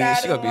on gonna the be- side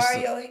she gonna of be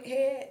Mario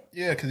head?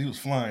 Yeah, because he was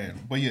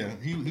flying. But yeah,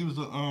 he was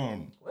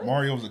a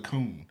Mario was a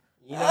coon.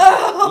 You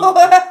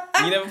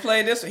never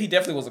played this? He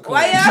definitely was a coon.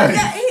 Why y'all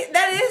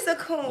that is a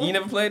coon. You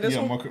never played this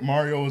Yeah, one?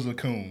 Mario was a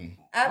coon.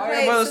 I Mario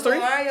played Brothers Super 3?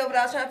 Mario, but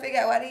I was trying to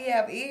figure out why did he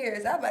have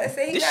ears. I was about to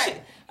say This he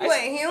shit-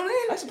 ain't human.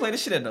 I used to play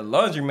this shit at the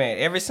laundromat.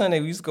 Every Sunday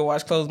we used to go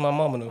watch Clothes My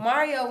Mama. Them.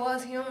 Mario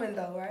was human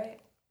though, right?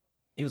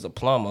 He was a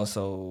plumber,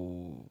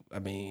 so I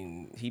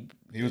mean he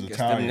was guess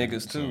Italian. Them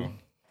niggas too. So,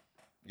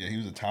 yeah, he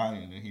was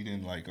Italian and he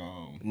didn't like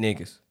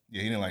Niggas.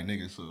 Yeah, he didn't like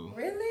niggas. So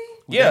Really?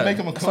 Yeah, that make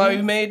him a that's why coon?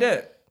 we made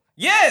that.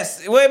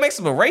 Yes, well it makes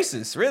him a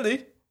racist,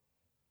 really.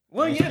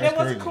 Well, That's- yeah, that that's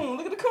was a crazy. coon.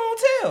 Look at the coon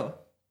tail.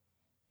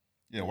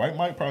 yeah, White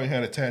Mike probably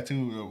had a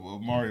tattoo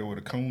of Mario with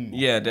a coon.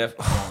 Yeah,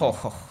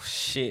 Oh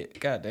shit,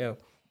 goddamn.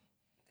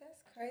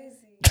 That's crazy.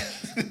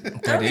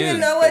 That I don't even is-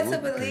 know what that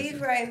to would be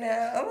believe right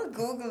now. I'm gonna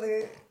Google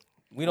it.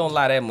 We don't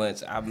lie that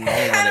much. I'm the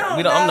only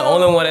one don't I'm the know.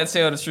 only one that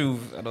tell the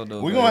truth. I don't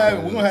know. We're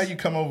gonna have you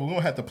come over. We're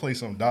gonna have to play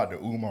some Dr.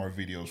 Umar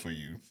videos for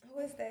you.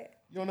 Who is that?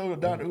 You don't know who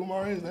Dr.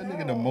 Umar is? That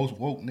nigga the most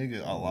woke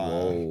nigga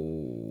alive.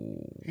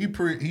 He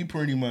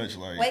pretty much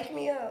like Wake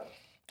me up.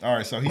 all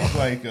right, so he's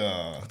like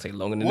Take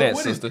longer than that,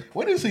 what sister.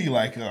 what is he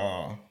like He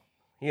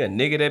a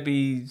nigga that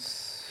be.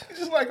 he's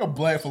just like a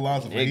black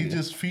philosopher. He Nigga.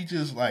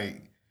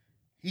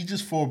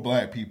 just for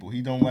black people.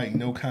 He don't like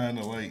no kind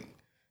of like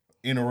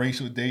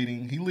interracial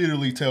dating. He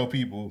literally tell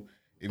people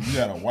if you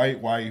got a white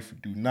wife,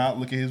 do not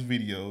look at his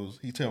videos.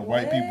 He tell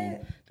white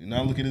people, do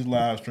not look at his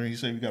live stream. He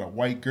said if you got a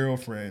white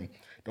girlfriend,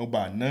 don't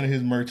buy none of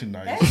his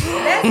merchandise.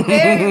 That's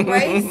very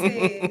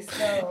racist.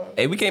 So.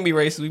 Hey, we can't be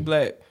racist. We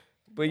black.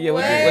 But yeah,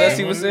 what else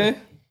he was saying?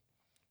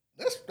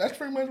 That's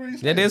pretty much what he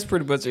said. That is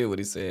pretty much it what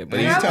he said. But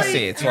he How just would-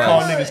 said He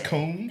called twice. niggas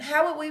coons.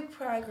 How would we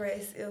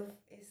progress if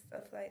it's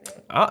stuff like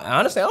that?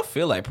 Honestly, I don't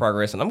feel like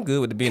progressing. I'm good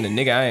with being the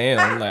nigga I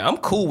am. Like I'm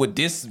cool with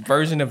this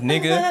version of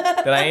nigga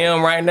that I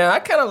am right now. I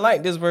kind of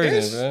like this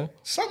version, man.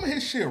 Some of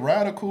his shit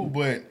radical,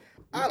 but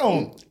I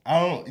don't.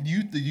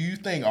 You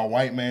think a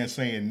white man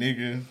saying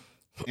nigga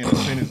in a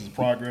sentence is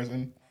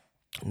progressing?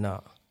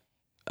 Nah.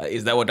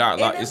 Is that what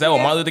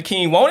Martin Luther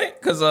King wanted?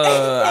 Because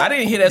I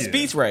didn't hear that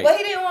speech right. But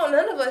he didn't want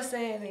none of us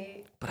saying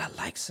it. But I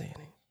like saying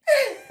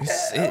it.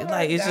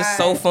 It's just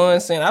so fun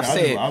saying. I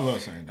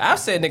love saying that. I've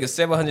said nigga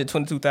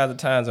 722,000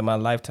 times in my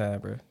lifetime,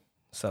 bro.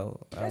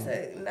 So That's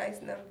a nice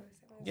number.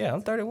 yeah,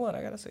 I'm 31.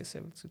 I gotta say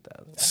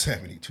 72,000.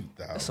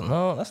 72,000.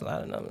 That's a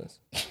lot of numbers.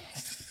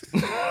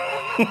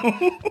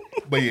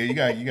 But yeah, you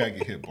gotta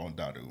get hip on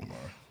Dr. Umar.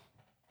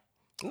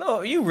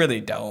 No, you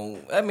really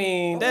don't. I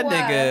mean, that Why?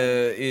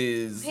 nigga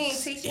is. He ain't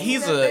teaching me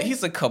He's nothing?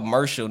 he's a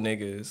commercial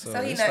nigga. So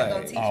So he it's not like,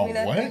 gonna teach me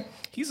nothing. What?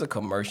 He's a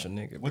commercial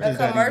nigga. What Bro. does A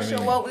that even commercial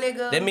mean? woke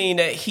nigga. That mean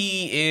that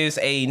he is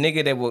a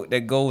nigga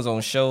that goes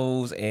on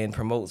shows and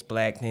promotes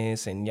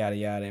blackness and yada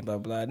yada and blah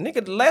blah.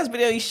 Nigga, the last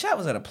video he shot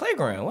was at a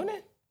playground, wasn't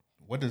it?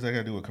 What does that got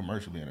to do with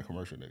commercial being a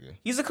commercial nigga?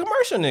 He's a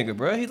commercial nigga,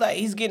 bro.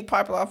 He's getting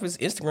popular off his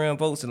Instagram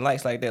votes and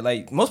likes like that.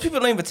 Like most people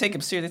don't even take him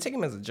serious. They take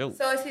him as a joke.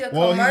 So is he a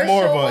Well, commercial? he's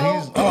more of a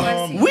woke,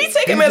 or is he- We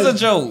take him as a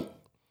joke.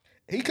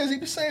 Because he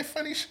be saying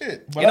funny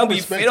shit. But It don't I be-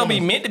 respect it don't some be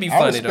of- meant to be I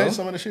funny, respect though.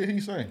 some of the shit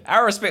he's saying. I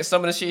respect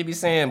some of the shit he be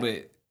saying,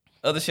 but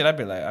other shit I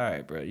be like, all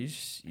right, bro, you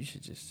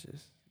should just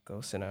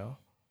go sit down.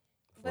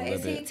 But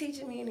is he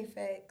teaching me any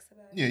facts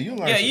about it? Yeah, you'll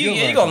learn. Yeah, you'll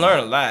you learn gonna something. learn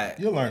a lot.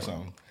 You'll learn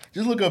something.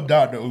 Just look up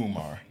Dr.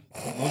 Umar.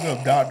 Look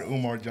up Dr.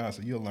 Umar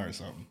Johnson. You'll learn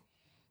something.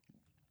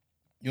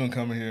 You gonna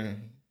come in here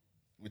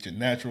with your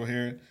natural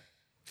hair.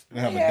 You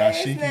gonna have Yeah, a it's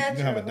dashiki. You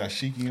gonna have a natural.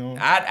 dashiki on.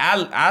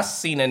 I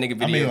seen that nigga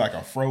video. I mean, like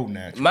a fro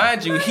natural.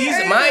 Mind you, he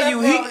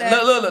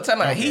look, tell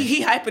me, Okay.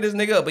 he hyping this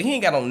nigga up, but he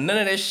ain't got on none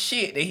of that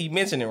shit that he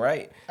mentioning,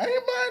 right? I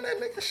ain't buying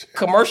that nigga shit.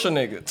 Commercial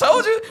nigga.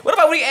 Told you. What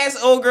about when he asked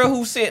the old girl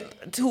who sent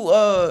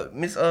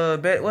Miss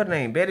what her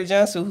name? Betty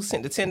Johnson, who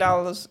sent the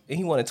 $10 and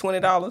he wanted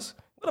 $20?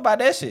 What about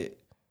that shit?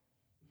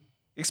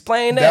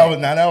 Explain that.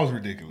 That was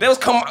ridiculous. That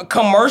was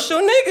commercial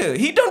nigga.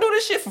 He don't do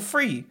this shit for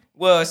free.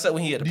 Well, except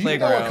when he at the Do you know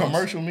playground. what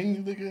commercial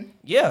means, nigga?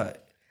 Yeah.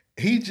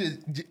 He just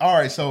all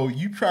right. So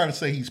you trying to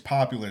say he's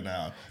popular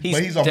now? He's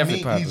but he's a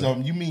definitely meme. popular.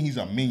 You mean he's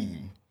a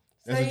meme?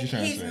 That's So what you're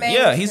trying he's to say. made-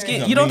 Yeah, he's Mainstream.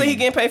 getting. He's You a don't think he meme.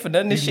 getting paid for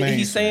none of this He's shit he's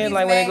mainstream. saying He's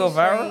like when it go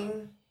viral?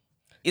 mainstream.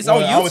 It's Well,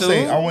 on I would say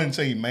YouTube. I wouldn't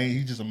say he made.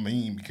 He's just a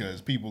meme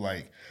because people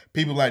like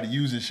to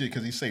use his shit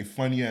because he say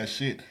funny ass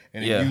shit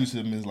and Yeah. they use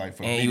him as like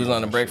for And he was videos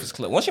on the and Breakfast shit.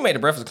 Club. Once you made the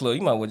Breakfast Club,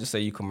 you might as well just say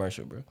you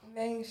commercial, bro.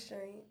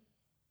 Mainstream.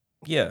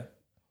 Yeah.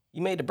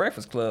 You made the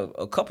Breakfast Club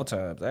a couple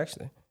times,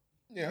 actually.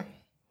 Yeah.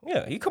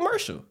 Yeah, he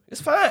commercial. It's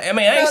fine. I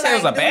mean, I ain't So, saying it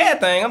was a like, do bad he-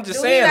 thing. I'm just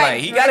do saying,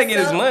 like, he gotta dress get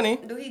his up? money.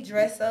 Do he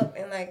dress up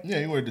and like? Yeah,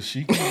 he wear the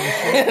chic and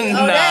shit.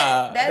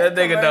 Nah, that's that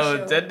nigga commercial.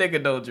 don't. That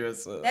nigga don't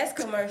dress up. That's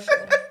commercial.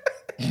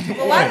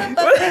 But why the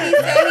fuck did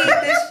he say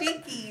he's the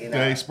cheeky? You To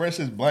know? express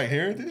his black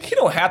heritage. He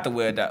don't have to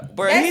wear that,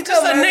 bro. That's He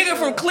just a nigga commercial.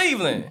 from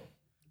Cleveland.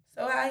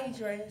 So how he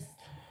dressed?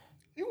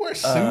 He wears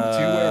suits. He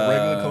wear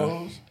regular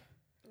clothes.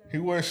 He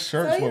wears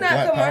shirts So he with not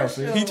black power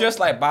commercial. fits. He dressed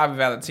like Bobby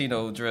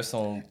Valentino dressed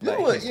on. You know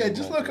what? Yeah,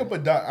 just look up a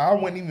doc. I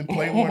wouldn't even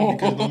play one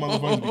because the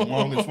motherfuckers be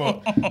long as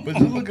fuck. But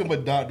just look up a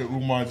Dr.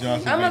 Umar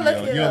Johnson I'ma video.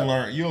 look it You'll up.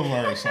 learn. You'll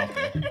learn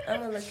something. I'm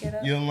gonna look it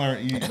up. You'll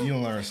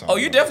learn something. Oh,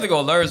 you definitely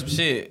gonna learn some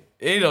shit.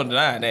 He don't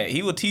deny that.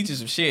 He will teach you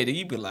some shit. And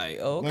you be like,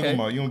 oh, Look okay.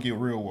 him up. You don't get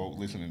real woke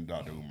listening to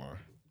Dr. Umar.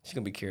 She's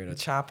gonna be carrying a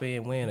chopper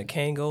and wearing a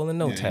Kangol in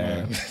no Yeah,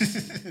 time.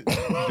 Just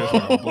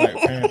like a Black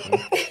Panther.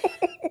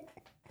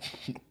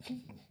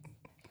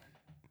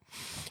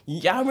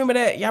 Y'all remember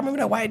that? Y'all remember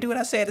that white dude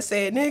I said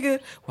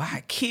nigga? Why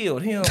I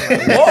killed him?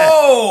 Like,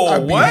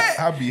 whoa, what?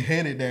 I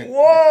beheaded that.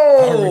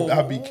 Whoa,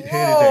 I beheaded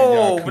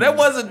whoa, that. but that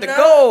wasn't the No,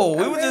 goal.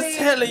 We I'm were really- just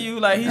telling you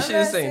like he I'm should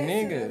not say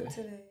sensitive nigga.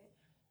 to that.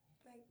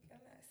 Like, I'm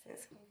not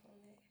sensitive on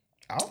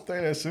that. I don't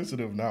think that's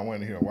sensitive not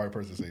wanting to hear a white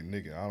person say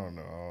nigga. I don't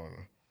know.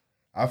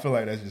 I feel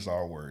like that's just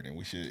our word, and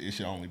it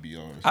should only be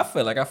yours. I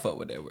feel like I fuck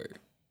with that word,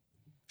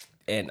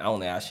 and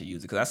only I should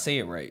use it because I say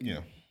it right. Yeah.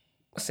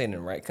 I say it in the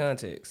right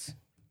context.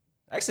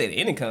 I can say it in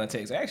any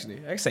context, actually.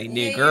 I can say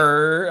Yeah,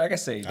 nigger. I can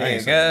say I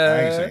ain't nigga.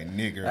 say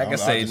nigger. I can I'll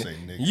say, just say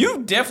nigger.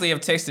 You definitely have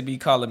texted me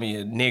calling me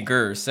a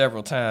nigger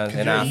several times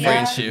in you're our a nigger.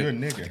 friendship. You're a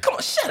nigger. Come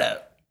on, shut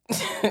up. You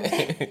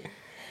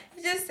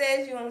just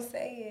said you don't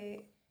say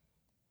it.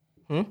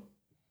 Hmm?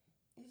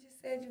 You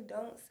just said you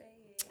don't say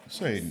it.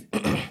 Say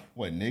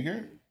what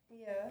nigger?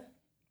 Yeah.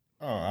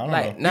 Oh, I don't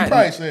Like, know. He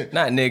probably said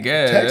not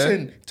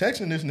nigga.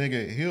 texting this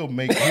nigga. He'll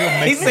make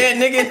He you, said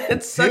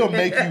nigga. he'll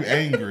make you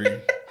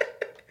angry,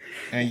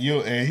 and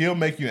he'll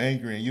make you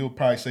angry, and you'll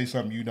probably say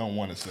something you don't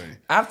want to say.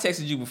 I've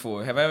texted you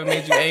before. Have I ever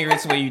made you angry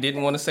to where you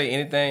didn't want to say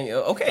anything?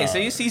 Okay, so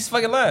you see he's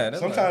fucking lying.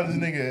 That's Sometimes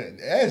this nigga,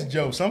 that's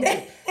Joe.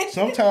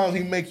 Sometimes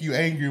he make you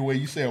angry where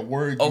you say a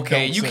word.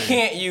 okay, you you don't say.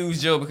 can't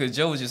use Joe because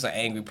Joe is just an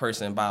angry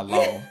person by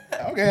law.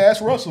 Okay,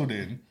 that's Russell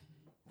then.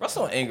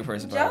 Russell an angry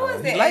person by Joe law.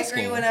 wasn't He light angry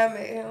skinned. when I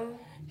met him.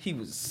 He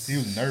was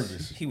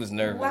nervous. He was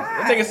nervous. Why?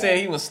 That nigga said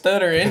he was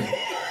stuttering.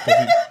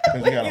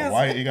 Because he got a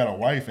wife. He got a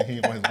wife, and he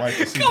didn't want his wife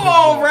to see. Come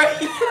on, bro.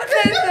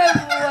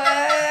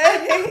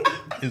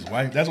 What? His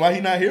wife. That's why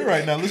he not here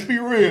right now. Let's be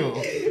real.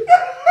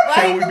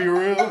 Can we be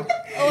real?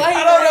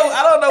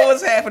 I don't know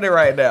what's happening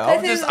right now.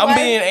 I'm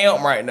being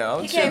amped right now.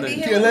 I'm He can't chilling.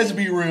 be here Yeah, let's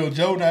be real.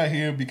 Joe not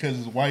here because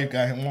his wife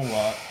got him on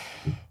lock,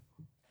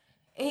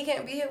 And he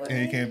can't be here with and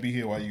me. he can't be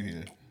here while you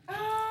here.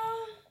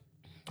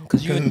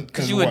 Cause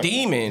you a what?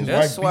 demon. His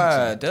That's wife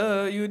why. beats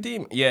Duh, you a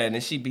demon. Yeah, and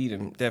then she beat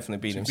him. Definitely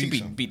beat him. She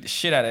beats him. beat the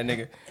shit out of that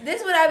nigga.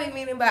 This is what I be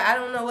meaning by I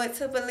don't know what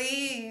to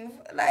believe.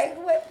 Like,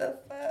 what the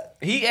fuck?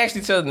 He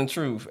actually telling the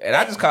truth, and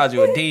I just called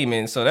you a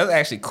demon, so that's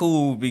actually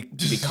cool. Be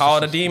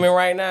called a demon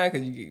right now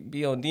because you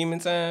be on demon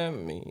time.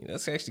 I mean,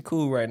 that's actually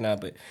cool right now.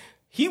 But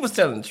he was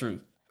telling the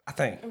truth, I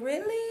think.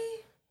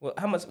 Really? Well,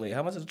 how much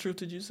of the truth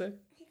did you say?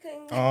 He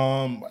couldn't.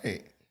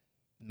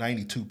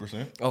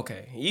 92%.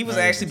 Okay, he was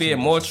actually being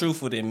more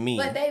truthful than me.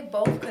 But they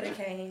both could have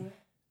came.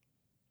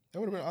 That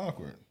would have been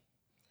awkward.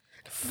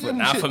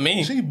 Not for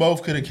me. She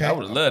both could have came. I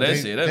would have loved that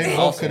shit. They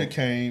both could have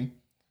came.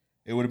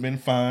 It would have been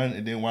fine.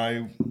 And then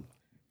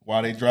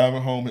while they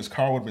driving home, his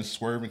car would have been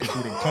swerving because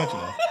he would have been punching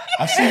her.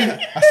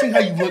 I seen how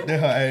you looked at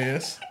her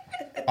ass.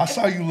 I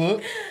saw you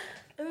look.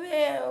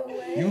 Man,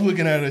 what? You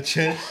looking at her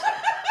chest.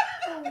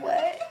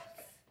 What?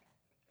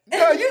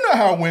 No, you know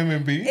how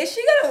women be. Is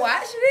she gonna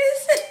watch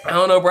this? I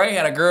don't know, bro. He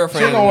had a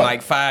girlfriend in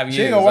like 5 years.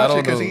 She ain't gonna watch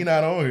it because he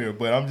not on here.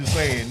 But I'm just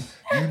saying,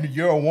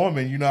 you're a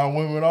woman. You know how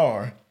women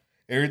are.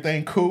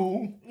 Everything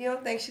cool. You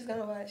don't think she's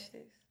gonna watch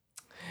this?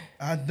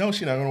 I know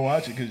she's not gonna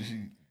watch it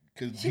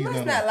because she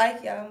must not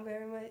like y'all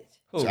very much.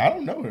 Who? I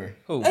don't know her.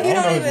 Who? Oh, you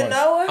don't even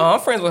know her? Oh, I'm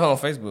friends with her on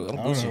Facebook.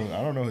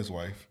 I don't know his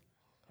wife.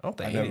 I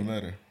never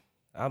met her.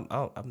 I'm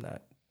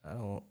not. I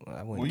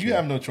wouldn't. Well, you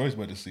have no choice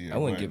but to see her. I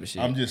wouldn't give a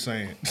shit. I'm just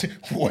saying.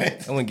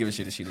 What? I wouldn't give a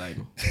shit if she liked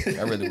me.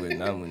 I really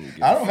wouldn't. I wouldn't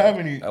give. I don't have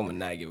any. I would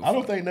not give. I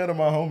don't think none of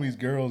my homies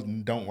girls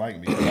don't like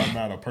me. I'm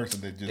not a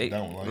person that just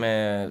don't like.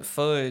 Man,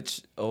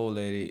 Fudge, old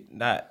lady,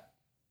 not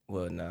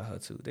her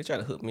too. They tried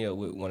to hook me up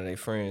with one of their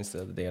friends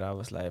the other day, and I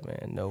was like,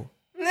 man, no.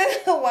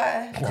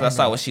 Why? Because I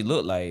saw what she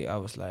looked like. I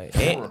was like,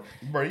 and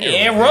Bro,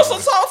 Russell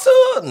talked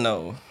to her?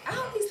 No. I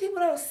hope these people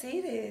don't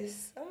see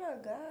this. Oh my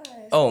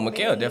gosh. Oh,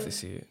 Mikael definitely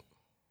see it.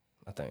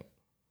 I think.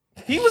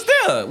 He was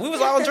there. We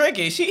was all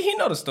drinking. He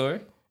know the story.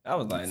 I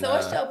was like, so nah.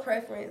 what's your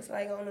preference,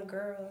 like, on a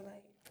girl?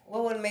 Like,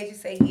 what would have made you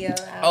say, yeah?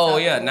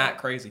 Not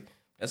crazy.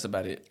 That's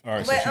about it. All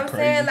right, but so I'm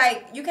crazy. saying,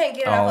 like, you can't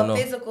get it off a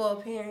physical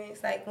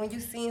appearance. Like, when you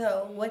seen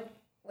her, what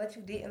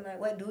you didn't like?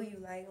 What do you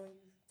like when you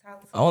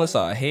talk to her? I only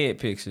saw a head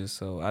picture,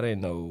 so I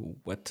didn't know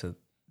what to.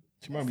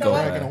 She might be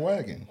dragging a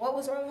wagon. What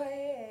was wrong with her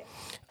head?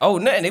 Oh,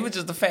 nothing. It was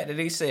just the fact that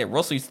they said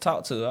Russell used to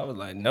talk to her. I was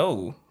like,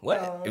 no.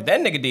 What? If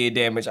that nigga did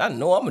damage, I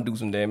know I'm going to do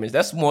some damage.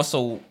 That's more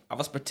so I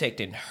was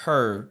protecting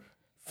her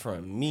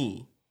from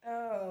me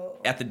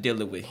after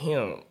dealing with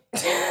him.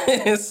 So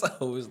it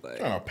was like.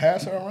 Trying to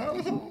pass her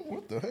around or something?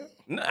 What the hell?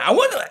 No,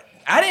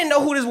 I didn't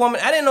know who this woman.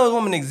 I didn't know this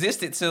woman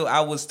existed till I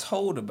was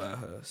told about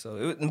her.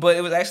 So, but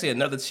it was actually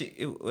another chick.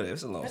 It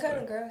was a long story.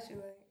 What kind of girl she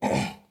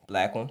like?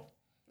 Black one.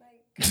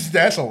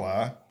 That's a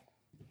lie.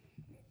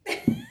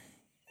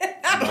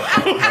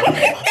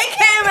 It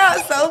came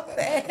out so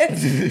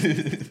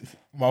fast.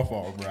 My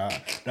fault, bro.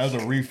 That was a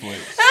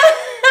reflex.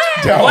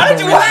 Why did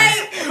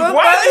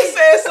you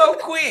say it so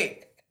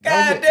quick?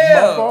 God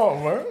damn. My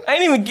fault, bro. I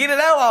didn't even get it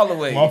out all the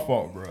way. My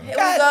fault, bro.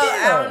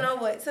 I don't know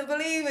what to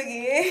believe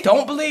again.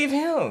 Don't believe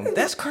him.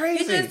 That's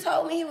crazy. He just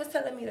told me he was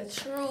telling me the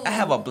truth. I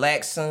have a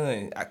black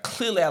son. I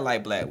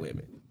like black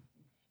women.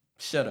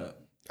 Shut up.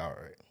 All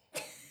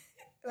right.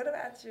 What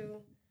about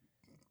you?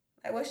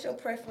 Like, what's your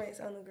preference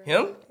on the girl?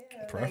 Him?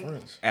 Yeah,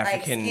 Preference?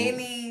 African, like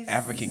skinny,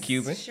 African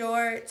Cuban.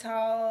 Short,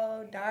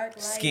 tall, dark,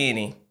 light.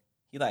 Skinny.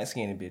 You like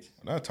skinny bitch.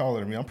 Not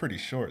taller than me. I'm pretty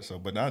short,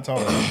 but not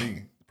taller than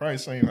me. Probably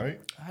same height.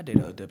 I did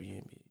a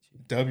WNBA.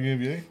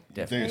 WNBA?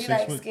 Definitely. You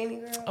like skinny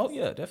girls? Oh,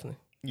 yeah, definitely.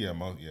 Yeah,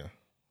 yeah.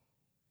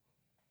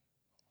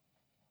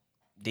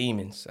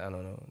 Demons. I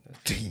don't know.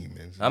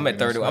 Demons. I'm at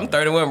 30. I'm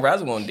 31, bro. I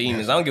was going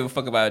demons. I don't give a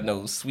fuck about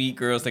no sweet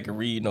girls that can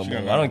read no more.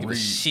 I don't give a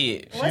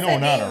shit. She don't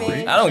know how to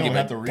read. I don't give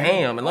a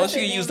damn. As long as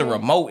she can use the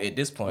remote at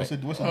this point.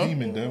 What's a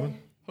demon, Devin?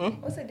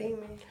 What's a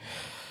demon?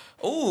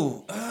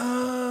 Ooh.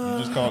 You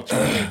just called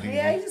Charlie a demon.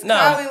 Yeah, you just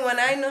called me when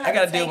I know how I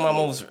gotta to deal with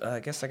take my it. I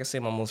guess I can say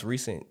my most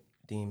recent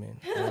demon.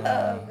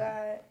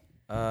 Oh,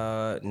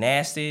 God.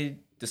 Nasty,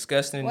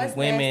 disgusting What's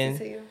women.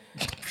 nasty to you?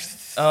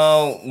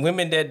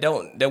 Women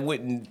that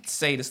wouldn't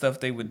say the stuff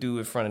they would do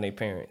in front of their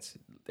parents.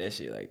 That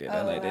shit like that.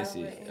 I like that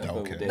shit.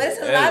 Okay. But it's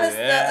a lot of stuff.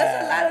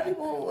 There's a lot of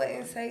people who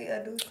wouldn't say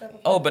or do stuff.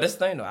 Oh, but that's the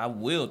thing though. I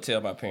will tell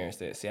my parents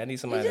that. See, I need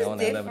somebody You're on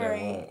just that level that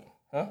different. won't.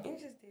 Huh? You're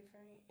just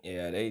different.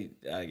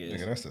 Yeah, I guess.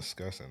 Nigga, that's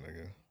disgusting,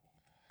 nigga.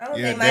 I don't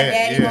think my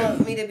daddy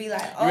wants me to be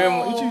like, oh.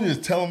 Remember, you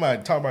just tell him I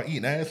talk about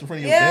eating ass in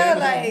front of your Yeah,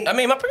 dad? like. I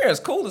mean, my parents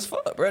cool as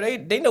fuck, bro.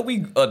 They know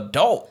we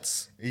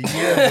adults.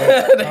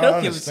 Yeah, but They I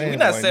don't give a shit. understand. We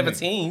not like,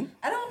 17.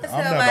 I don't want to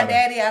I'm tell not my about to-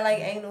 daddy I like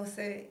anal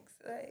sex.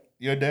 Like,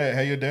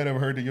 Have your dad ever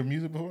heard of your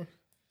music before?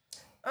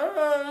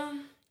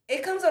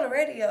 it comes on the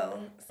radio.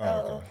 So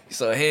okay.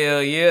 So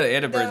hell yeah, the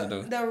edit version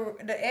though.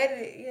 the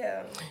edit,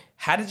 yeah.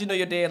 How did you know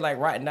your dad like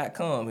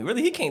Rotten.com?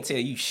 He can't tell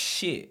you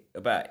shit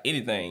about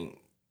anything.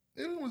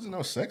 There wasn't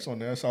no sex on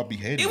there. I saw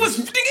beheadings. It was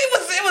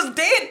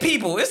dead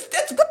people. That's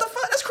what the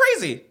fuck? That's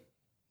crazy.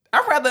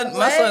 I'd rather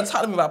my son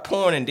talk to me about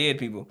porn and dead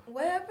people.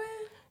 What happened?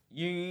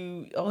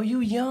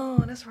 You young.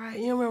 That's right.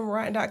 You don't remember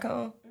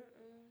Rotten.com?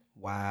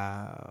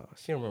 Wow.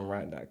 She don't remember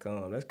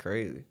Rotten.com. That's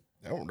crazy.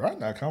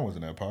 Rotten.com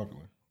wasn't that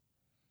popular.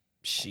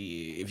 Shit.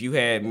 If you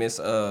had Miss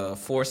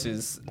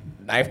Force's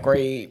 9th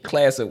grade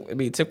class,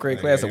 10th grade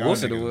class of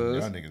Worcester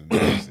was. Y'all niggas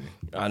nasty.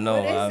 I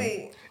know. What is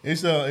it?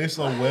 It's a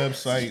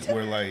website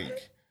where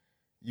like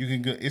you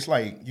can go. It's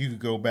like you could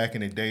go back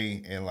in the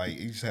day and like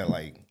you just had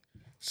like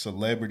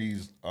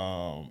celebrities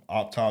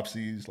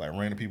autopsies, like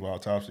random people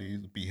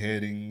autopsies,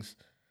 beheadings,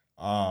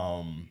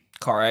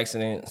 car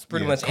accidents,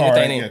 pretty much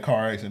anything.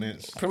 Car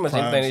accidents. Pretty much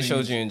anything they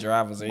showed you in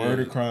drivers.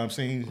 Murder, crime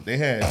scenes. They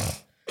had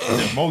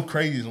the most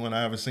craziest one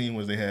I ever seen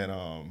was they had.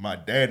 My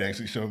dad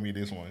actually showed me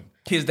this one.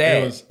 His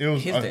dad. It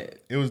was his dad.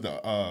 It was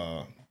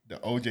the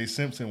O.J.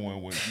 Simpson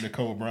one when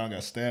Nicole Brown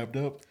got stabbed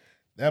up.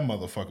 That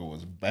motherfucker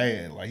was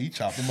bad. Like he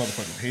chopped the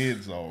motherfuckers'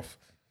 heads off.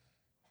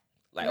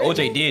 Like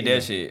OJ did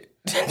that shit.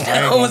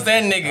 That was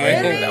that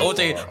nigga. Really?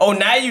 OJ. Oh,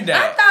 now you die.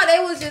 I thought they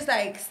was just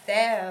like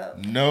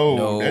stabbed.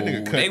 No, that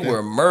nigga cut. They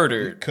were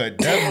murdered. Cut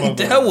that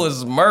motherfucker. That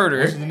was murder.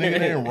 What's the nigga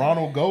name?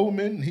 Ronald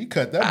Goldman. He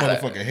cut that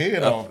motherfucker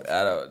head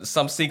off.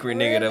 Some secret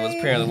nigga that was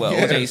apparently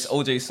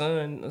OJ's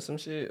son or some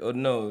shit. Or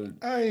no,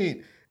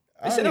 They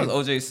said it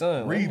was OJ's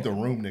son. Read the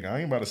room, nigga. I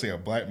ain't about to say a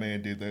black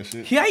man did that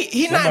shit.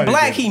 He not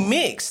black. He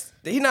mixed.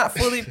 He not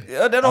fully.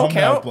 That don't count.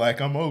 I'm not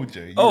black. I'm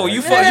OJ.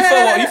 You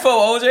for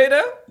OJ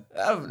now?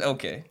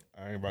 Okay.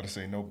 I ain't about to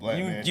say no black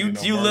man.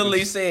 You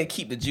literally said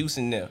keep the juice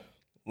in there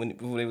when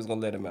they was gonna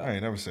let him out. I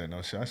ain't never said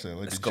no shit. I said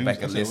let's go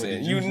back and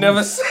listen. You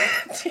never said.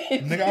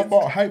 Nigga, I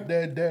bought hype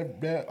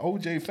that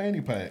OJ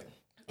fanny pack.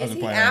 Is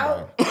he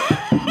out?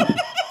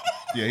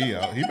 Yeah, he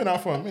out. He been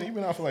out for a minute. He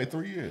been out for like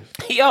 3 years.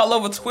 He all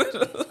over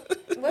Twitter.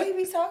 What he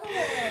be talking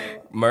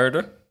about?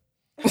 Murder.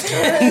 I'm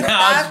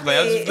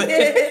just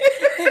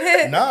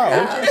playing.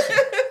 Nah,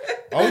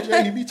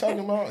 OJ, he be talking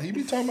about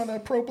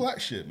that pro black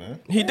shit, man.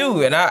 He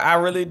do, and I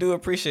really do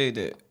appreciate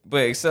that.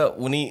 But except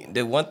when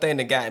the one thing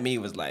that got me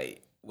was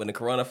like when the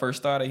corona first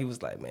started, he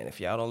was like, man,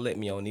 if y'all don't let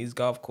me on these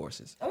golf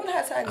courses, I wonder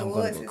how Tiger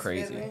Woods is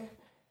crazy. Feeling.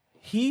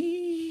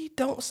 He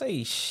don't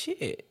say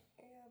shit.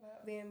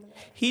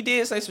 He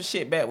did say some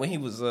shit back when he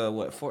was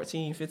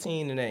 14,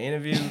 15 in that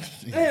interview.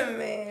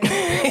 Man.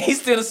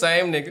 He's still the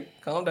same nigga.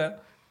 Calm down.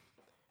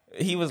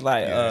 He was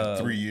like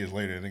 3 years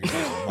later, nigga,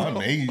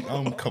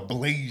 I'm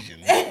Kablasian.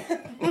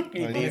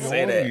 He did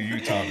say that. What are you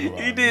talking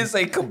about? He did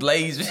say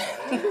Kablasian.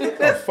 What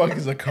the fuck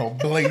is a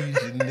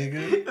Kablasian,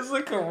 nigga? It's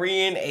a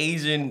Korean,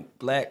 Asian,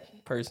 black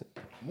person.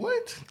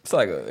 What? It's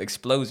like an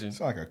explosion. It's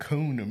like a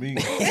coon to me.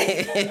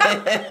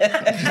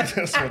 That's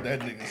what that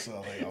nigga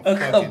sound like. A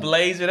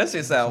Kablasian. That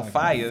shit sound like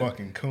fire.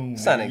 Fucking coon.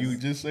 You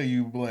just say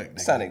you black, nigga.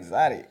 Sound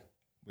exotic.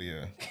 But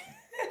yeah.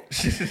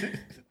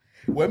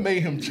 What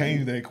made him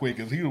change that quick?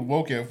 Because he was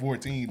woke at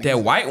 14. That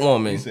white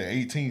woman. He said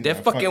 18.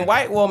 That fucking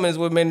white woman is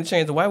what made him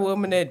change. The white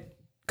woman that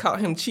caught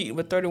him cheating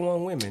with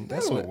 31 women.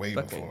 That's what way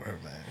before her,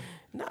 man.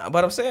 Nah,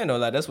 but I'm saying though,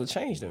 like that's what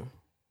changed him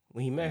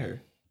when he met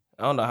her.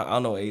 I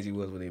don't know what age he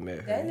was when he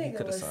met her. That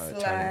nigga was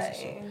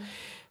sliding.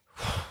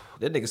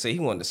 That nigga said he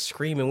wanted to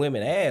scream in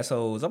women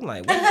assholes. I'm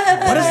like, what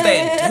does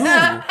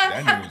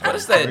that do? What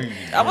is that?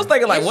 I was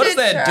thinking like, what does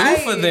that do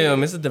for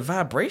them? Is it the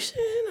vibration?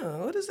 Or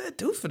what does that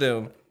do for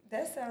them?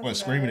 That sounds. What,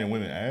 screaming in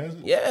women's ass?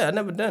 Yeah, I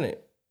never done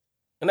it.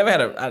 I never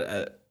had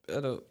I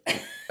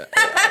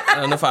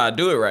don't know if I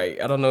do it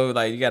right. I don't know,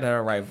 like you gotta have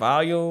the right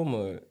volume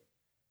or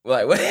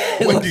like what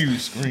do you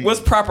scream? What's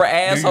proper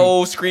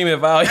asshole screaming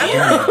volume?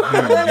 I'm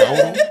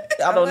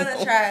gonna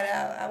try it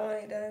out. I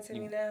want it done to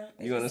me now.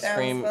 You gonna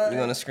scream? You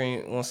gonna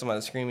scream? Want somebody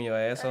to scream in your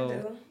asshole? I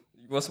do.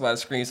 You want somebody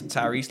to scream some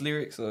Tyrese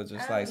lyrics or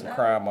just like some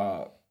crime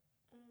mob?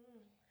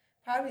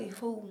 Probably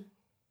who?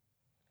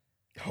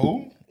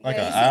 Who? Like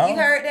an owl? You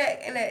heard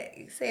that? And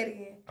say it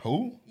again.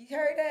 Who? You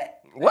heard that?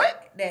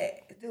 What?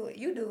 That do it.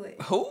 You do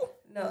it. Who?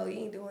 No, you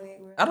ain't doing it.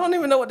 Bro. I don't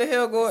even know what the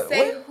hell going.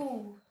 Say what?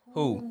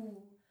 Who?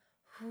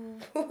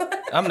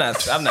 I'm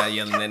not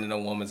yelling into no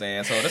woman's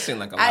asshole. That seems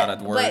like a lot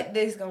of work. But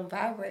this gonna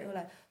vibrate. We're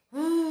like,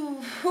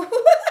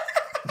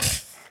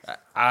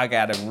 I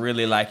gotta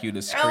really like you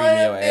to scream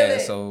your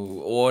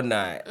asshole or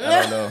not.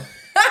 I don't know.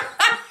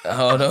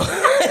 I don't know.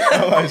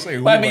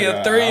 Might be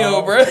a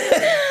thrill, bro.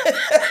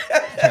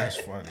 That's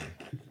funny.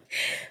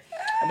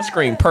 I'm gonna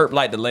scream perp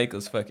like the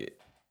Lakers. Fuck it.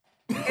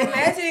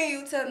 Imagine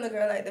you telling the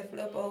girl like to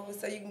flip over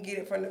so you can get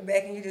it from the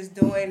back and you just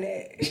doing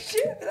that.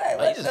 She be like,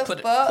 what just the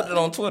put fuck? It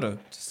on Twitter.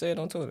 Just say it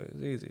on Twitter.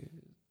 It's easy.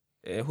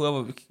 And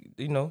whoever,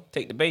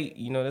 take the bait,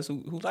 that's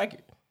who like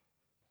it.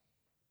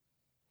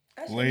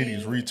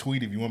 Ladies,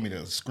 retweet if you want me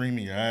to scream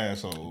in your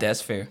asshole.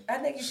 That's fair. I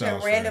think you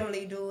should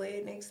randomly do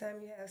it next time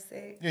you have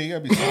sex. Yeah, you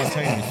gotta be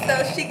spontaneous.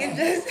 So she can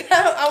just,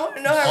 I want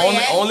to know her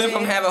reaction. Only if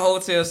I'm having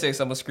hotel sex,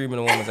 I'm gonna scream in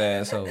a woman's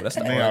asshole. That's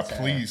the May I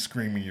please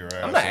scream in your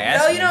asshole? I'm not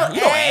asking. No,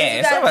 you don't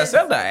ask.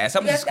 I'm not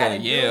asking. I'm just gonna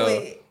yell.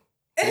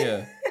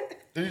 Yeah.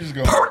 You just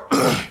go.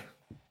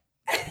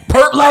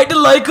 Perp like the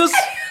Lakers.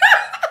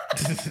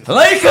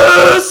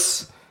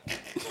 Lakers.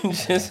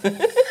 Just.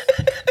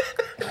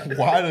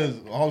 Why does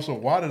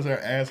her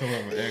asshole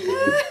have an echo?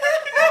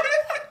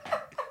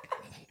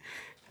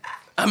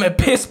 I'm in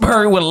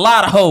Pittsburgh with a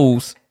lot of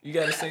hoes. You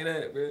gotta say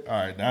that, bro.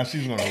 All right, now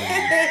she's gonna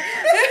leave.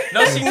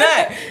 No, she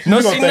not. No,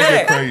 she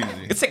not. Crazy.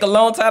 It take a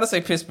long time to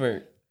say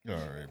Pittsburgh. All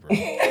right, bro.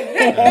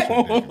 That's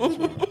ridiculous,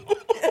 bro.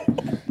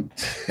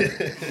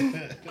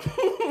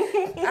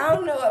 I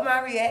don't know what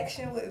my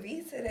reaction would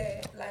be to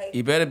that. Like,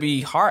 You better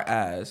be heart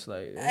eyes.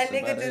 Like a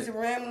nigga just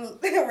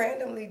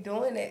randomly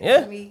doing that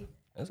Yeah. to me.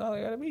 That's all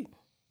it gotta be.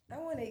 I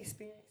want to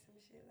experience some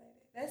shit like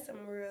that. That's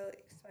some real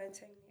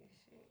spontaneous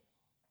shit.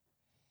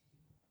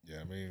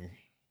 Yeah,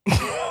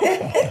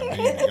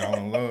 y'all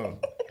in love.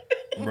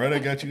 Brother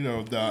got you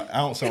know the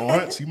ounce of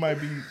runts. He might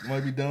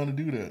be down to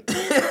do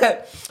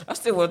that. I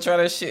still want to try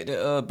that shit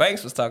that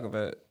Banks was talking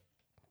about.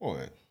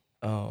 What?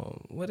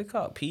 What it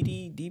called?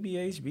 PD,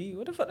 DBHB?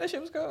 What the fuck that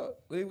shit was called?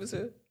 When he was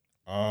here?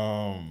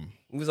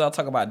 We was all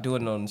talking about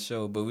doing it on the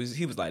show, but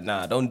he was like,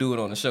 nah, don't do it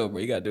on the show, bro.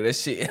 You gotta do that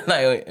shit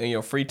like in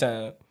your free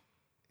time.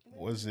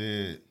 Was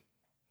it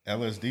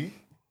LSD?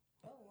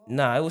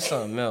 Nah, it was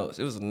something else.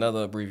 It was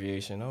another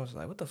abbreviation. I was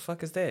like, what the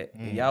fuck is that?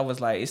 And y'all was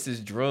like, it's this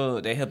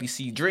drug that help you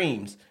see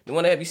dreams. The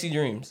one that help you see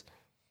dreams.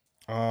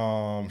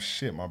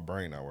 Shit, my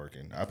brain not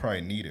working. I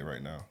probably need it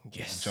right now.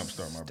 Yes.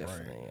 Jumpstart my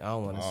Definitely. brain. I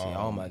don't want to see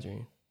all my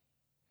dreams.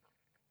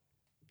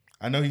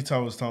 I know he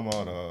was talking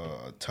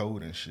about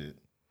Toad and shit.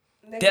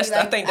 I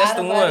think that's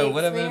the one.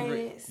 Whatever.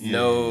 Yeah.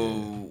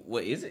 No.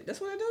 What is it?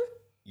 That's what I do?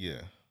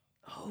 Yeah.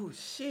 Oh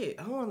shit!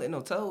 I don't want to let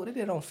no Toad. They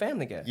did it on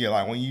Family Guy. Yeah,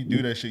 like when you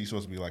do that shit, you're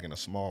supposed to be like in a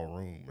small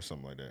room or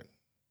something like that.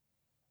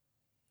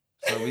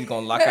 So we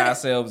gonna lock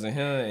ourselves in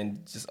here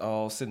and just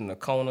all sit in a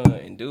corner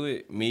and do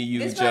it. Me, you,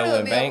 This Joe, probably would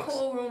and be Banks. a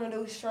cool room to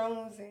do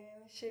shrooms and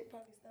shit.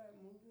 Probably start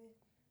moving.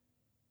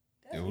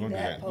 Yeah, we're gonna do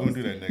that. We're gonna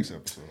do that next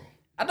episode.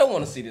 I don't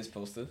want to see this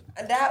poster.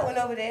 That one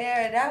over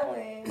there. That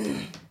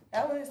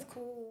one is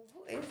cool.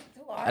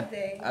 Who are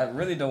they? I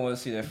really don't want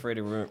to see that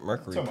Freddie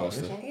Mercury Talking about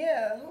poster. this one?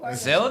 Yeah. Who are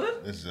Zelda?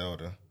 It's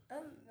Zelda.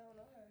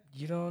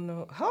 You don't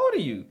know. How old are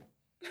you?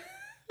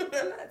 I'm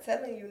not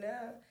telling you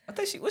now. I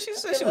think she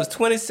said she was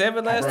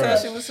 27 last time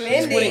she was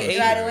Spending 28.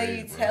 by the way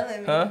you telling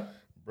me. Huh?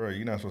 Bro,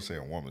 you're not supposed to say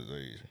a woman's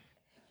age.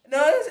 No,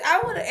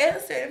 I would have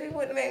answered if he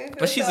wouldn't make me feel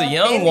But she's so a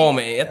young offended.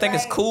 woman. I think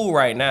it's Like, cool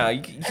right now.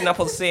 You're not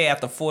supposed to say it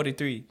after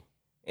 43.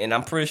 And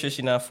I'm pretty sure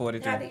she's not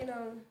 43. How do you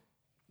know?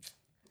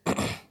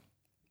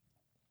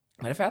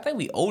 Matter of fact, I think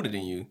we older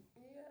than you.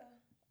 Yeah.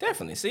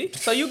 Definitely. See?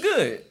 So you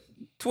good.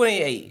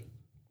 28.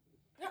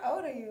 How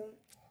old are you?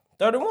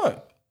 31.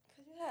 Because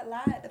you had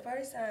lied the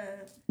first time.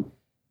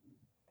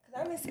 Because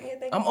I've been sitting here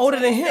thinking I'm older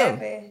than him.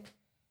 27.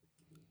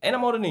 And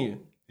I'm older than you.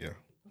 Yeah.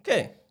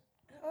 Okay.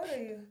 How old are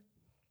you?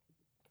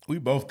 We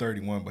both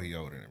 31, but he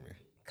older than me.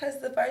 Because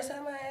the first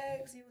time I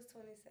asked, you was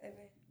 27.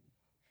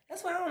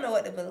 That's why I don't know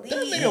what to believe.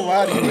 That nigga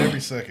lie to you every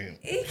second.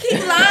 He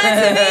keep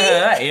lying to me.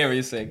 Not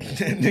every second.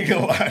 That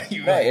nigga lie to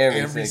you Not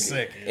every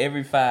second.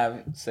 Every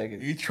 5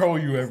 seconds. He troll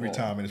you every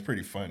time, and it's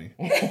pretty funny.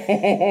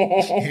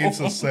 It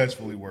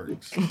successfully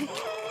works.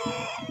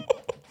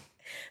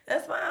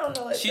 That's why I don't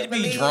know what She to be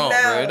believe drunk,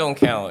 now. bro. It don't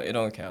count. It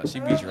don't count. She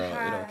be drunk.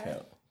 It don't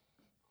count.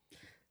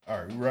 All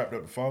right, we wrapped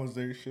up the Father's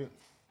Day shit.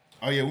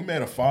 Oh yeah, we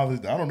made a Father's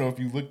Day. I don't know if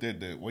you looked at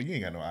the. Well, you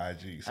ain't got no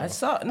IG. So I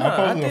saw. I No, I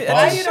posted a did. Why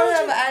Father's- you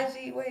don't have an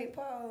IG? Wait,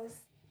 pause.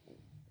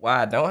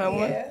 Why I don't have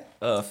Yeah.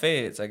 one?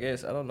 Feds, I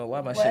guess. I don't know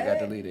why my shit got What?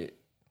 deleted.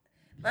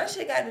 My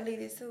shit got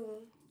deleted too.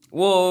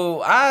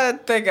 Well, I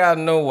think I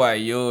know why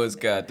yours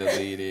got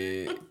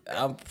deleted.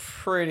 I'm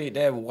pretty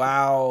that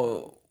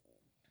wild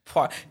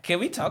part. Can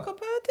we talk about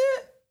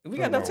that? We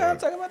got enough time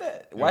to talk about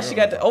that. Why she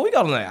got the? Oh, we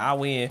got like I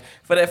win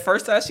for that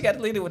first time she got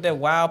deleted with that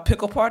wild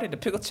pickle party, the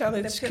pickle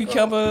challenge, The pickle.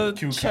 cucumber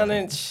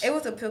challenge. It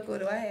was a pickle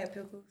though. I had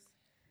pickles.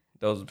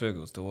 Those are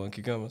pickles. The one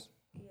cucumbers.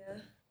 Yeah.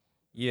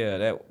 Yeah,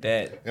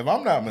 that. If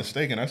I'm not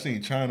mistaken, I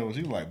seen China. She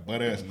was like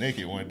butt ass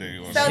naked one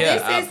day. So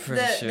Yeah, I'm this is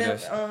pretty sure the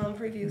that's-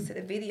 previews to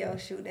the video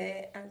shoot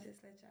that I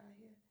just let y'all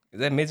hear. Is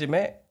that midget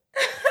Mac?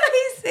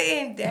 He's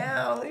sitting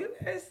down. You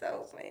are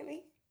so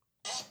funny.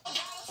 Let's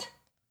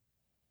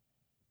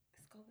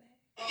go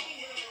back.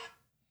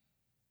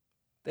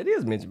 That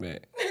is midget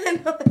Mac.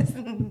 No, it's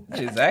not.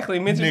 That's exactly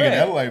midget Nigga,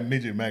 that Mac. like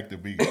midget Mac to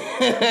be.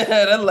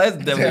 That's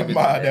definitely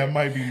that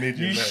might be midget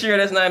You Mac. sure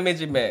that's not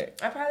midget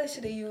Mac? I probably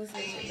should have used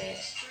Midget Mac.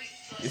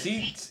 Is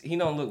he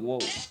don't look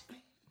woke.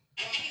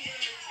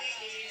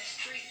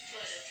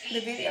 The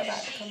video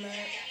about to come out.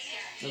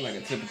 Look like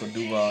a typical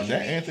Duval. Is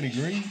that Anthony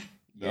Green?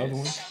 The other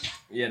one?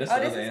 Yeah, that's Oh,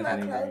 the this other is my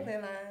Anthony. clothing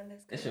Green. line.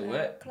 That's your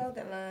what?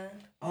 Clothing line.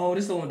 Oh,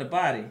 this the one with the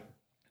body.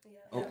 Yeah,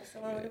 Oh. that's the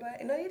one with the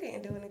body. No, you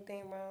didn't do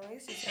anything wrong.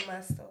 It's just in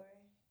my story.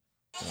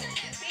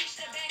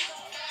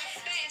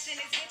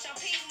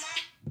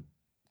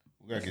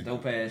 We gotta get,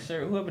 Dope ass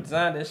shirt. Whoever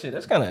designed that shit,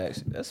 that's kind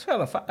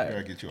of fire.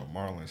 gotta get you a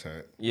Marlins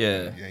hat.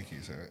 Yeah.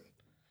 Yankees hat.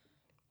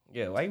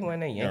 Yeah, why you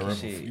wearing that Yankee rep-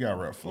 shit? you gotta rep You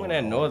wearing Florida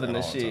that all- northern at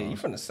all shit. You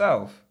times. from the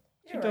south.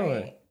 What you You're doing?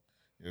 You right.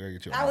 gotta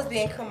get you a I was Marlins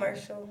being hat.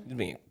 commercial. You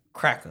being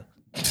cracker.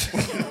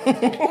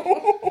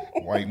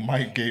 White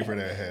Mike gave her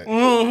that hat.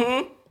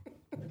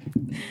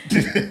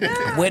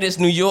 Wear this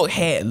New York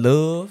hat,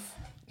 love.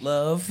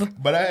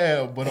 But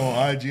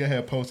on IG I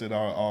had posted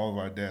all of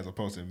our dads. I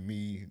posted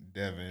me,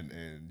 Devin,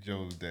 and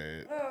Joe's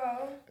dad.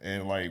 Oh.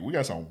 And like we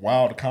got some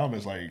wild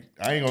comments. Like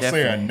I ain't gonna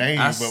say her Definitely. name,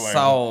 I but like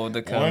saw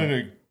the one of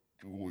the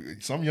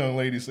some young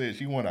lady said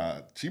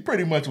she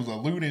pretty much was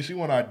alluding she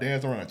want our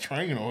dance around a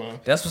train on her.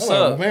 That's what's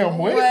I'm up. Like, man,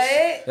 what?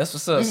 That's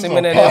what's up. This Send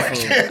is me a that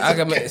info. podcast. I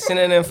can send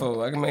that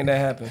info. I can make that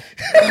happen.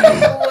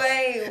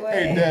 Wait.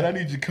 Hey, Dad, I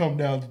need you to come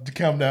down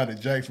to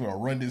Jacksonville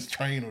and run this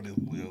train on this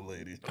little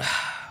lady.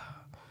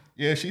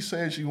 Yeah, she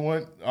said she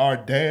want our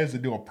dads to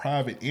do a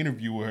private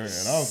interview with her,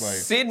 and I was like,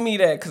 send me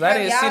that because I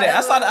didn't see that.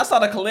 I saw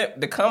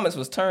the comments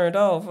was turned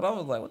off, and I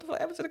was like, what the fuck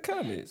happened to the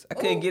comments? I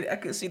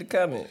couldn't see the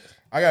comments.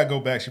 I gotta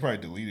go back. She probably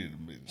deleted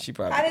them. She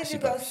probably. How did you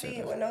go see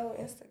it with no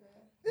Instagram?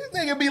 This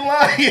nigga be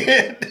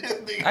lying.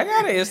 I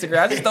got an Instagram.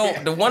 I just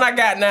don't. The one I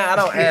got now, I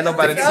don't add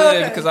nobody to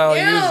it because I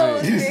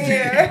don't use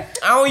it.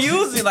 I don't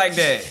use it like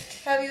that.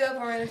 Have you ever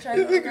ran a train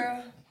with a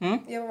girl?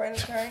 You ever ran a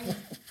train?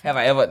 Have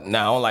I ever? No,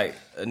 I don't like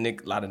a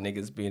lot of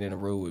niggas being in a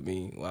room with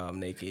me while I'm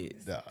naked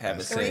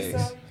having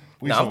sex.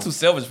 No, I'm too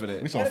selfish for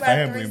that. We some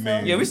family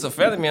men. Yeah, we some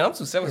family men. I'm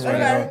too selfish for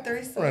that.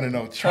 Running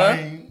no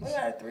train. We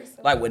got a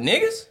threesome. Like with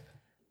niggas?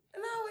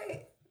 No,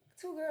 wait.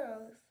 2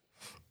 girls.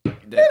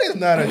 That is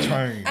not a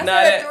train.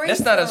 That's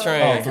not a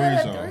train. Oh,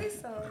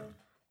 threesome.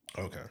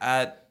 Okay.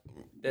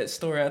 That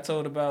story I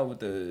told about with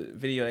the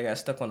video that got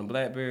stuck on the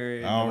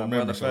BlackBerry. I don't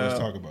remember, so let's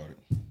talk about it.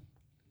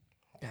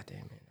 God damn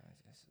it.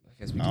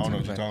 I don't know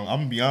what you're talking about. I'm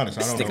gonna be honest.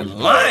 I don't know. This nigga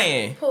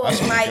lying. Pull the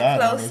mic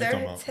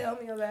closer. Tell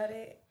me about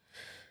it.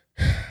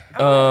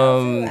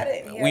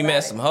 We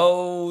met some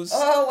hoes.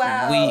 Oh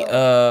wow.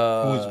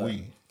 Who is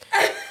we?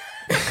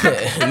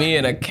 Me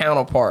and a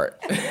counterpart.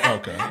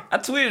 Okay. I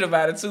tweeted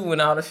about it too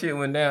when all the shit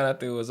went down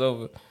after it was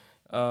over.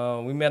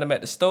 We met them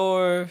at the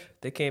store.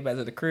 They came back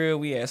to the crib.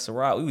 We had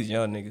Ciroc. We was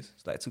young niggas.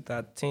 It's like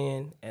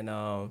 2010.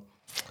 And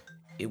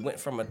it went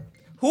from a...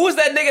 Who was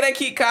that nigga that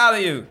keep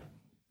calling you?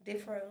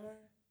 Different one.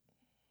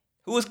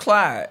 Who was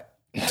Clyde?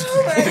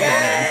 Oh my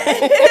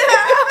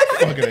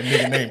God. Fucking a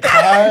nigga named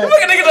Clyde.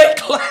 Fucking a nigga named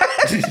Clyde.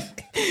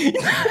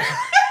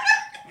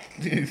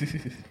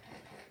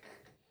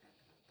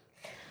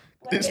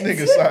 This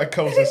nigga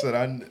Psychosis said,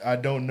 I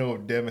don't know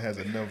if Devin has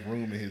enough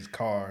room in his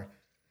car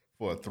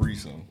for a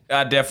threesome.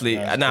 I definitely...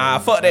 I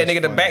fuck that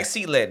nigga. The back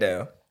seat let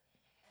down.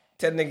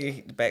 Tell the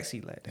nigga the back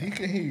seat let down. He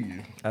can hear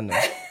you. I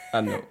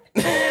know.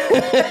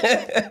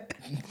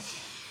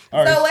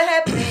 All right. So what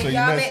happened? So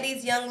Y'all met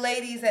these young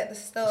ladies at the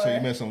store. So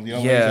you met some young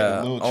ladies at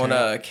the Little Champ.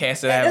 On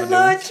Cassett At Avenue. the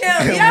Little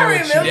Champ. Y'all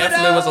remember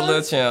Definitely was a those?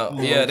 Little Champ.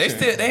 Little Yeah,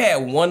 Champ. they had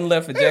one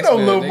left for Ain't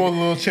Jacksonville. no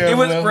Little Champ It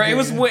was left, bro,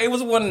 nigga. it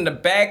was one in the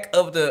back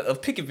of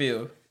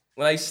Picketville.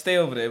 When I used to stay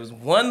over there, it was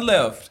one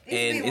left,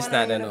 and it's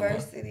not that no more.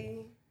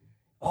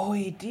 Oh,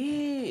 he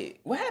did.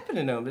 What happened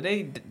to them?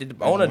 Did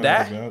the owner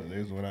die? They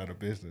just went out of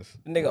business.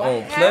 The nigga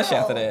owned Plush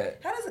after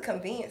that. How does a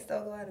convenience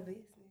store go out of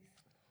business?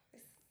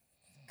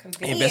 And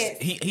Convenience.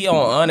 he on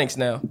Onyx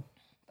now.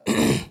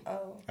 I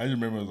just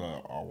remember it was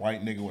a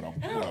white nigga with a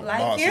like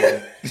box. you.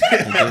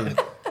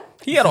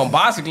 He had on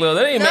boxing gloves.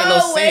 That didn't make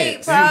no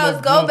wait, sense.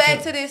 pause. Go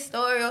back to this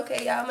story.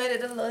 Okay, y'all met at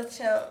the Little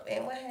Champ,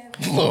 and what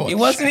happened? It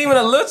wasn't even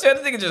a Little Champ.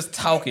 This nigga just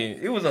talking.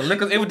 It was a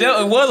liquor. It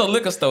was a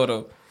liquor store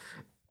though.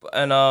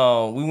 And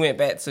we went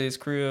back to his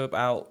crib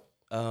out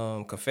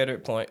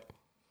Confederate Point.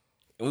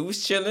 We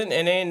was chilling,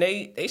 and then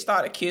they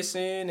started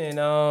kissing,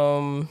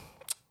 and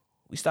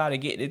we started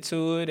getting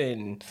into it,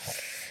 and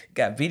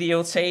got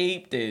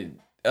videotaped, and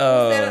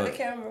Set up the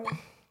camera.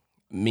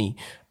 me.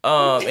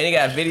 And it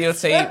got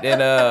videotaped,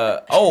 and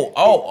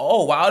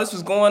while this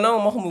was going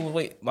on,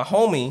 my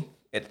homie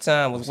at the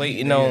time was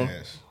waiting on.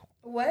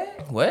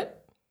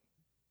 What?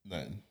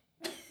 Nothing.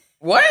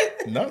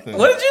 What? Nothing.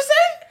 What did you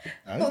say?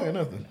 I didn't say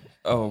nothing.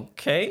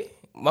 Okay.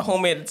 My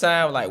homie at the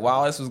time, like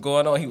while this was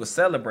going on, he was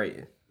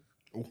celebrating.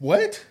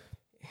 What?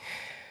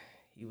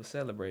 He was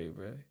celebrating,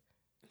 bro.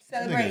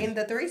 Celebrating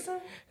the threesome?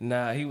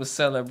 Nah, he was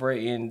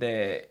celebrating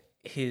that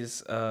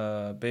his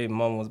baby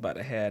mama was about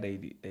to have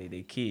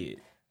they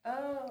kid.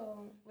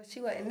 Oh, but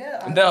she wasn't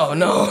there.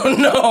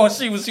 No.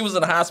 She was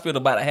in the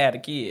hospital about to have a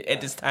kid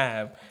at this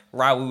time.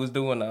 Right, we was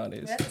doing all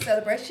this. That's a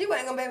celebration. She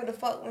wasn't gonna be able to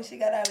fuck when she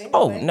got out anyway.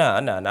 Oh,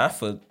 nah,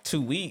 for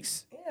 2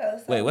 weeks. Yeah.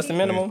 So wait, what's the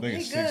minimum? I think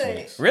it's He 6 good.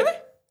 weeks. Really?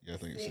 Yeah, I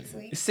think it's 6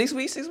 weeks. It's 6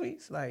 weeks. 6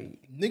 weeks. Like,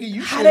 Nigga,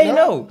 you how should they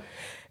know?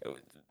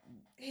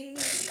 He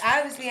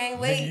obviously ain't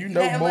waiting. you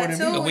know more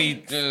than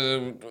me.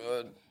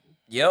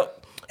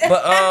 Yep.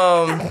 But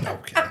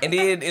and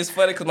then it's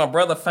funny because my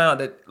brother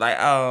found it. Like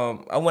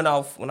I went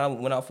off and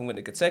went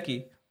to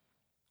Kentucky.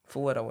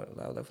 For what I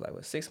left for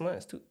like 6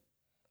 months too.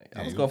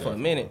 I was gone for a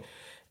minute.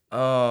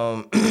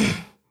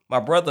 My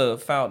brother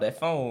found that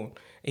phone.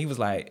 He was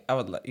like,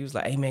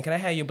 hey man, can I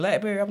have your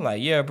BlackBerry? I'm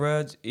like, yeah,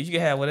 bro. You can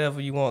have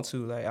whatever you want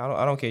to. Like,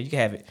 I don't care. You can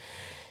have it.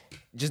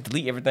 Just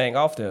delete everything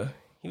off there.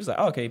 He was like,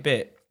 okay,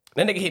 bet.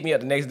 That nigga hit me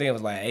up the next day and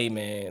was like, hey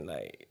man,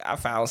 like I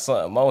found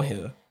something on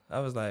here. I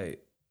was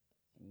like,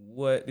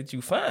 what did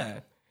you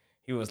find?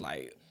 He was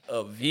like,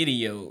 a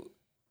video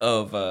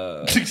of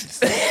That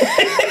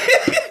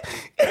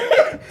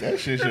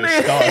shit just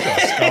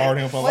scarred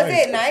him for life. Was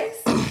it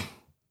nice?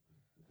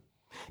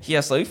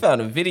 Yeah, so he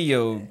found a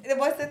video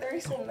What's the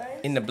 309?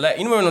 in the black.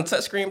 You remember them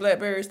touchscreen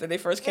Blackberries that they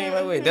first came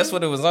out with? That's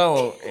what it was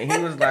on. And he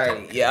was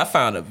like, "Yeah, I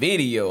found a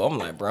video." I'm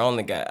like, "Bro, I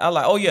only got." I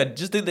like, "Oh yeah,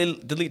 just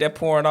delete that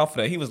porn off of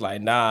there." He was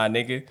like, "Nah,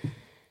 nigga,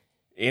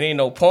 it ain't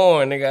no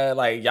porn, nigga.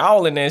 Like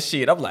y'all in that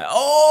shit." I'm like,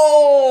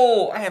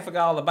 "Oh, I had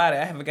forgot all about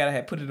it. I forgot I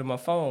had put it in my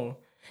phone."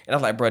 And I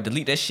was like, "Bro,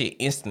 delete that shit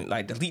instantly.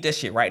 Like delete that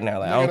shit right now.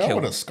 Like I don't that care."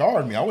 would have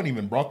scarred me. I wouldn't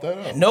even brought that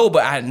up. No,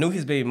 but I knew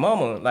his baby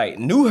mama, like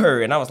knew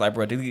her, and I was like,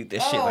 "Bro, delete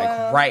that shit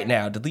like right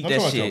now. Delete I'm that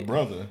talking about shit." your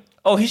brother.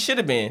 Oh, he should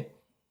have been.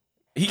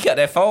 He kept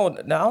that phone.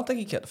 No, I don't think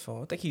he kept the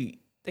phone. I think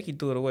he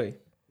threw it away.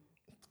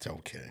 It's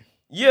okay.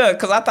 Yeah,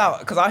 cause I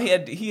thought, cause all he all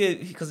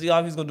he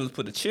was gonna do was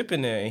put the chip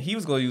in there, and he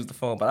was gonna use the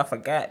phone. But I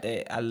forgot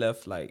that I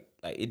left like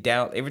it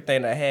down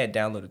everything I had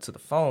downloaded to the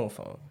phone.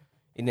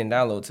 It didn't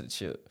download to the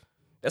chip.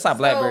 That's how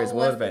Blackberries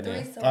was back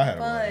then. I had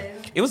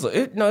one.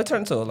 It turned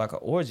into like an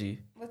orgy.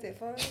 Was it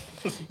fun?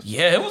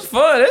 Yeah, it was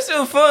fun. That shit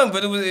was fun,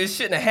 but it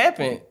shouldn't have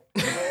happened.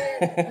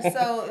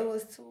 So it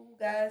was 2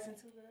 guys and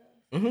 2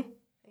 girls.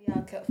 Mm-hmm.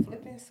 Y'all kept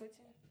flipping, switching.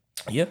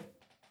 Yeah,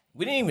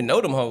 we didn't even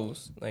know them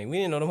hoes. Like we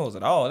didn't know them hoes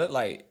at all. That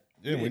like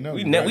Yeah, we know.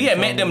 we had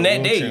met them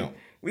that day.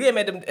 We had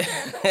met them.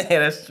 Yeah,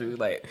 that's true.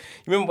 Like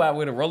you remember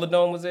where the Roller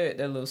Dome was at?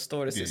 That little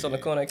store that sits on the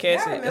corner of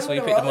Cassett. That's where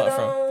you picked them up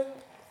from.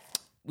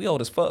 We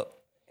old as fuck.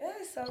 That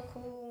is so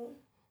cool.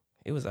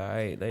 It was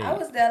alright. I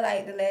was there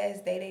like the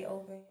last day they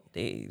opened.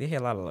 They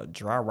had a lot of like,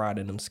 dry ride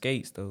in them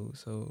skates though,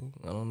 so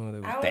I don't know if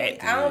it was that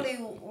good. I only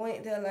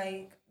went there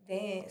like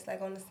dance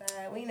like on the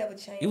side. We ain't never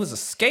changed. It was a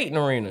skating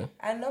arena.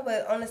 I know,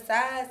 but on the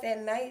sides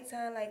at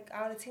nighttime, like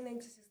all the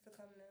teenagers used to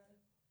come there.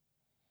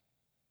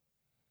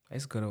 I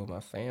used to go there with my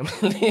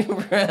family,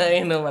 bro. I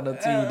ain't know about no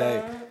teen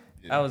night.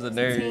 I was a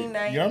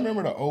nerd. Y'all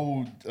remember the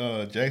old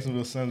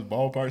Jacksonville Suns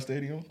ballpark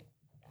stadium?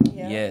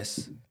 Yeah.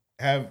 Yes.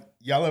 Have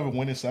y'all ever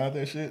went inside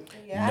that shit?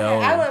 Yeah, no.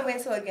 I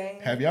went to a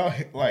game. Have y'all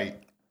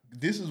like?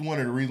 This is one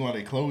of the reasons why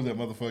they closed that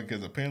motherfucker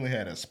because apparently it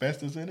had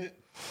asbestos in it.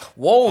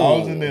 Whoa! I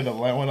was in there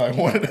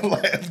one of the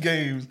last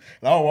games,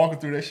 and I was walking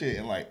through that shit,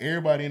 and like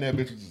everybody in that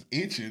bitch was just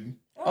itching.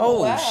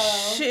 Oh wow.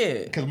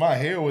 shit! Because my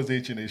hair was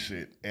itching and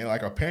shit, and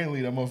like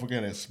apparently that motherfucker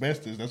had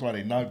asbestos. That's why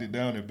they knocked it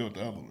down and built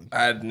the other one.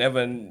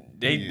 Never.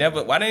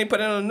 Why didn't they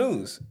put it on the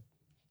news?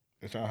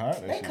 They're trying to hide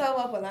that They shit. cover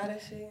up a lot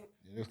of shit.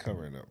 Yeah, it was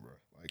covering up, bro.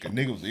 Like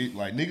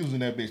niggas was in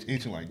that bitch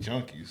itching like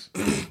junkies.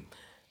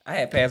 I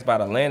had passed by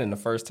the landing the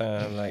first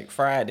time, like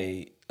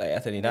Friday, like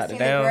after they knocked it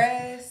The down.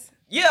 grass.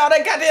 Yeah, all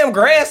that goddamn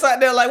grass out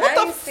there. Like, what I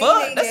the ain't seen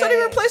fuck? it That's what yet.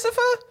 they replaced it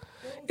for?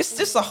 It's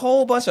just a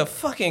whole bunch of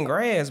fucking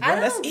grass, bro. I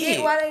That's don't get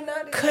it. why they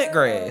knocked it Cut down.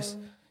 grass.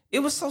 It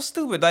was so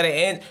stupid. Like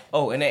and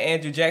that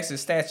Andrew Jackson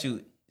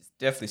statue is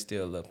definitely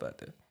still up out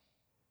there.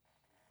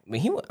 I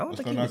mean, I don't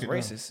think he was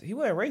racist. He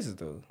wasn't racist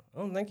though. I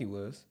don't think he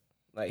was.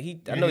 Like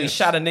I know he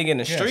shot a nigga in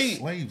the street.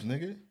 Slaves,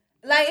 nigga.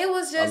 Like it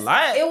was just, A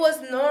lot. it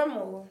was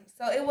normal.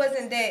 So it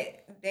wasn't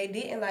that they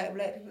didn't like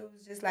black people. It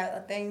was just like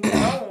a thing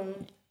to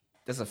own.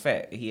 That's a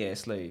fact. He had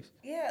slaves.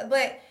 Yeah,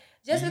 but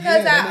just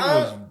because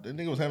I own, that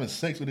nigga was having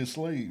sex with his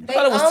slaves. I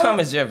thought it was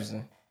Thomas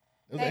Jefferson.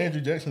 It was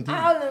Andrew Jackson too.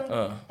 all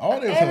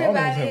them,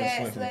 everybody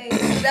had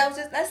slaves.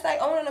 That's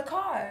like owning a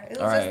car. It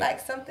was just like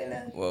something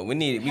to. Well, we're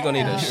gonna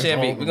need a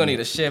Chevy. We're gonna need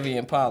a Chevy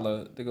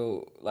Impala to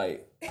go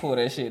like pull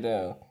that shit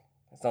down.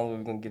 That's the only way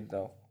we're gonna get it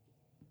down.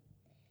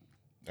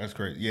 That's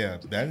crazy. Yeah,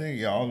 that nigga.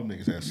 Yeah, all them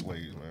niggas had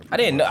slaves, man. I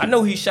didn't know. I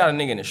know he shot a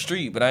nigga in the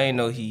street, but I didn't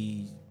know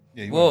he.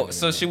 Yeah, well,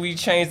 so should we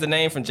change the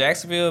name from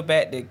Jacksonville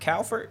back to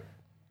Calford?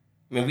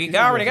 I mean, we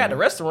already got the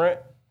restaurant.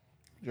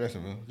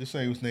 Jacksonville. Just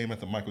say it was named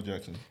after Michael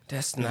Jackson.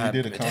 That's not.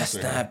 He did a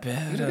concert. That's not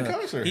better. He did a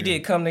concert. He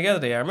did Come Together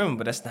Day. I remember,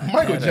 but that's not.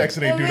 Michael better.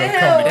 Jackson ain't do no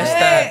comedy. That's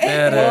not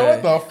better. Well,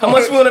 what the fuck? How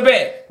much you want to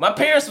bet? My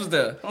parents was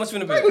there. How much you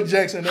want to bet? Michael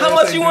Jackson. How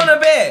much you want to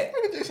bet?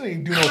 Michael Jackson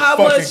ain't do no How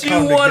fucking much you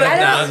comedy. want to?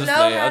 I don't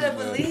know how to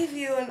believe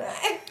you.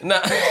 Nah.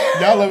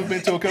 Y'all ever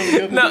been to a comedy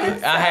together? No,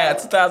 I had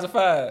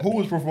 2005. Who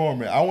was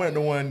performing? I went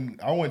to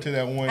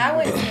that one. I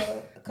went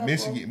to a couple.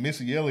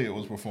 Missy Elliott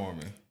was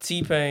performing.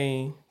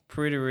 T-Pain,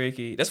 Pretty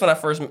Ricky. That's when I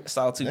first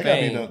saw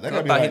T-Pain. I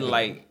thought he looked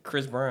like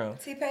Chris Brown.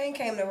 T-Pain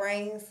came to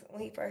Reigns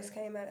when he first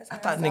came out. I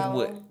thought nigga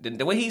would.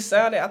 The way he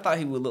sounded, I thought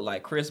he would look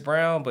like Chris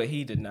Brown, but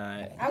he did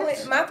not.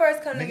 My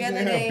first come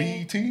together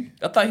day.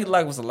 BET? I thought he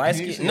was a light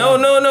skin.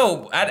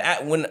 No.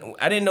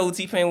 I didn't know who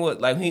T-Pain was.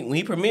 Like when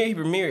he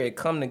premiered at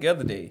Come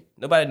Together Day.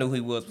 Nobody knew who he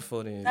was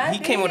before then. He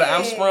came with an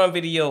I'm Sprung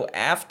video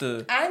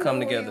after Come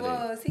Together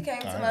Day. He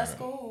came to my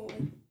school.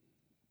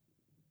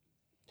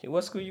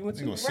 What school you went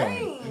to? He was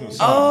selling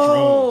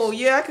drugs.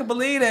 Yeah, I can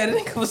believe that.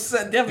 Nigga was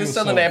definitely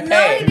selling that No,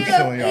 pack. he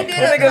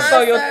did a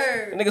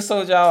concert. Nigga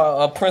sold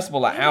y'all a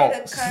principal an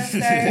ounce. He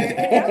did a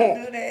concert.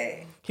 Don't do that.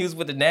 He was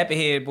with the Nappy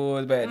Head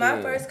boys back then.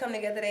 My first come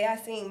together day, I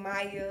seen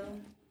Maya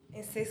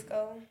and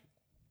Cisco.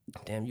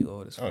 Damn, you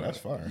old as fuck. Oh, that's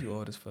fire. You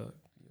old as fuck.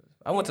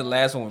 I went to the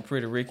last one with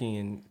Pretty Ricky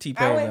and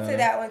T-Pain. I went to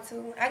that one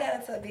too. I got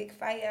into a big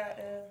fight out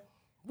there.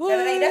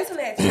 That's when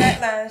that chat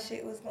line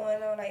shit was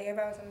going on. Like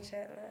everybody was on the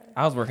chat line.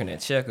 I was working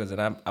at Checkers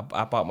and I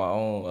bought my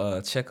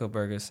own checker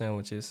burger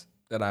sandwiches.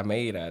 that I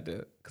made out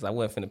there because I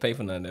wasn't finna pay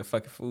for none of that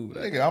fucking food.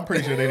 Nigga, I'm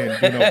pretty sure they didn't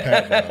do no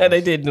pat downs.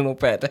 They didn't do no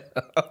pat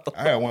down.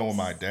 I had one with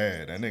my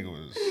dad. That nigga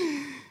was.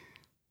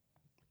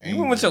 You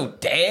went with your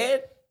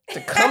dad to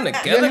come Yeah,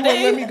 together? he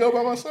wouldn't let me go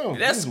by myself.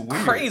 That's It was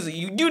weird. crazy.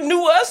 You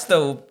knew us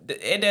though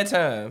at that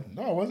time.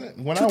 No, I wasn't.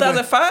 When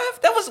 2005?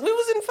 That was we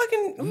was in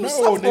fucking we was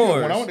No, sophomores.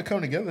 nigga, when I went to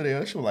come together there,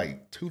 that shit was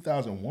like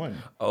 2001.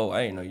 Oh,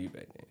 I didn't know you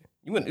back then.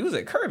 You was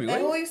at Kirby, And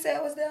wasn't who you? you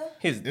said was there?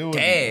 His was-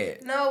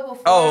 dad. No,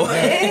 before. Oh.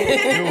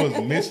 It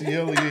was Missy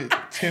Elliott, His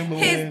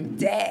Timberland.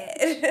 dad.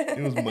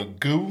 It was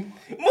Magoo.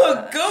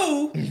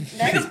 Magoo.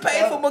 Niggas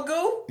paid for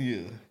Magoo?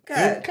 Yeah.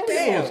 God Coming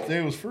damn.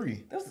 together was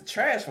free. That was the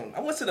trash one.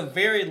 I went to the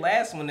very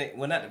last one.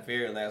 Well, not the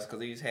very last because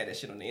they just had that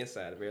shit on the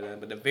inside. The very last,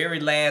 but the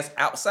very last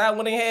outside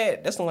one they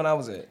had. That's the one I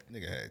was at.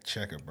 Nigga had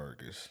checker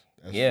burgers.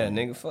 That's Yeah,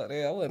 funny. nigga, fuck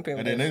that. I wasn't paying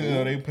for And that.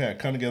 then food. they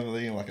come together,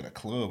 they in like in a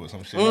club or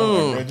some shit. I was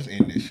like, bro, just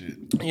end this shit.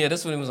 Yeah,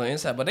 that's when it was on the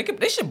inside. But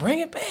they should bring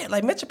it back.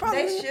 Like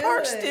Metropolitan They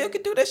Park should. still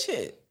could do that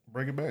shit.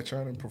 Bring it back,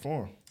 try to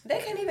perform. They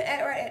can't even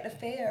act right at the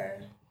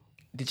fair.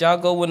 Did y'all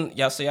go when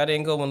y'all say y'all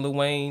didn't go when Lil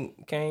Wayne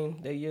came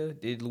that year?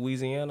 Did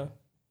Louisiana?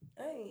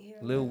 I ain't hear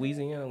Lil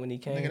Louisiana when he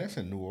came? Nigga, that's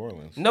in New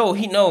Orleans. No,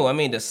 I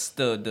mean the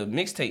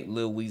mixtape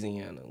Lil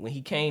Louisiana. When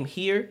he came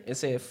here and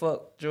said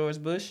fuck George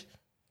Bush.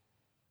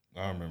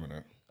 I remember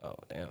that. Oh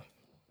damn.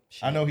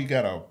 I know he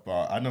got a Oh,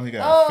 festival I know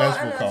called what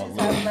you're talking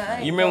Lil. about. I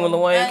ain't You remember when go.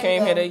 Lil Wayne I ain't came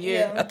go. here that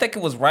year? Yeah. I think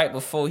it was right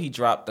before he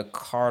dropped the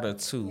Carter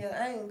 2. Yeah,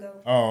 I ain't go.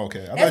 Oh,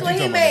 okay. I That's thought you when he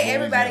talking about made the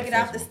everybody get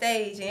Louisiana off the festival.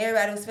 stage and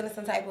everybody was feeling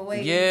some type of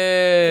way. Yeah.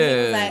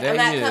 He was like, that I'm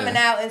not year. coming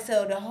out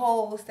until the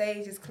whole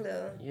stage is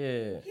clear.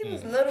 Yeah. He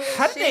was little as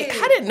How shit.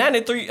 did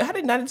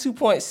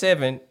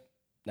 92.7,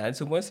 not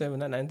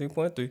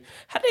 93.3,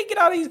 how did they get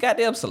all these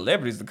goddamn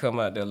celebrities to come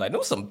out there? Like, there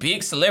was some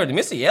big celebrities.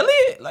 Missy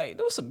Elliott? Like,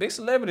 there was some big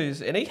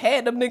celebrities, and they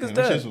had them niggas And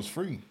that there. shit was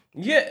free.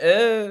 Yeah.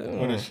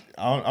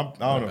 I don't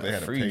know if they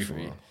had to pay for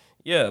it.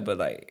 Yeah, but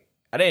like,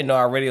 I didn't know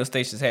our radio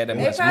stations had that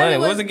They much probably money.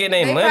 What was it getting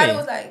their they money? probably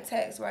was like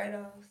tax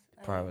write-offs.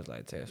 Probably was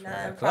like tax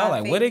Non-profit write-off. 'Cause I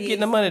was like, where they getting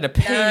the money to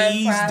pay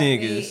these non-profit,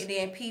 niggas? And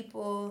then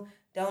people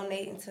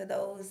donating to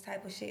those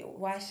type of shit,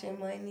 washing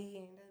money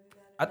and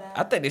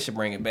I think they should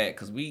bring it back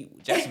because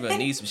Jacksonville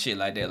needs some shit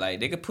like that. Like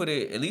they could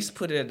at least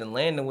put it at the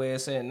landing where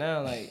it's at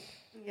now. Like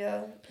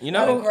yeah, you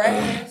know, on the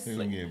grass. They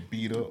gonna get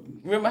beat up.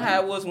 Remember how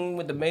it was when we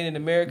went to Made in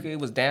America? It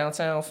was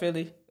downtown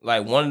Philly.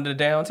 Like one of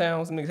the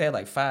downtowns. Niggas had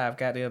like 5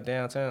 goddamn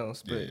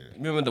downtowns. But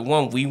remember the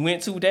one we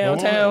went to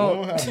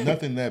downtown? We don't have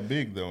nothing that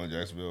big though in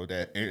Jacksonville.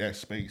 That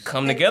space.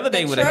 Come together,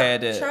 they would have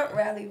had that. Trump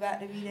rally about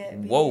to be that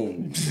big. Whoa.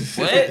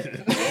 What?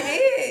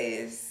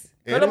 It is.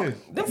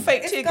 Them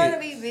fake It's tickets. gonna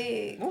be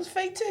big. Those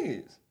fake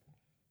tickets.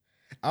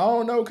 I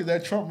don't know, cause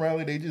that Trump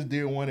rally they just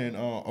did one in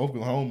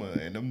Oklahoma,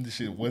 and them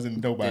shit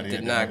wasn't nobody. It did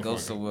at not that go motherfucker.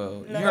 so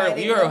well.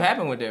 Nobody You heard know. what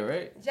happened with that,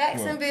 right?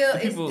 Jacksonville The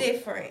people- is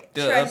different.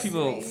 The Trust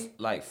people me.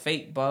 like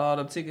fake bought all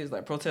them tickets.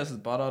 Like protesters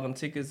bought all them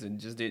tickets and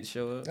just didn't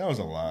show up. That was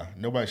a lie.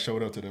 Nobody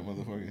showed up to that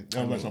motherfucker.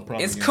 That was like some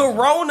propaganda. It's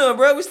Corona,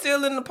 bro. We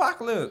still in the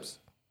apocalypse.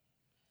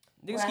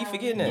 Niggas keep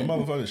forgetting The that.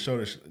 motherfuckers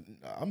showed us.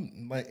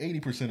 I'm like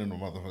 80% of the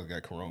motherfuckers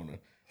got corona.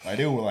 Like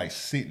they were like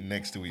sitting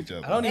next to each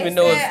other. I don't They even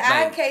know if said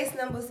our like, case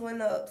numbers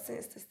went up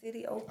since the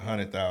city opened.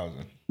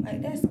 100,000.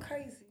 Like that's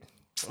crazy.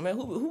 man,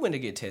 who went to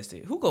get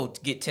tested? Who go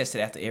get tested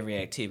after every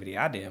activity?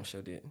 I damn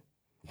sure didn't.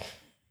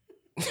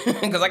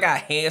 Because I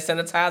got hand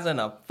sanitizer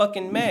and a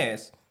fucking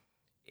mask.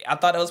 I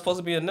thought that was supposed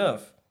to be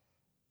enough.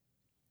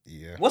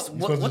 Yeah. What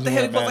You're supposed the to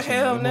hell you wear supposed to mask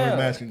have and- wear now?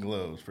 mask and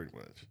gloves, pretty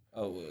much.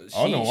 Oh, well,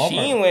 Oh, no, she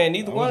Walmart. ain't wearing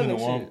neither I one of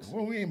was them in the shits.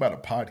 Well, we ain't about a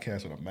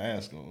podcast with a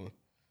mask on.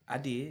 I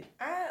did.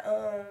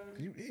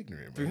 You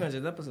ignorant, man.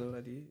 300 episode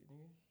I did.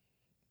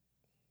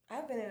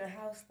 I've been in the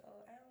house though.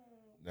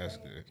 That's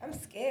good. I'm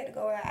scared to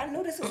go out. I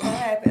knew this was gonna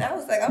happen. I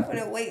was like, I'm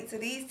gonna wait till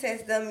these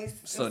test dummies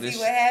So and this- see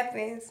what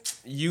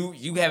happens. You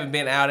haven't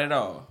been out at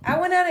all. I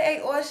went out and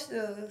ate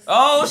oysters.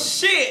 Oh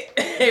shit!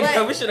 Hey, But,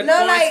 bro, we should have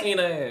no, quarantined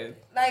her ass.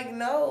 Like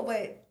no,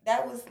 but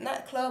that was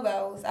not club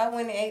hours. I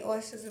went and ate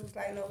oysters. It was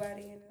like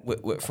nobody in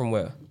there. From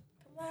where?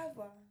 Live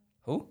bar.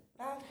 Who?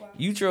 Live bar.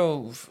 You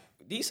drove.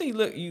 Do you say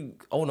you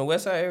on the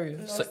west side area?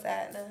 North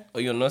side now. Oh,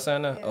 you on the north side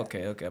now? Yeah.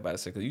 Okay. I'm about to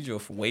say because you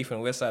drove away from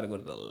the west side to go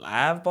to the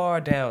live bar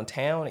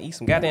downtown and eat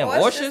some goddamn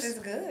Oysters oysters. is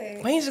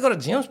good. Why you just go to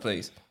Jim's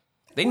place?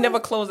 They never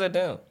close that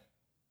down.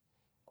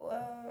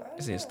 Well,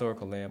 It's a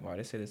historical landmark.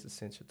 They said it's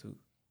essential too.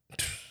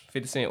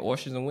 50 cent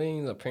oysters and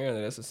wings.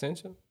 Apparently that's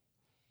essential.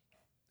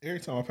 Every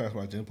time I pass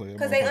by gym play,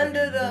 because they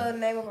under the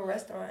name of a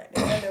restaurant.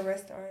 They under a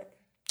restaurant.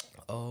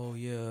 Oh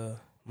yeah.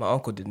 My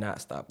uncle did not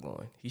stop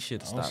going. He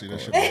should have I don't stopped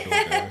see going. that shit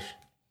on DoorDash.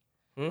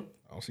 Hmm?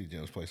 I don't see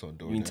Jim's place on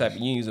DoorDash.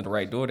 You ain't using the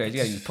right DoorDash. You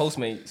gotta use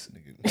Postmates.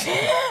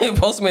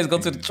 Postmates go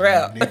to the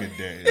trap. Nigga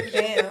dash.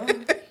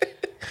 Damn.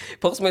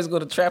 Postmates go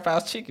to Trap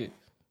House Chicken.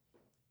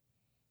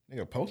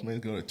 Nigga,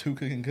 Postmates go to Two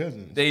Cooking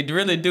Cousins. They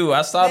really do.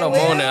 I saw They them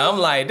on will? there. I'm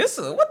like,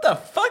 what the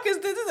fuck is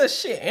this? This is a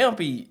shit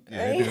Ampy.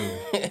 Yeah, they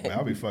do. Man,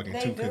 I'll be fucking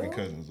They Two do? Cooking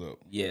Cousins up.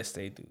 Yes,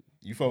 they do.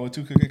 You fuck with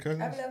Two Cooking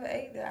Cousins? I've never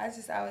ate there. I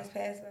just always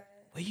pass by.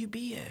 Where you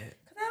be at?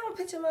 Cause I don't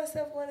picture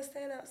myself going to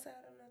stand outside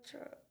on no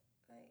truck.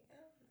 Like I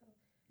don't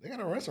know. They got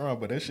a restaurant,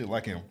 but that shit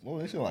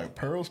like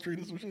Pearl Street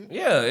or some shit.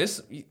 Yeah,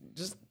 it's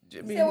just.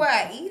 You said where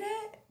I eat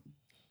at?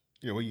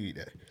 Yeah, where you eat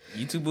at?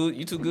 You too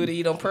good to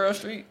eat on Pearl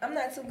Street? I'm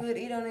not too good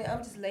to eat on it. I'm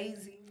just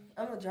lazy.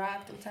 I'm a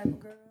drive-through type of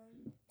girl.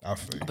 I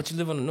feel. But you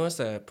live on the north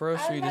side. Pearl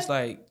Street is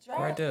like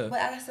right there. But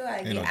I still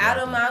gotta get out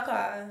of my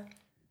car,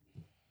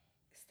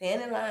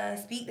 stand in line,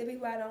 speak to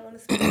people I don't want to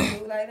speak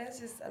to. Like, that's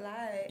just a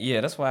lot.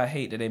 Yeah, that's why I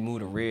hate that they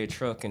moved a red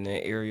truck in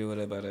that area,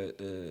 whatever,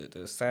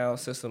 the sound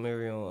system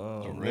area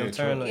on red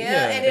truck.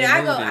 Yeah, and then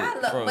I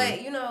look,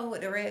 but you know,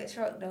 with the red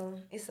truck though,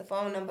 it's a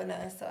phone number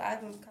now, so I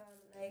can call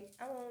them like,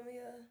 I want me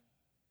a.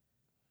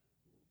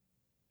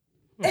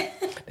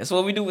 That's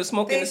what we do with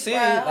Smoke in the City.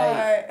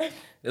 Like,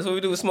 that's what we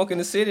do with Smoke in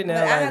the City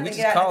now. Like, we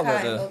just call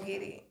it go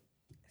get it.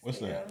 What's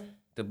that?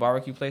 The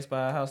barbecue place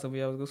by our house that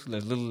we always go to.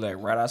 It's literally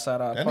like right outside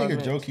our apartment. That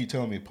nigga Joe keep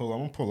telling me pull up.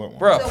 I'm gonna pull up one.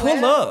 Bro, So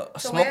pull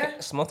up. where?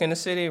 Smoke in the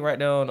City right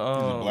down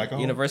black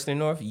owned? University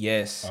North.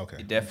 Yes. Okay.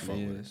 It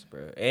definitely is,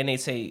 bro. And they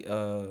take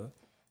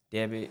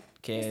debit,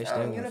 cash. It's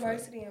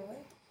University and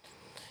what?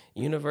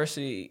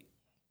 University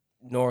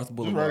North Just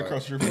Boulevard. right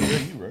across the street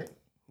from JU, right?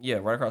 Yeah,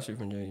 right across the street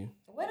from JU.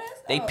 What is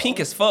They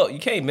pink as fuck. You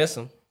can't miss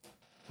them.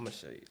 I'm gonna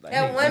show you. Like,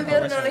 that one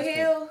building on the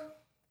hill?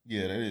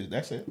 Yeah,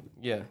 that's it.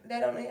 Yeah.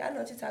 That on the, I know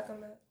what you're talking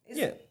about.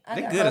 Yeah, I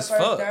they got good my as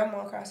first fuck.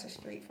 dermal across the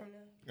street from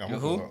them. Yeah,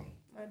 Who?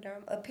 My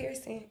derm, a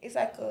piercing. It's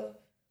like a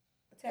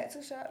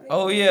tattoo shop. Nigga.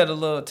 Oh yeah, the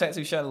little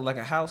tattoo shop look like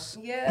a house.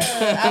 Yeah,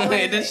 I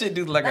Man, this shit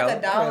do like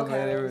a dog house.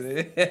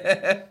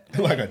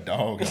 Like a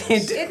dog house.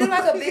 It do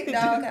like a big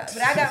dog house.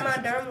 But I got my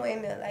dermal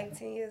in there like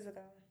 10 years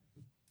ago.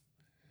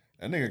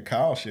 That nigga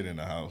Kyle shit in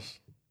the house.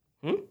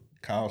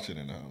 Kyle shit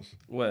in the house.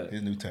 What?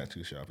 His new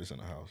tattoo shop is in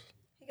the house.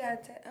 He got a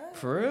tattoo.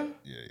 For real?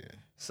 Yeah, yeah.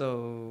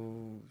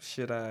 So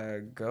should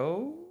I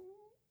go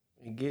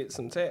and get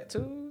some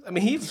tattoos? I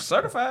mean, he's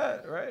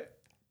certified, right?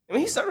 I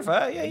mean, he's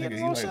certified. Yeah, he got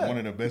his own like shop. one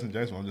of the best in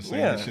Jacksonville. I'm just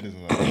saying Yeah. that shit is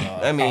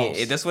like. I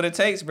mean, that's what it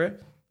takes, bro.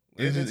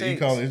 It's just he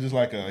called it. It's just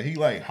like a he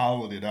like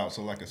hollowed it out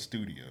so like a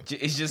studio.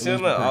 It's just It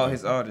him was and all pretty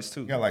his dope. artists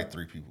too. He got like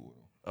 3 people with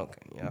him.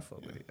 Okay, yeah, I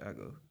fuck with it. I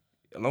go.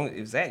 As long as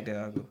if Zach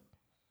there, I go.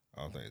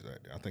 I don't think Zach.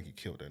 I think he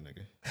killed that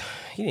nigga.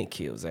 He didn't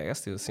kill Zach. I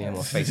still see him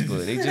on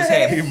Facebook. They just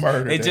had He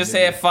murdered They that just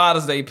nigga. had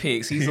Father's Day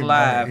pics. He's He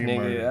alive, murdered- he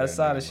murdered nigga. I that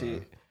saw the nigga, man.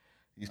 shit.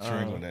 He's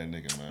triggering that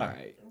nigga, man. All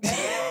right.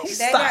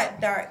 They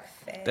got dark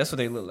fat. That's what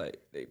they look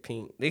like. They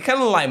pink. They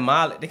kind of like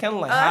Molly. They kind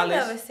of like I've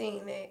Hollies. never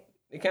seen that.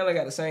 They kind of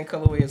got the same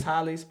colorway as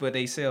Hollies, but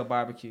they sell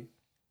barbecue.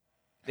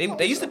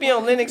 They used to be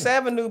on Lennox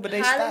Avenue, but they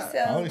Holly stopped.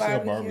 sells I only sell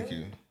barbecue.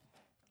 barbecue.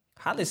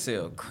 Hollies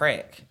sell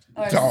crack.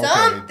 Or Okay.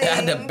 something.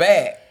 Out the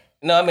back.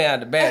 No, I mean out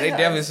the back. They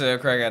definitely sell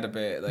crack out the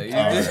back. Like, you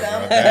All right, just- bro,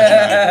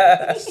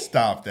 that's right.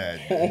 Stop that.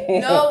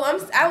 No,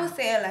 I was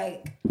saying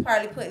like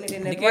probably putting it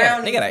in the they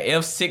got brownies. an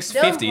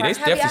F650. They Have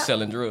definitely y'all-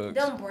 selling drugs.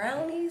 Them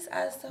brownies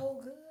are so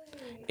good.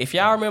 If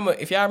y'all remember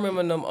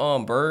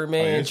them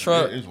Birdman Oh, it's,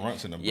 truck. It's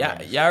runts in the Yeah,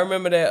 brownies. y'all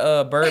remember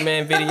that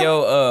Birdman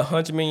video,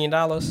 $100 million?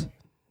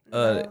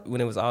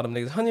 When it was all them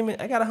niggas,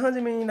 I got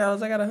 $100 million.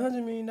 I got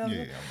 $100 million. Yeah, I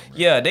remember.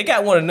 Yeah, they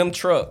got one of them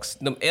trucks,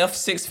 them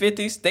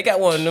F650s. They got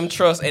one of them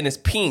trucks, and it's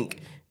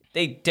pink.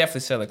 They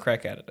definitely selling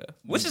crack out of there,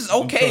 which is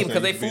Them okay trucks because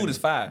that they used to be food in is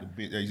fire.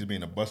 That used to be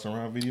in the bust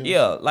around videos.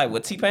 Yeah, like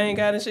what T-Pain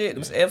got and shit.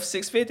 Those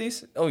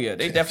F650s. Oh yeah,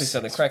 they definitely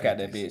selling crack out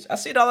that bitch. I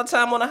see it all the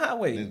time on the This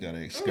highway. got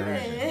an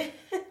excursion.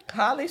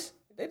 Hollies,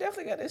 they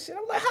definitely got that shit.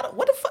 I'm like,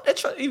 what the fuck that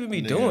truck even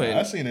be Nigga, doing?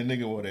 I seen a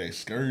nigga with an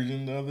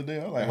excursion the other day.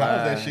 I'm like, how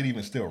is that shit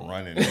even still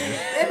running?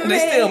 nigga?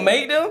 They still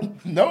make them?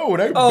 No,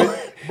 they Oh.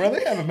 bro,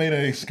 they haven't made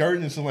an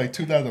excursion since like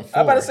 2004.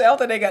 I'm about to say, I don't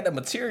think they got the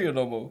material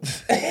no more.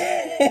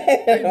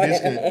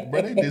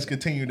 They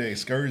discontinued the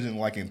excursion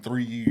like in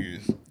 3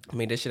 years. I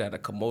mean, that shit had a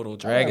Komodo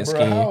dragon bro,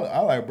 skin. I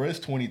like, bro, it's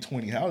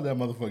 2020. How is that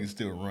motherfucker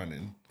still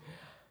running?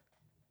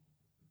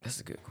 That's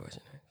a good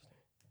question. Actually,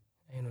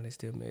 I didn't know they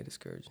still made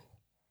excursion.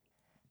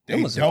 They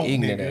Them was some don't,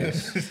 ignorant nigga.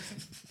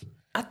 ass.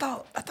 I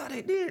thought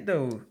they did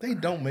though. They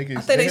don't make it.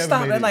 I think they haven't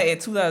stopped made at it- like in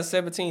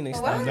 2017. They Why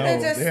stopped would No, they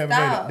just they haven't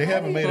stop? made it. They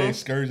haven't made an Why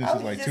excursion would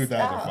since you like just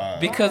 2005.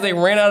 stop? because they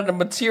ran out of the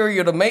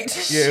material to make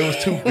this Yeah, shit. it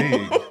was too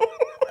big.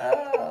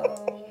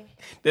 Oh.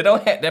 They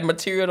don't have that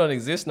material. Don't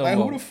exist no Like,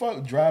 more. who the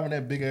fuck driving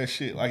that big ass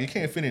shit? Like, it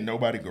can't fit in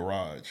nobody's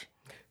garage.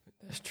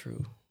 That's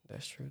true.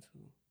 That's true too.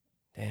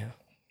 Damn.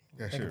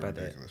 That Think shit about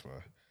that. ridiculous, man.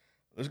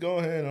 Let's go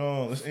ahead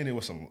and let's end it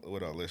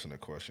with our listener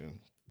question.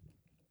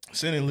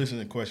 Send in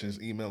listening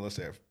questions. Email us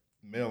at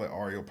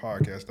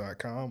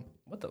mail@ariopodcast.com.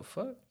 What the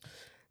fuck?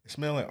 It's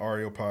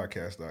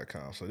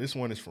mail@ariopodcast.com. So this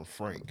one is from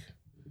Frank.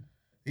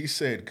 He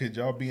said, could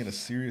y'all be in a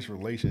serious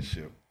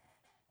relationship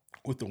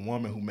with a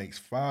woman who makes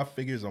 5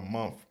 figures a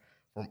month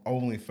from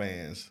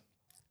OnlyFans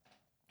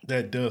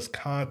that does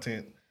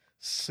content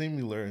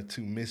similar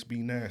to Miss B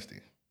Nasty?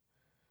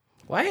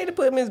 Why had to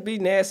put Miss B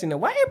Nasty in there?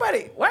 Why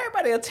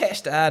everybody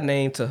attached our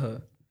name to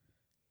her?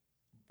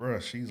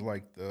 Bruh, she's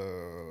like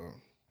the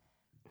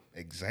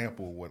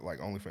example of what like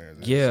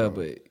OnlyFans is. Yeah, So,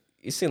 but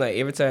it seemed like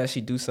every time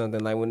she do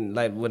something,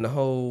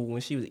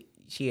 when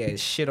she had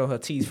shit on her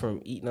teeth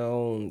from eating her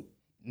own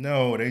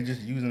No, they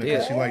just using it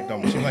because she like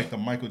the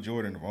Michael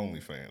Jordan of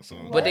OnlyFans. So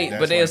but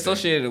they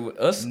associated with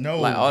us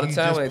like all the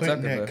time when they talk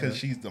about because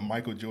she's the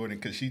Michael Jordan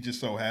because she just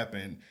so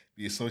happened to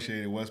be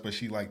associated with us, but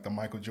she like the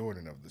Michael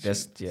Jordan of the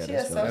shit. She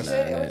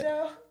associated with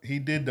y'all? He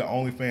did the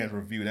OnlyFans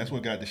review. That's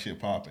what got the shit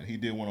popping. He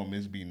did one on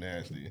Miss B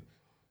Nasty.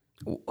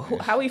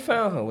 How he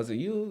found her? Was it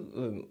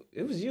you?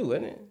 It was you,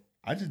 wasn't it?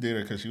 I just did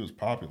it because she was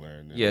popular.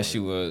 And then, yeah, she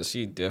was.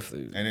 She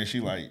definitely. And then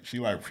she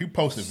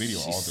posted video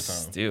all the time.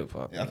 Still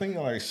popular. Yeah, I think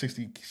like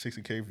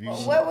 60K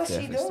views. Well, what was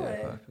she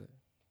doing?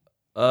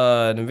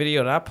 The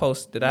video that I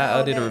posted,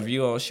 I did a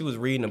review on. She was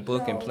reading a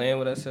book and playing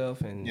with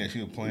herself, and yeah,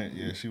 she was playing.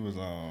 Yeah, she was.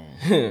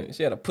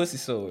 She had a pussy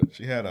sword.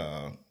 She had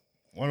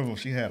one of them.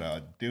 She had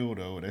a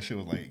dildo. That shit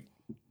was like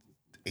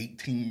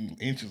 18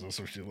 inches or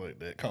some shit like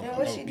that. And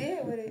what she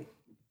did with it?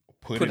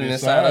 Put it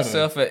inside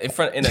herself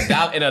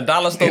in a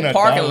dollar store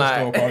parking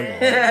lot.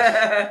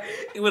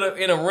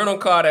 In a rental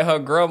car that her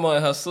grandma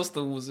and her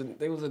sister was in.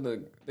 They was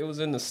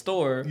in the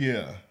store.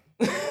 Yeah,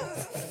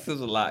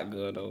 there's a lot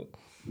going on.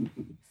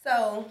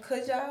 So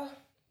could y'all?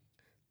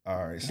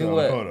 All right, so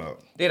hold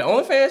up. Did the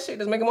OnlyFans shit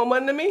that's making more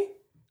money than me?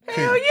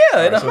 Hell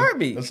yeah, in a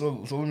heartbeat.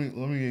 So let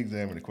me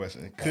examine the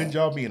question. Could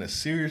y'all be in a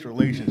serious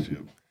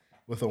relationship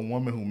with a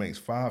woman who makes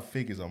 5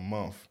 figures a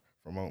month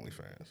from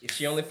OnlyFans? If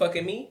she only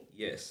fucking me,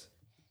 yes.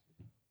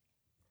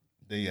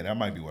 Yeah, that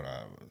might be what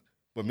I would.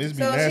 But Miss B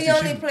So Nasty, she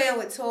only playing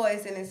with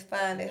toys and it's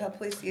fine that her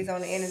pussy is on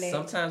the internet.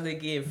 Sometimes they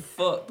get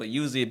fucked, but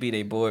usually it be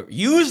their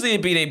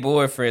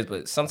boyfriends,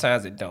 but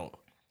sometimes it don't.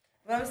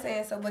 What I'm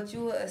saying, but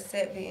you would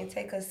accept it and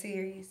take her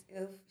serious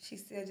if she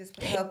still just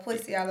put her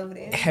pussy all over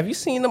the internet. Have you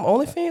seen them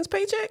OnlyFans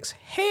paychecks?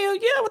 Hell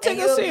yeah, I would take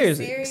her serious.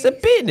 It's a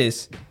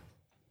business.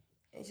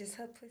 It's just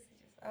her pussy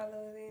just all over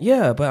the internet.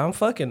 Yeah, but I'm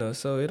fucking her,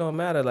 so it don't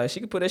matter. Like, she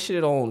could put that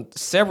shit on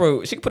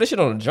she could put that shit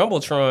on a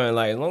Jumbotron.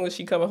 Like, as long as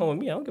she coming home with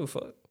me, I don't give a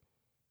fuck.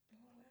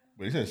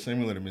 But he said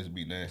similar to Miss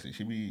B Nasty.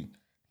 She be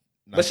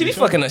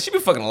fucking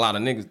a lot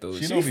of niggas, though.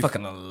 She be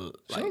fucking fucking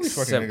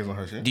niggas on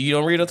her shit. Do you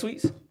don't read her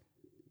tweets?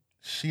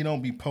 She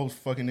don't be post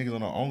fucking niggas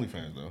on her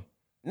OnlyFans though.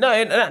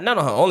 No, not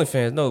on her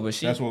OnlyFans. No, but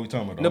she. That's what we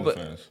talking about. The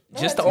OnlyFans.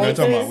 Just the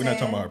OnlyFans. We're not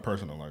talking about her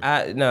personal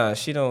life. Nah,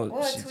 she don't.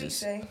 What she tweet just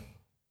say?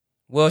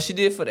 Well, she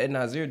did for that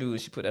Nazir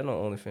dude. She put that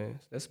on OnlyFans.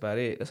 That's about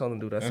it. That's the only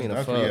dude I seen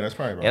her fuck. Yeah, that's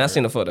probably right. And I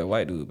seen her fuck that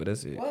white dude, but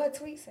that's it. What her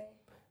tweet say?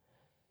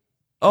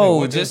 Oh,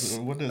 what does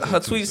her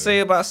tweet say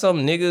about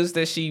some niggas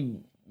that she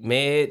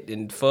met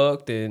and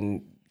fucked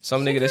and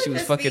some nigga that she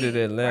was fucking in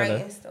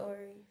Atlanta.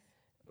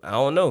 I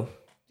don't know.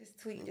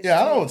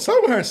 Yeah,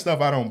 some of her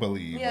stuff I don't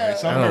believe. Yeah. Like,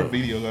 some of her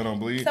videos I don't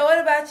believe. So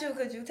what about you?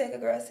 Could you take a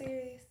girl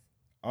serious?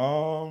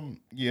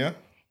 Yeah.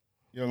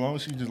 Yeah, as long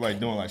as she just like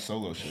doing like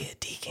solo shit. He a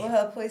deacon. With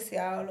her pussy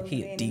all over.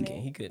 He a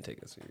deacon. He couldn't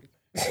take us serious.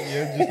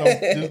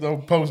 Yeah, just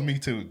don't post me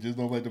too. Just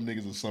don't let them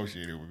niggas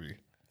associated with me.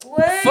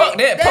 What? Fuck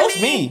that.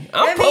 Post me.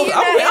 I'm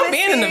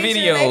being in the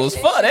videos.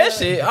 Fuck that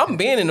shit. I'm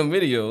being in them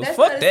videos. That's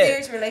fuck not a that.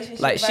 serious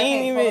relationship. Like she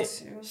ain't even.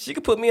 She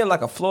could put me in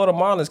like a Florida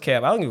Marlins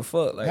cap. I don't give a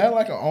fuck. Like have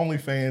like an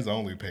OnlyFans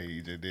only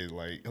page and then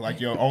like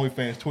your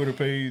OnlyFans Twitter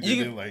page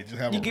and then like just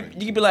have you could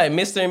be like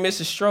Mr. and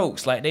Mrs.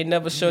 Strokes. Like they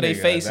never show their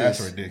faces.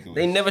 That's ridiculous.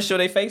 They never show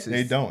their faces.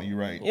 They don't. You're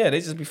right. Yeah, they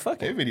just be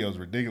fucking. Their videos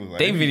ridiculous. Like,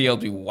 their videos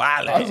be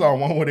wild. I saw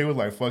one where they was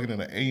like fucking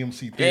in an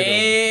AMC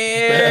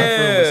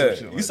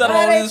theater. Yeah. You saw the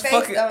one this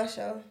fucking.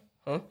 Show?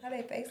 Huh? How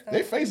they face go?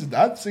 They faces.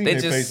 I've seen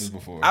their faces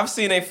before. I've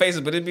seen their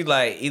faces, but it'd be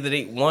like either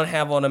one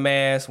have on a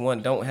mask,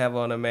 one don't have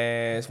on a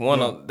mask.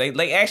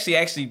 They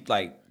actually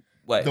like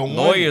what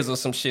lawyers or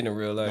some shit in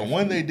real life. The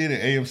one they did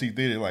at AMC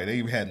theater, like they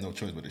had no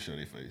choice but to show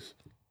their face.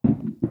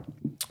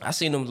 I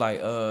seen them like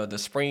the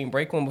spring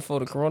break one before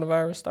the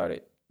coronavirus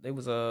started. They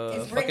was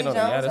fucking on the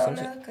yacht or some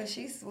shit. Because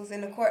she was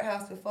in the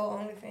courthouse before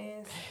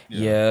OnlyFans.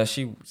 Yeah,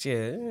 she.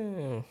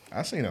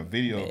 I seen a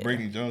video of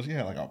Brittany Jones. She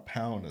had like a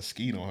pound of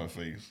skeet on her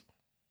face.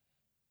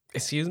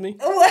 Excuse me?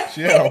 What?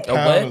 She had a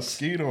pound of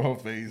skeet on her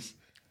face.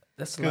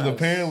 That's because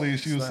apparently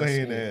she was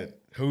saying that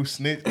who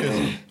snitched.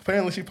 Because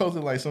apparently she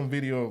posted like some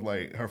video of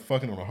like her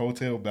fucking on a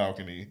hotel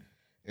balcony,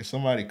 and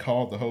somebody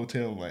called the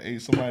hotel like, "Hey,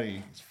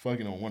 somebody's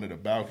fucking on one of the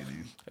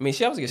balconies." I mean,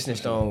 she always gets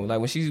snitched on. Like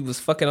when she was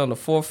fucking on the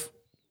 4th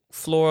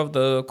floor of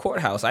the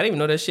courthouse. I didn't even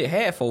know that shit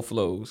had 4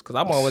 floors because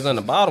I'm always on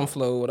the bottom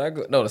floor when I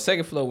go. No, the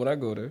 2nd floor when I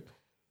go there.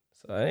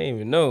 So I didn't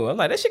even know. I'm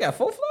like, that shit got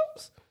 4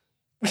 floors.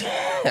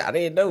 I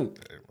didn't know.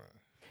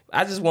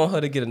 I just want her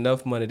to get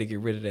enough money to get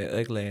rid of that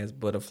ugly ass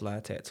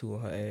butterfly tattoo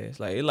on her ass.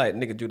 Like it like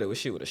nigga do that with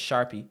shit with a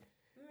Sharpie.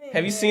 Man.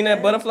 Have you seen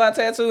that butterfly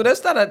tattoo?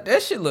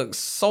 That shit looks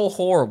so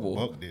horrible.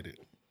 Buck did it.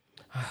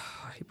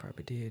 He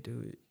probably did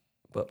do it.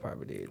 Buck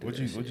probably did. What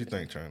you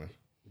think, China?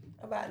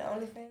 About the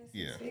OnlyFans?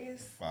 Yeah. 6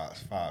 figures? 5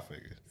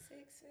 figures.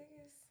 6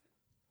 figures?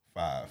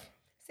 5.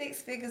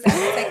 6 figures. I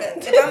can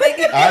take a. If I make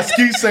it. I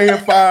keep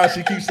saying 5.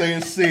 She keeps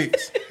saying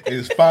 6.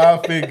 It's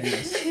 5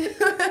 figures.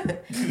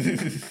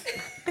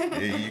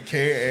 Yeah, you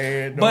can't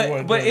add no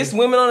one. But it's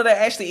women on it that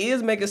actually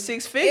is making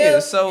 6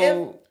 figures.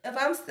 So if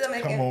I'm still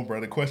making, come on,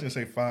 bro. The question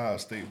say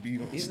 5. Stay on.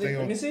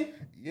 Let me see.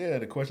 Yeah,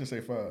 the question say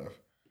 5.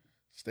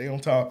 Stay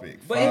on topic.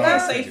 But it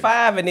can't say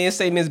 5 and then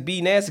say Miss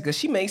B nasty because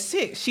she makes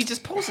 6. She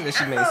just posted that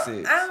she makes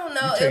 6. I don't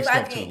know You take if I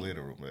stuff can. too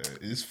literal, man.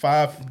 It's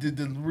 5.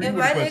 The real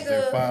my question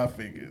is nigga- 5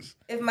 figures.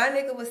 If my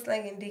nigga was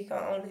slinging dick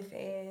on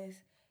OnlyFans,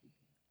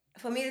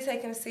 for me to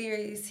take him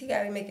serious, he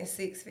gotta be making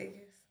 6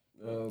 figures.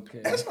 Okay.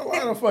 That's a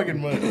lot of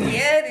fucking money.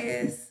 Yeah, it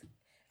is.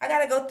 I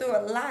gotta go through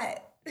a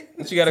lot.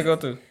 What you gotta go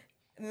through?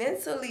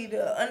 Mentally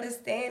to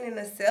understand and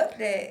accept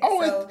that.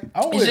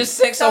 It's just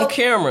sex on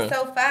camera.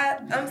 So 5,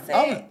 I'm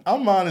saying.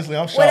 I'm honestly,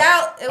 I'm shocked.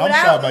 Without I'm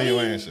shocked by me-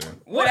 your answer.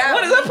 What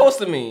is that supposed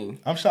to mean?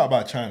 I'm shocked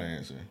by China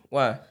answer.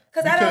 Why?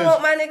 Cause I don't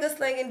want my nigga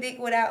slinging dick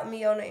without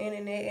me on the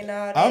internet and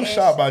all that. I'm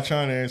shocked by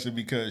China answer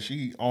because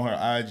she on her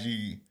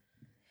IG.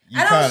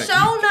 I don't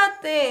show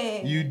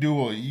nothing. You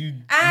do you.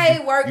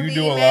 I work You the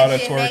do a lot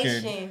of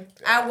imagination. twerking.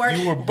 I work.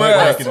 You were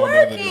butt naked on the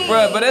other day.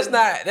 Bruh, but that's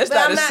not But the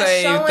I'm not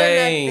same showing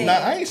thing.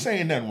 nothing. Nah, I ain't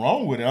saying nothing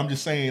wrong with it. I'm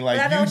just saying But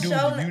I like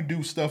don't you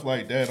do stuff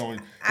like that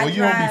on. I Well,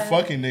 you don't be drive-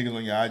 fucking niggas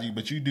on your IG,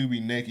 but you do be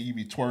naked. You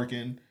be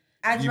twerking.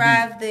 I you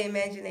drive the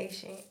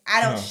imagination.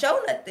 I don't Huh.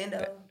 show nothing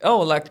though. Oh,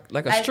 like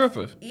a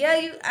stripper.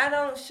 Yeah, I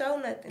don't show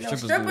nothing. No,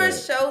 Strippers do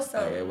strippers that. show Oh,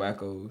 something. yeah,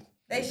 wackos.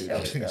 They do show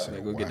that. stuff.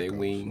 They go get their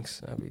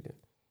wings. I be there.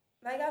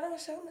 Like I don't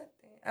show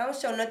nothing. I don't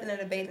show nothing in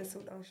a bathing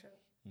suit. Don't show.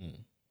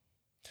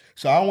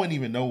 So I wouldn't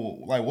even know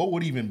like what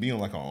would even be on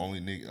like a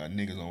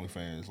niggas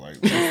OnlyFans like.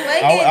 Slinging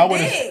I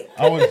would.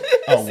 Oh,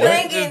 what?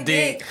 Slinging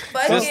dick.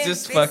 Fucking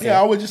Just dick. fucking. Yeah,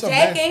 I would just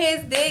imagine. Jacking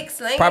his dick.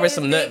 Slinging Probably his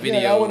some nut dick.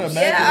 videos. Yeah, I would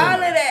imagine. Yeah, all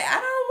of that.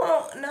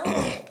 I don't want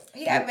no.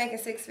 He got making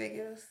 6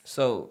 figures.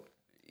 So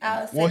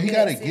Well, he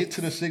got to to get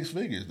to the 6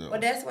 figures though. Well,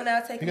 that's when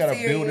I'll take He him got to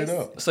serious. build it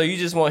up. you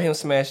just want him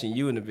smashing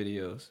you in the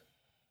videos.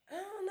 I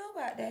don't know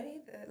about that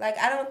either. Like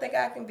I don't think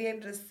I can be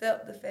able to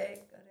accept the fact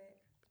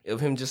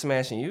Of him just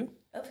smashing you?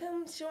 of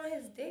him showing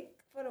his dick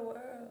for the world.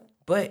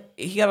 But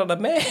he got on a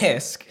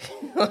mask.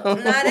 Nah,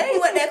 that ain't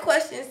what that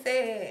question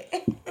said.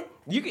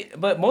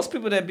 But most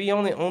people that be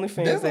on the OnlyFans,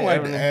 They they don't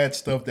like have to add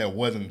stuff that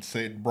wasn't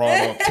brought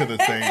up to the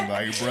thing.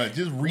 Like, bro,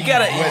 just read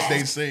what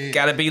they said.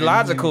 Gotta be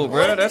logical,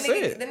 bro. The That's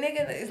nigga, it. The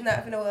nigga is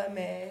not finna wear a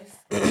mask.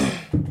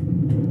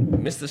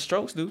 Mr.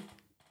 Strokes, dude.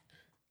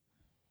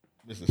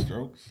 Mr.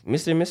 Strokes?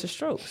 Mr. and Mrs.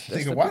 Strokes.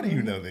 That's Nigga, the why do people.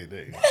 you know they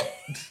did?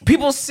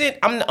 People send.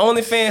 I'm the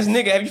OnlyFans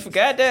nigga. Have you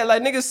forgot that?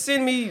 Like niggas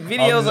send me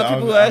videos of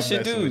people who I'm that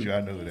shit messing with do. you.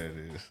 I know who that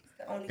is.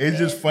 It's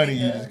just funny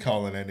you just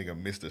calling that nigga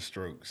Mr.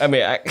 Strokes. I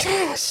mean,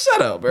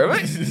 shut up, bro.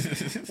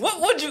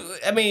 What would you?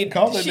 I mean,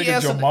 Call that she nigga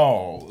answered-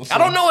 Jamal. I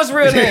don't know his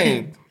real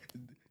name.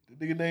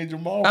 The nigga named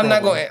Jamal. I'm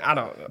not probably. going. I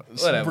don't know.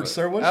 Whatever.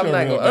 Sir, what's I'm your not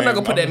real going. I'm not name?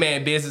 gonna put that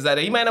man business out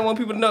there. He might not want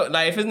people to know.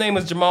 Like if his name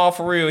is Jamal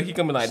for real, he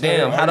gonna be like, Sir,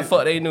 damn, how the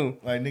fuck they knew?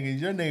 Like nigga,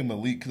 your name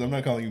Malik because I'm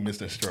not calling you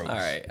Mr. Strokes. All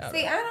right.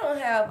 See, I don't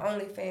have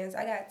OnlyFans.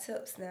 I got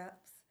tip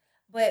snaps.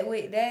 But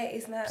with that,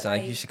 it's not Sound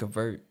like you should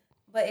convert.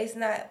 But it's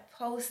not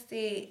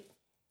posted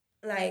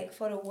like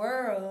for the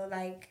world.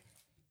 Like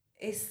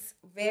it's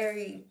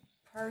very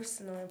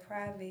personal and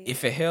private.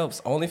 If it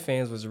helps,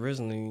 OnlyFans was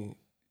originally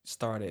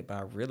started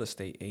by real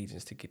estate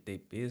agents to get their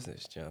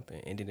business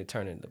jumping, and then it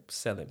turned into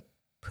selling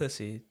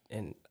pussy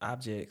and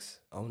objects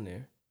on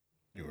there.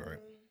 You're right.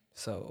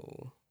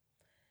 So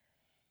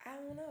I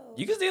don't know.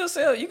 you can still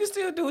sell. You can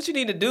still do what you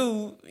need to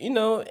do, you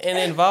know, and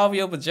involve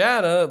your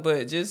vagina,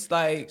 but just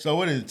like So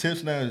what is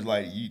tips now? Is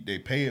like they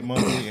pay it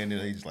monthly and then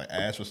they just like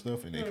ask for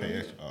stuff and they pay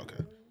extra. Oh,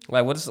 okay.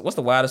 like what's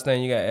the wildest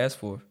thing you got asked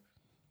for?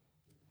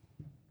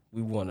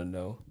 We want to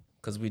know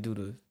because we do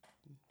the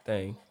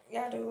thing.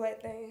 Y'all do what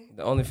thing?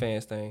 The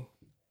OnlyFans thing.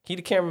 He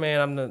the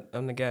cameraman.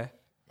 I'm the guy.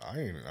 I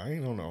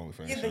ain't on the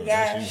OnlyFans. You the so guy.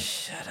 that's you.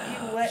 Shut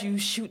You up. what? You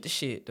shoot the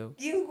shit though.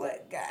 You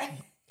what guy?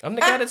 I'm the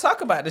guy that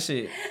talk about the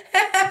shit.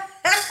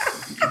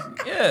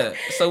 Yeah.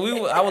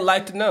 So I would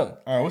like to know.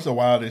 All right. What's the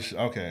wildest?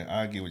 Okay,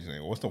 I get what you're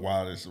saying. What's the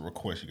wildest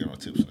request you get on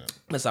Tips now?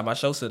 That's how my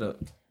show set up.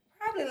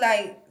 Probably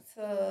like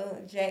to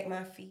jack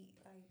my feet.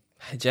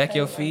 Like Jack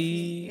your my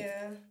feet.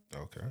 Yeah.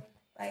 Okay.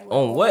 Like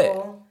On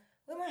what?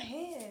 With my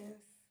hands.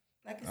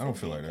 Like it's I don't a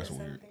feel like dick or that's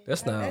weird. something.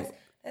 That's Like, not.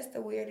 That's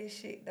the weirdest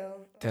shit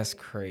though. That's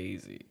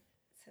crazy.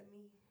 To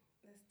me,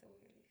 that's the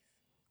weirdest.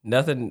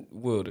 Nothing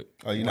would.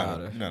 Oh, you're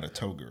wilder. not a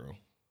toe girl.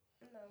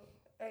 No,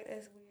 like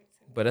that's weird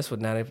to me. But that's what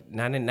 90%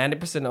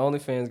 of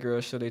OnlyFans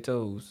girls show their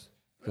toes.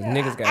 Because Yeah,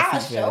 niggas got I'll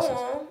feet show fetishes.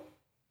 them.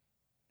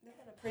 They're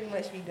gonna pretty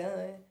much be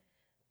done.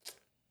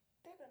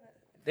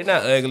 They're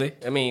not ugly.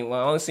 I mean, well,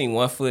 I only seen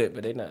 1 foot,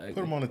 but they're not ugly.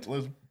 Put them on the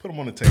let's put them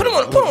on the table. Put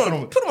them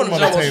on the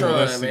Let's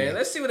Jumbotron, see. man.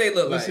 Let's see what they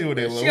look like. Let's see what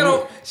they man.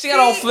 look like. She got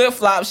on flip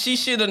flops. She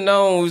should have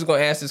known we was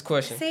gonna ask this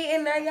question. See,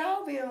 and now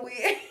y'all being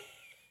weird.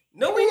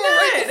 No, we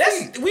not.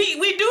 That's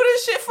we do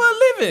this shit for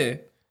a living.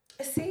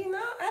 See, no,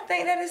 I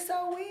think that is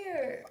so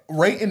weird.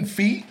 Rating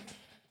feet.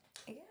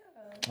 Yeah.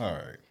 All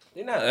right.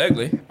 They're not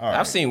ugly. All right.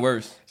 I've seen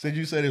worse. Since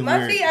you said it's My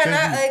weird. feet are since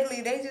not you-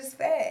 ugly. They just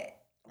fat.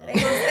 They gonna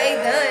stay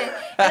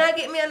done. And I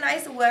get me a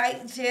nice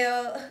white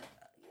gel.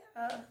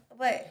 Yeah,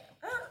 but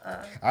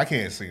I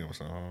can't see them,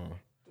 so.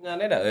 No,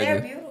 they're not they're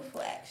ugly.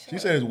 beautiful actually.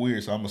 She said it's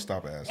weird, so I'm gonna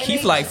stop asking. And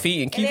Keith they- like feet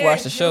and and Keith they're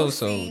watched the show,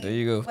 so juicy, there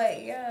you go.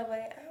 But yeah, but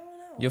I don't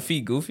know. Your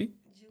feet goofy?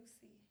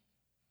 Juicy.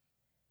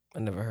 I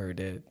never heard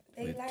that.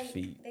 with like,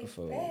 feet they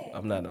before. black.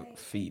 I'm not a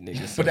feet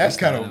nigga. so But that's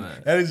it's kind not of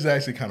like- that is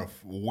actually kind of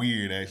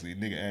weird. Actually,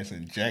 nigga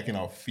actually jacking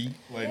off feet.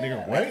 Like nigga,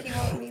 Like, what? he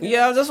want me to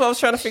Yeah, that's what I was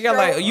trying to figure out.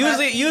 Like stroke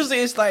my usually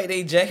it's like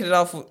they jack it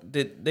off.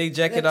 They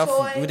jack it The off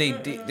toy? with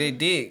they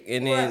dick,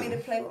 and You want me to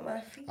then play with my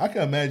feet. I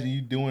can imagine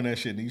you doing that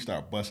shit and you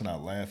start busting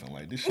out laughing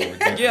like this shit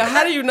ridiculous. yeah.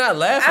 How do you not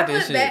laugh I at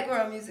this put shit?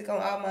 background music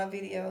on all my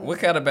videos. What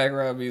kind of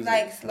background music?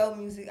 Like slow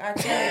music, R.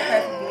 Kelly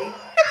preferably.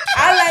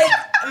 I like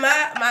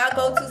my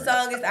go-to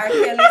song is R.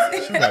 She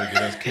Kelly's. about to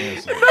get us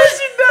canceled. No,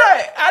 she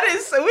not. I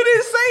didn't say. We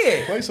didn't say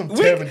it. Play some We-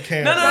 Tevin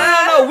Campbell.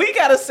 No. We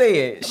gotta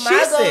say it. She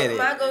said it.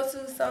 My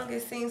go-to song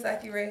is "Seems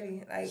Like You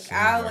Ready." Like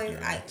I always,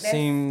 that's,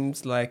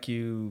 Seems like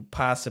you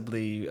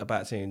possibly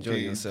about to enjoy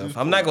Yeah, yourself. just-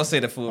 I'm not gonna say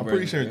the full I'm version.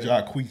 pretty sure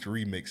Jacquees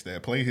remixed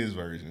that. Play his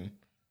version.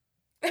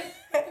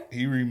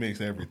 He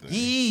remixed everything.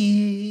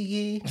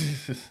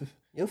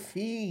 Your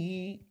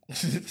feet.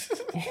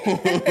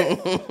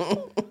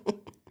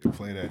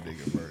 Play that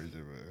nigga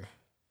version,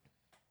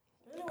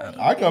 man.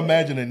 I can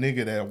imagine a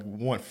nigga that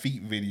want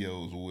feet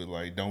videos would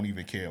like don't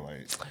even care.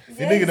 Like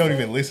the nigga don't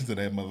even listen to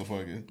that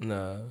motherfucker.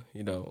 Nah,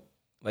 you don't.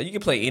 Like you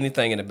can play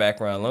anything in the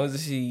background as long as you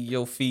see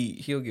your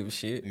feet. He'll give a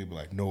shit. He'll be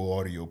like, no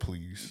audio,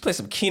 please. Play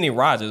some Kenny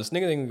Rogers.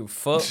 Nigga ain't gonna give a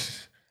fuck.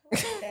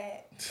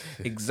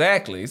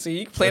 Exactly. See,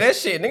 you can play that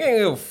shit. Nigga ain't gonna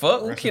give a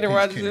fuck who Rest in Kenny peace,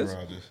 Rogers Kenny is.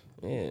 Rogers.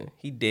 Yeah,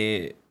 he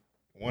dead.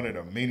 One of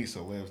the many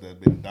celebs that's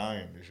been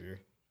dying this year.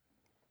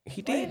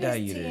 He Where did does die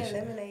tea years.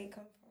 and lemonade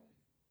come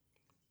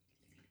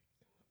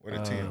Where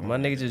the tea? My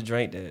nigga just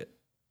drank that.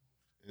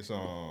 It's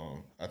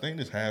I think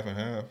it's half and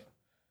half,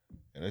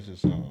 and that's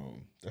just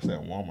that's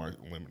that Walmart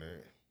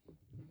lemonade.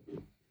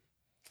 from?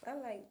 I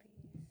like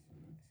these.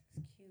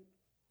 This is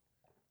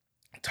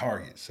cute.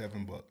 Target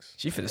 $7.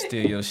 She finna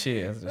steal your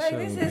shit after the Like show.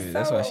 this man. is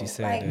That's so, why she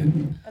said like,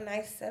 that. a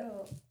nice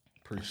setup.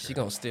 Appreciate She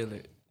gonna steal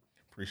it.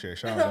 Appreciate it.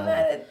 Shout I'm out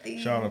not to a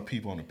thief. shout out to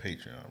people on the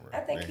Patreon, bro. I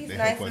think They- he's they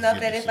nice help us enough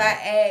get that this if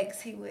I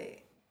asked, he would.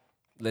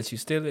 Let you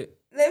steal it?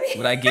 Let me.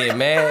 Would I get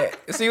mad?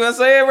 See what I'm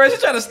saying, bro? She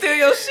trying to steal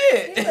your He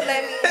shit. would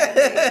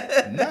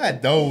let me.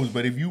 Not those,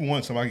 but if you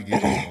want some, I can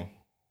get you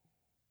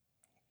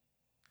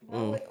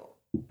some.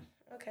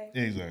 Okay.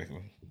 Exactly.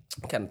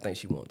 I kind of think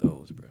she want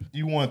those, bro.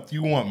 You want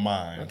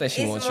mine. I think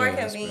she It's wants more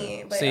yours,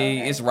 convenient, bro. but See,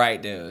 okay. it's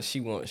right there. She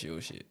wants your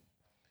shit.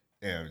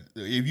 Yeah,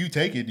 if you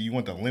take it, do you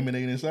want the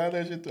lemonade inside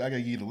that shit? I gotta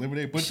give you the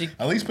lemonade. She-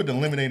 At least put the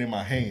lemonade in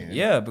my hand.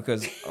 Yeah,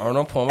 because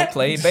Arnold Palmer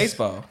played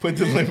baseball. Put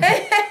the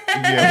lemonade.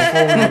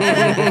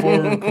 Yeah,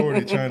 before we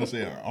recorded, trying to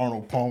say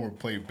Arnold Palmer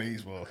played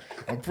baseball.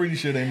 I'm pretty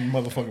sure that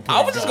motherfucker played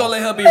I was just golf. gonna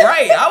let her be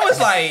right. I was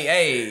like,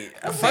 hey,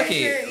 fuck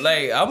pretty it. sure-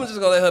 Like, I'm just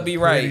gonna let her be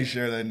Pretty right.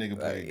 sure that nigga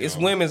played It's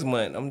golf. Women's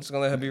Month. I'm just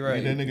gonna let her be Ain't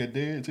right. that nigga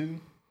dead too?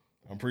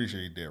 I'm pretty sure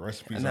he dead.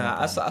 Rest in peace. Nah,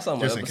 Arnold I saw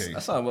Palmer. Just in I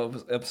case. saw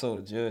an episode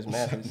of Judge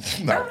Mathis.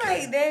 No, I'm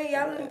like, damn,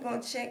 y'all ain't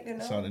gonna check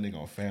the saw number. that nigga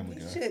on Family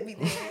He Guy. should be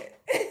dead.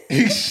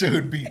 He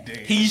should be dead.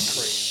 He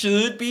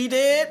should be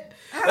dead.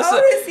 How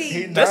old is he?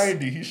 He That's-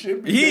 90. He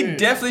should be He dead.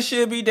 definitely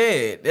should be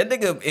dead. That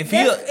nigga, if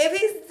If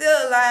he's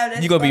still alive,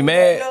 that's You gonna be fucked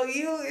mad? up. No,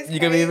 you You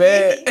gonna be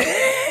mad?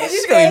 You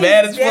She gonna be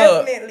mad as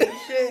fuck. Definitely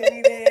should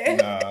be dead.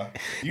 Nah.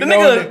 You the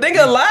know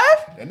nigga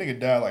alive? That nigga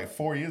died like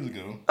 4 years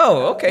ago.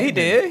 Oh, okay, he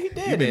did. He He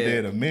did. been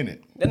dead a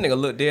minute. That nigga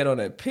look dead on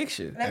that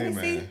picture. Let Hey, me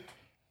see. man.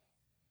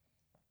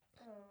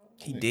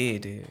 He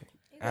dead. He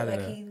Out look of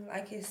like there. he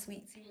like his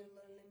sweet tea with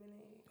a little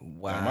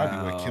lemonade. Wow. That might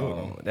be what killed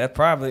him.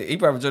 That he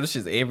probably do this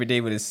shit every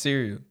day with his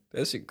cereal.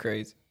 That shit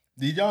crazy.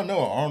 Did y'all know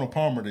Arnold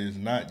Palmer is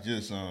not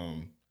just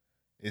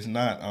it's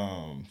not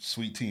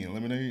sweet tea and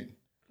lemonade?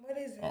 What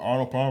is it?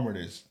 Arnold Palmer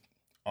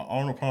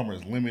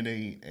is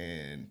lemonade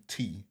and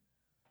tea,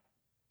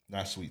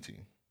 not sweet tea.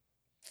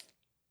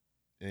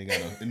 It ain't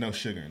got no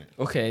sugar in it.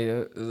 Okay,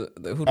 who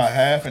A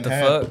half and the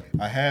half. fuck?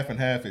 A half and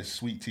half is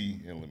sweet tea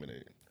and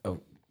lemonade.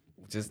 Oh,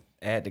 just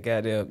add the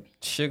goddamn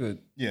sugar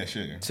Yeah,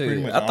 sugar. to Pretty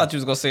it. much I thought you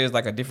was gonna say it's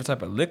like a different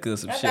type of liquor or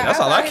some I shit. thought- That's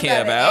I all I thought he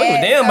care about to about. I don't give a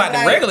add damn about some, the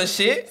like, regular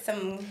shit.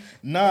 Some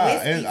Nah,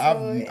 whiskey and to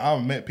it.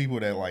 I've met people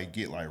that like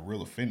get like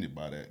real offended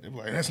by that. They're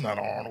like, "That's not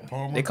Arnold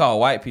Palmer." They call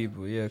white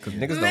people, yeah, because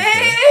niggas don't Man,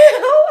 care.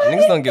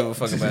 Niggas don't give a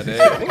fuck about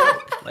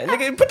that. Like,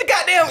 nigga, put the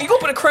goddamn, you gonna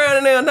put a crown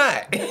in there or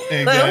not? Like,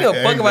 I don't give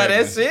a fuck about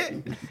that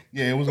shit.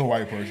 Yeah, it was a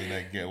white person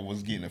that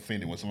was getting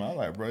offended with something. I was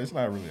like, bro, it's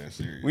not really that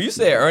serious. When you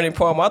said Ernie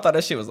Palmer, I thought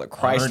that shit was a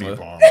Chrysler. Ernie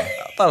Palmer.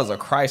 I thought it was a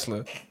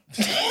Chrysler.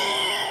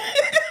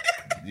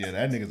 Yeah,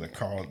 that nigga's a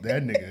Carl.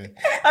 That nigga.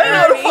 I didn't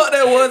know what the fuck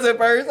that was at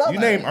first. I was You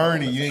like, name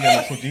Ernie, you ain't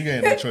got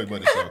no choice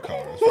but to sell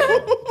cars.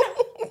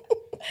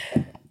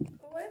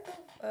 what the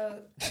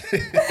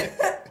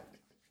fuck?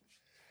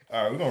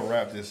 All right, we're gonna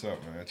wrap this up,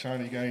 man.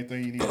 China, you got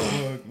anything you need to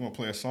plug? You wanna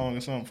play a song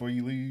or something before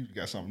you leave? You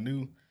got something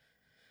new?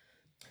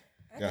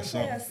 I Got can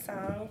play a something?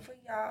 song for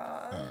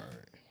y'all. All right.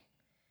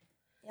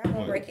 Y'all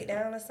gonna break it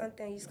down or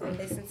something? You just gonna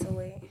listen to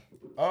it?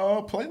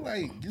 Play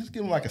like just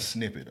give them like a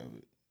snippet of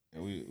it,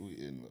 and we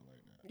end up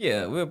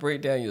yeah, we'll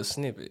break down your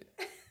snippet.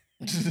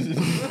 like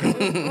that.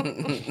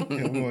 Yeah,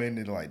 we gonna end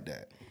it like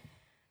that.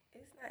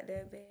 It's not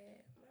that bad.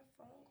 My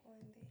phone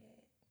going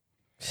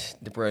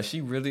dead. Bruh,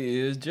 she really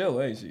is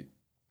Joe, ain't she?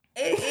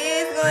 It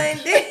is going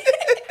dead.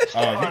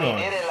 Oh, you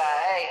going?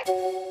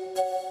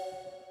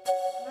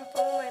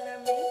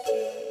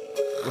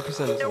 you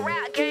sent it to me.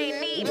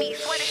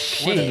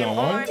 What is on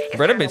one?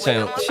 Bro, that bitch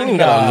ain't. She ain't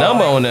got a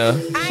number on there.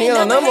 She ain't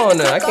got a number on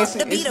there. I can't see.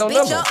 It's no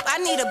number. I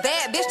need a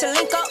bad bitch to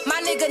link up.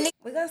 My nigga need.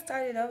 We're gonna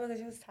start it over because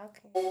you was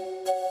talking.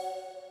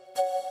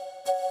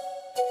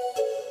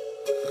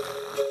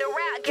 The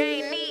rap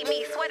game need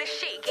me. Swear the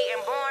shit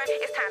getting boring.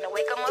 It's time to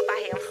wake him up. I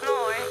hear him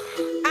snoring.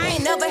 I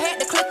ain't never had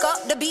to click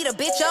up to beat a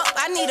bitch up.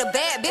 I need a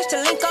bad bitch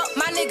to link up.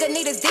 My nigga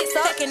need his dick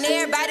sucked. Checking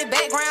everybody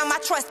background. My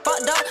trust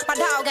fucked up. My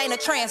dog ain't a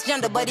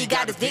transgender, but he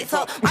got his dick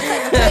sucked. My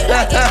cousin play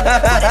like it,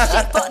 but that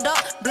shit fucked up.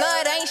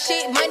 Blood ain't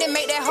shit. Money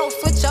make that hoe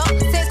switch up.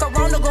 Since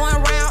Corona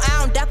going round, I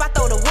don't dap. I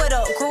throw the wood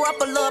up. Grew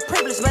up a little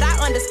privileged, but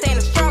I understand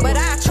the struggle. But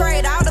I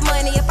trade all the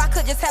money if I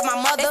could just have my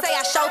mother. They say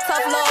I show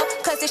tough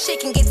love, cause this shit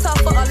can get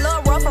tougher. A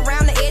little rough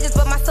around the edges,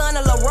 but my son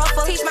a little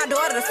rougher. Teach my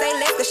daughter to say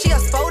less, cause she a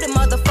sporty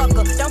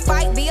motherfucker. Don't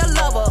fight, be a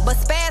lover, but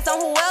spaz on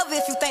whoever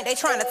if you think they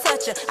tryna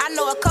touch you. I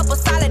know a couple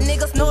solid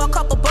niggas, know a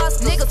couple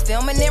busters. Niggas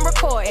filming and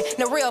recording,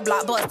 the real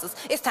blockbusters.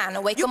 It's time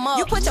to wake them up.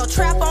 You put your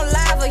trap on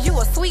live or you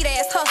a sweet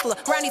ass hustler.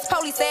 Round these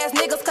police ass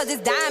niggas, cause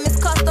it's diamonds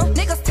custom.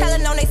 Niggas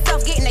telling on they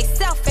self, getting they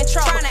self in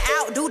trouble. Tryna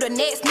outdo the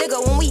next nigga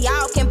when we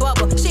all can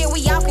bubble. Shit,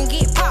 we all can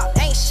get popped,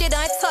 ain't shit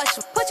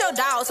untouchable. Put your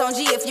dogs on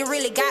G if you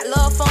really got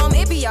love for them.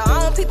 It be your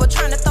own people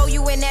tryna throw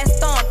you in that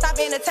storm. Stop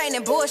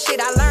entertaining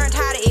bullshit, I learned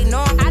how to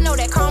ignore 'em. I know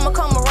that karma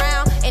come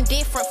around in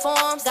different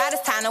forms. God,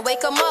 it's time to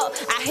wake them up.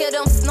 I hear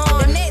them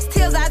snoring. The next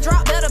tears I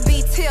drop better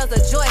be tears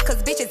of joy.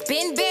 Cause bitch, it's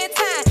been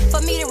bedtime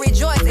for me to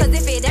rejoice. Cause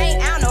if it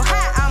ain't, I don't know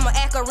how I'ma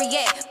act or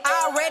react.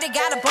 I already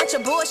got a bunch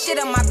of bullshit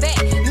on my back.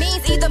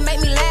 Means either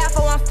make me laugh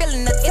or I'm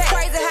feeling attacked. It's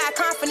crazy how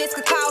confidence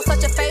could cause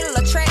such a fatal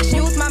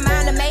attraction. Use my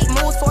mind to make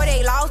moves for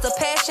they lost the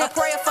passion. A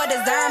prayer for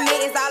discernment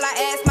is all I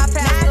ask my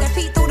pastor. Now I can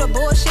peek through the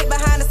bullshit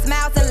behind the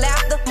smiles and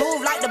laughter.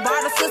 Move like the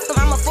barter system,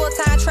 I'm a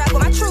full-time trapper.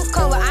 My truth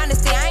come with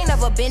honesty, I ain't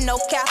never been no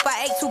cap.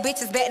 I ate 2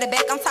 bitches back to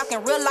back, I'm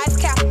talking real life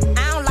cap.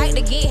 I don't like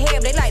to get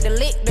head, they like to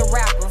lick the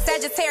rapper.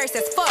 Sagittarius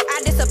says fuck,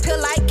 I disappear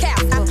like cap.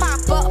 I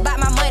pop up about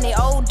my money,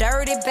 old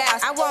dirty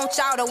bounce. I want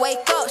y'all to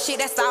wake up, shit,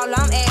 that's all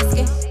I'm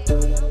asking.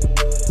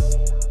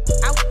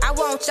 I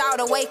want y'all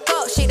to wake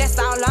up, shit, that's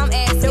all I'm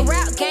asking. The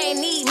rap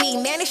game need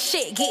me, man, this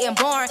shit getting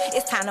boring.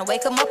 It's time to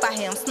wake him up, I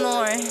hear him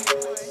snoring.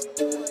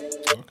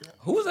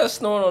 Who was that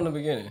snoring on the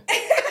beginning?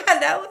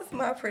 That was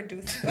my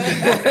producer.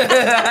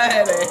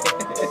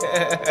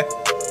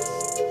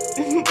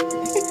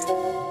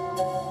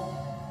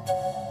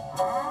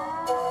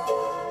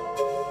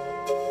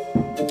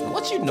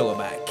 What you know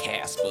about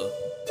Casper,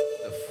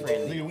 the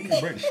friend? Nigga, we need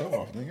to break the show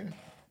off, nigga.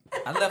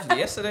 I left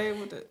yesterday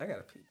with the. I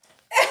gotta pee.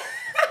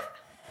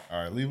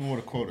 All right, leave him with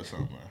a quote or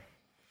something, man.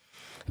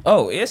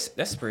 Oh,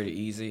 that's pretty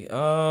easy.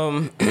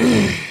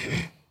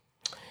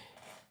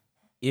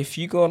 If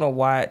you're gonna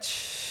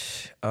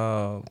watch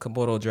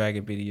Komodo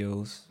dragon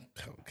videos,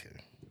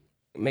 Okay.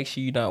 make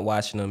sure you're not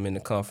watching them in the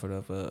comfort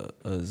of a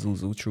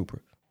Zuzu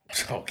trooper.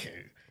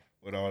 Okay.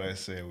 With all that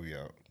said, we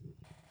out.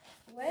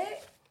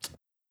 What?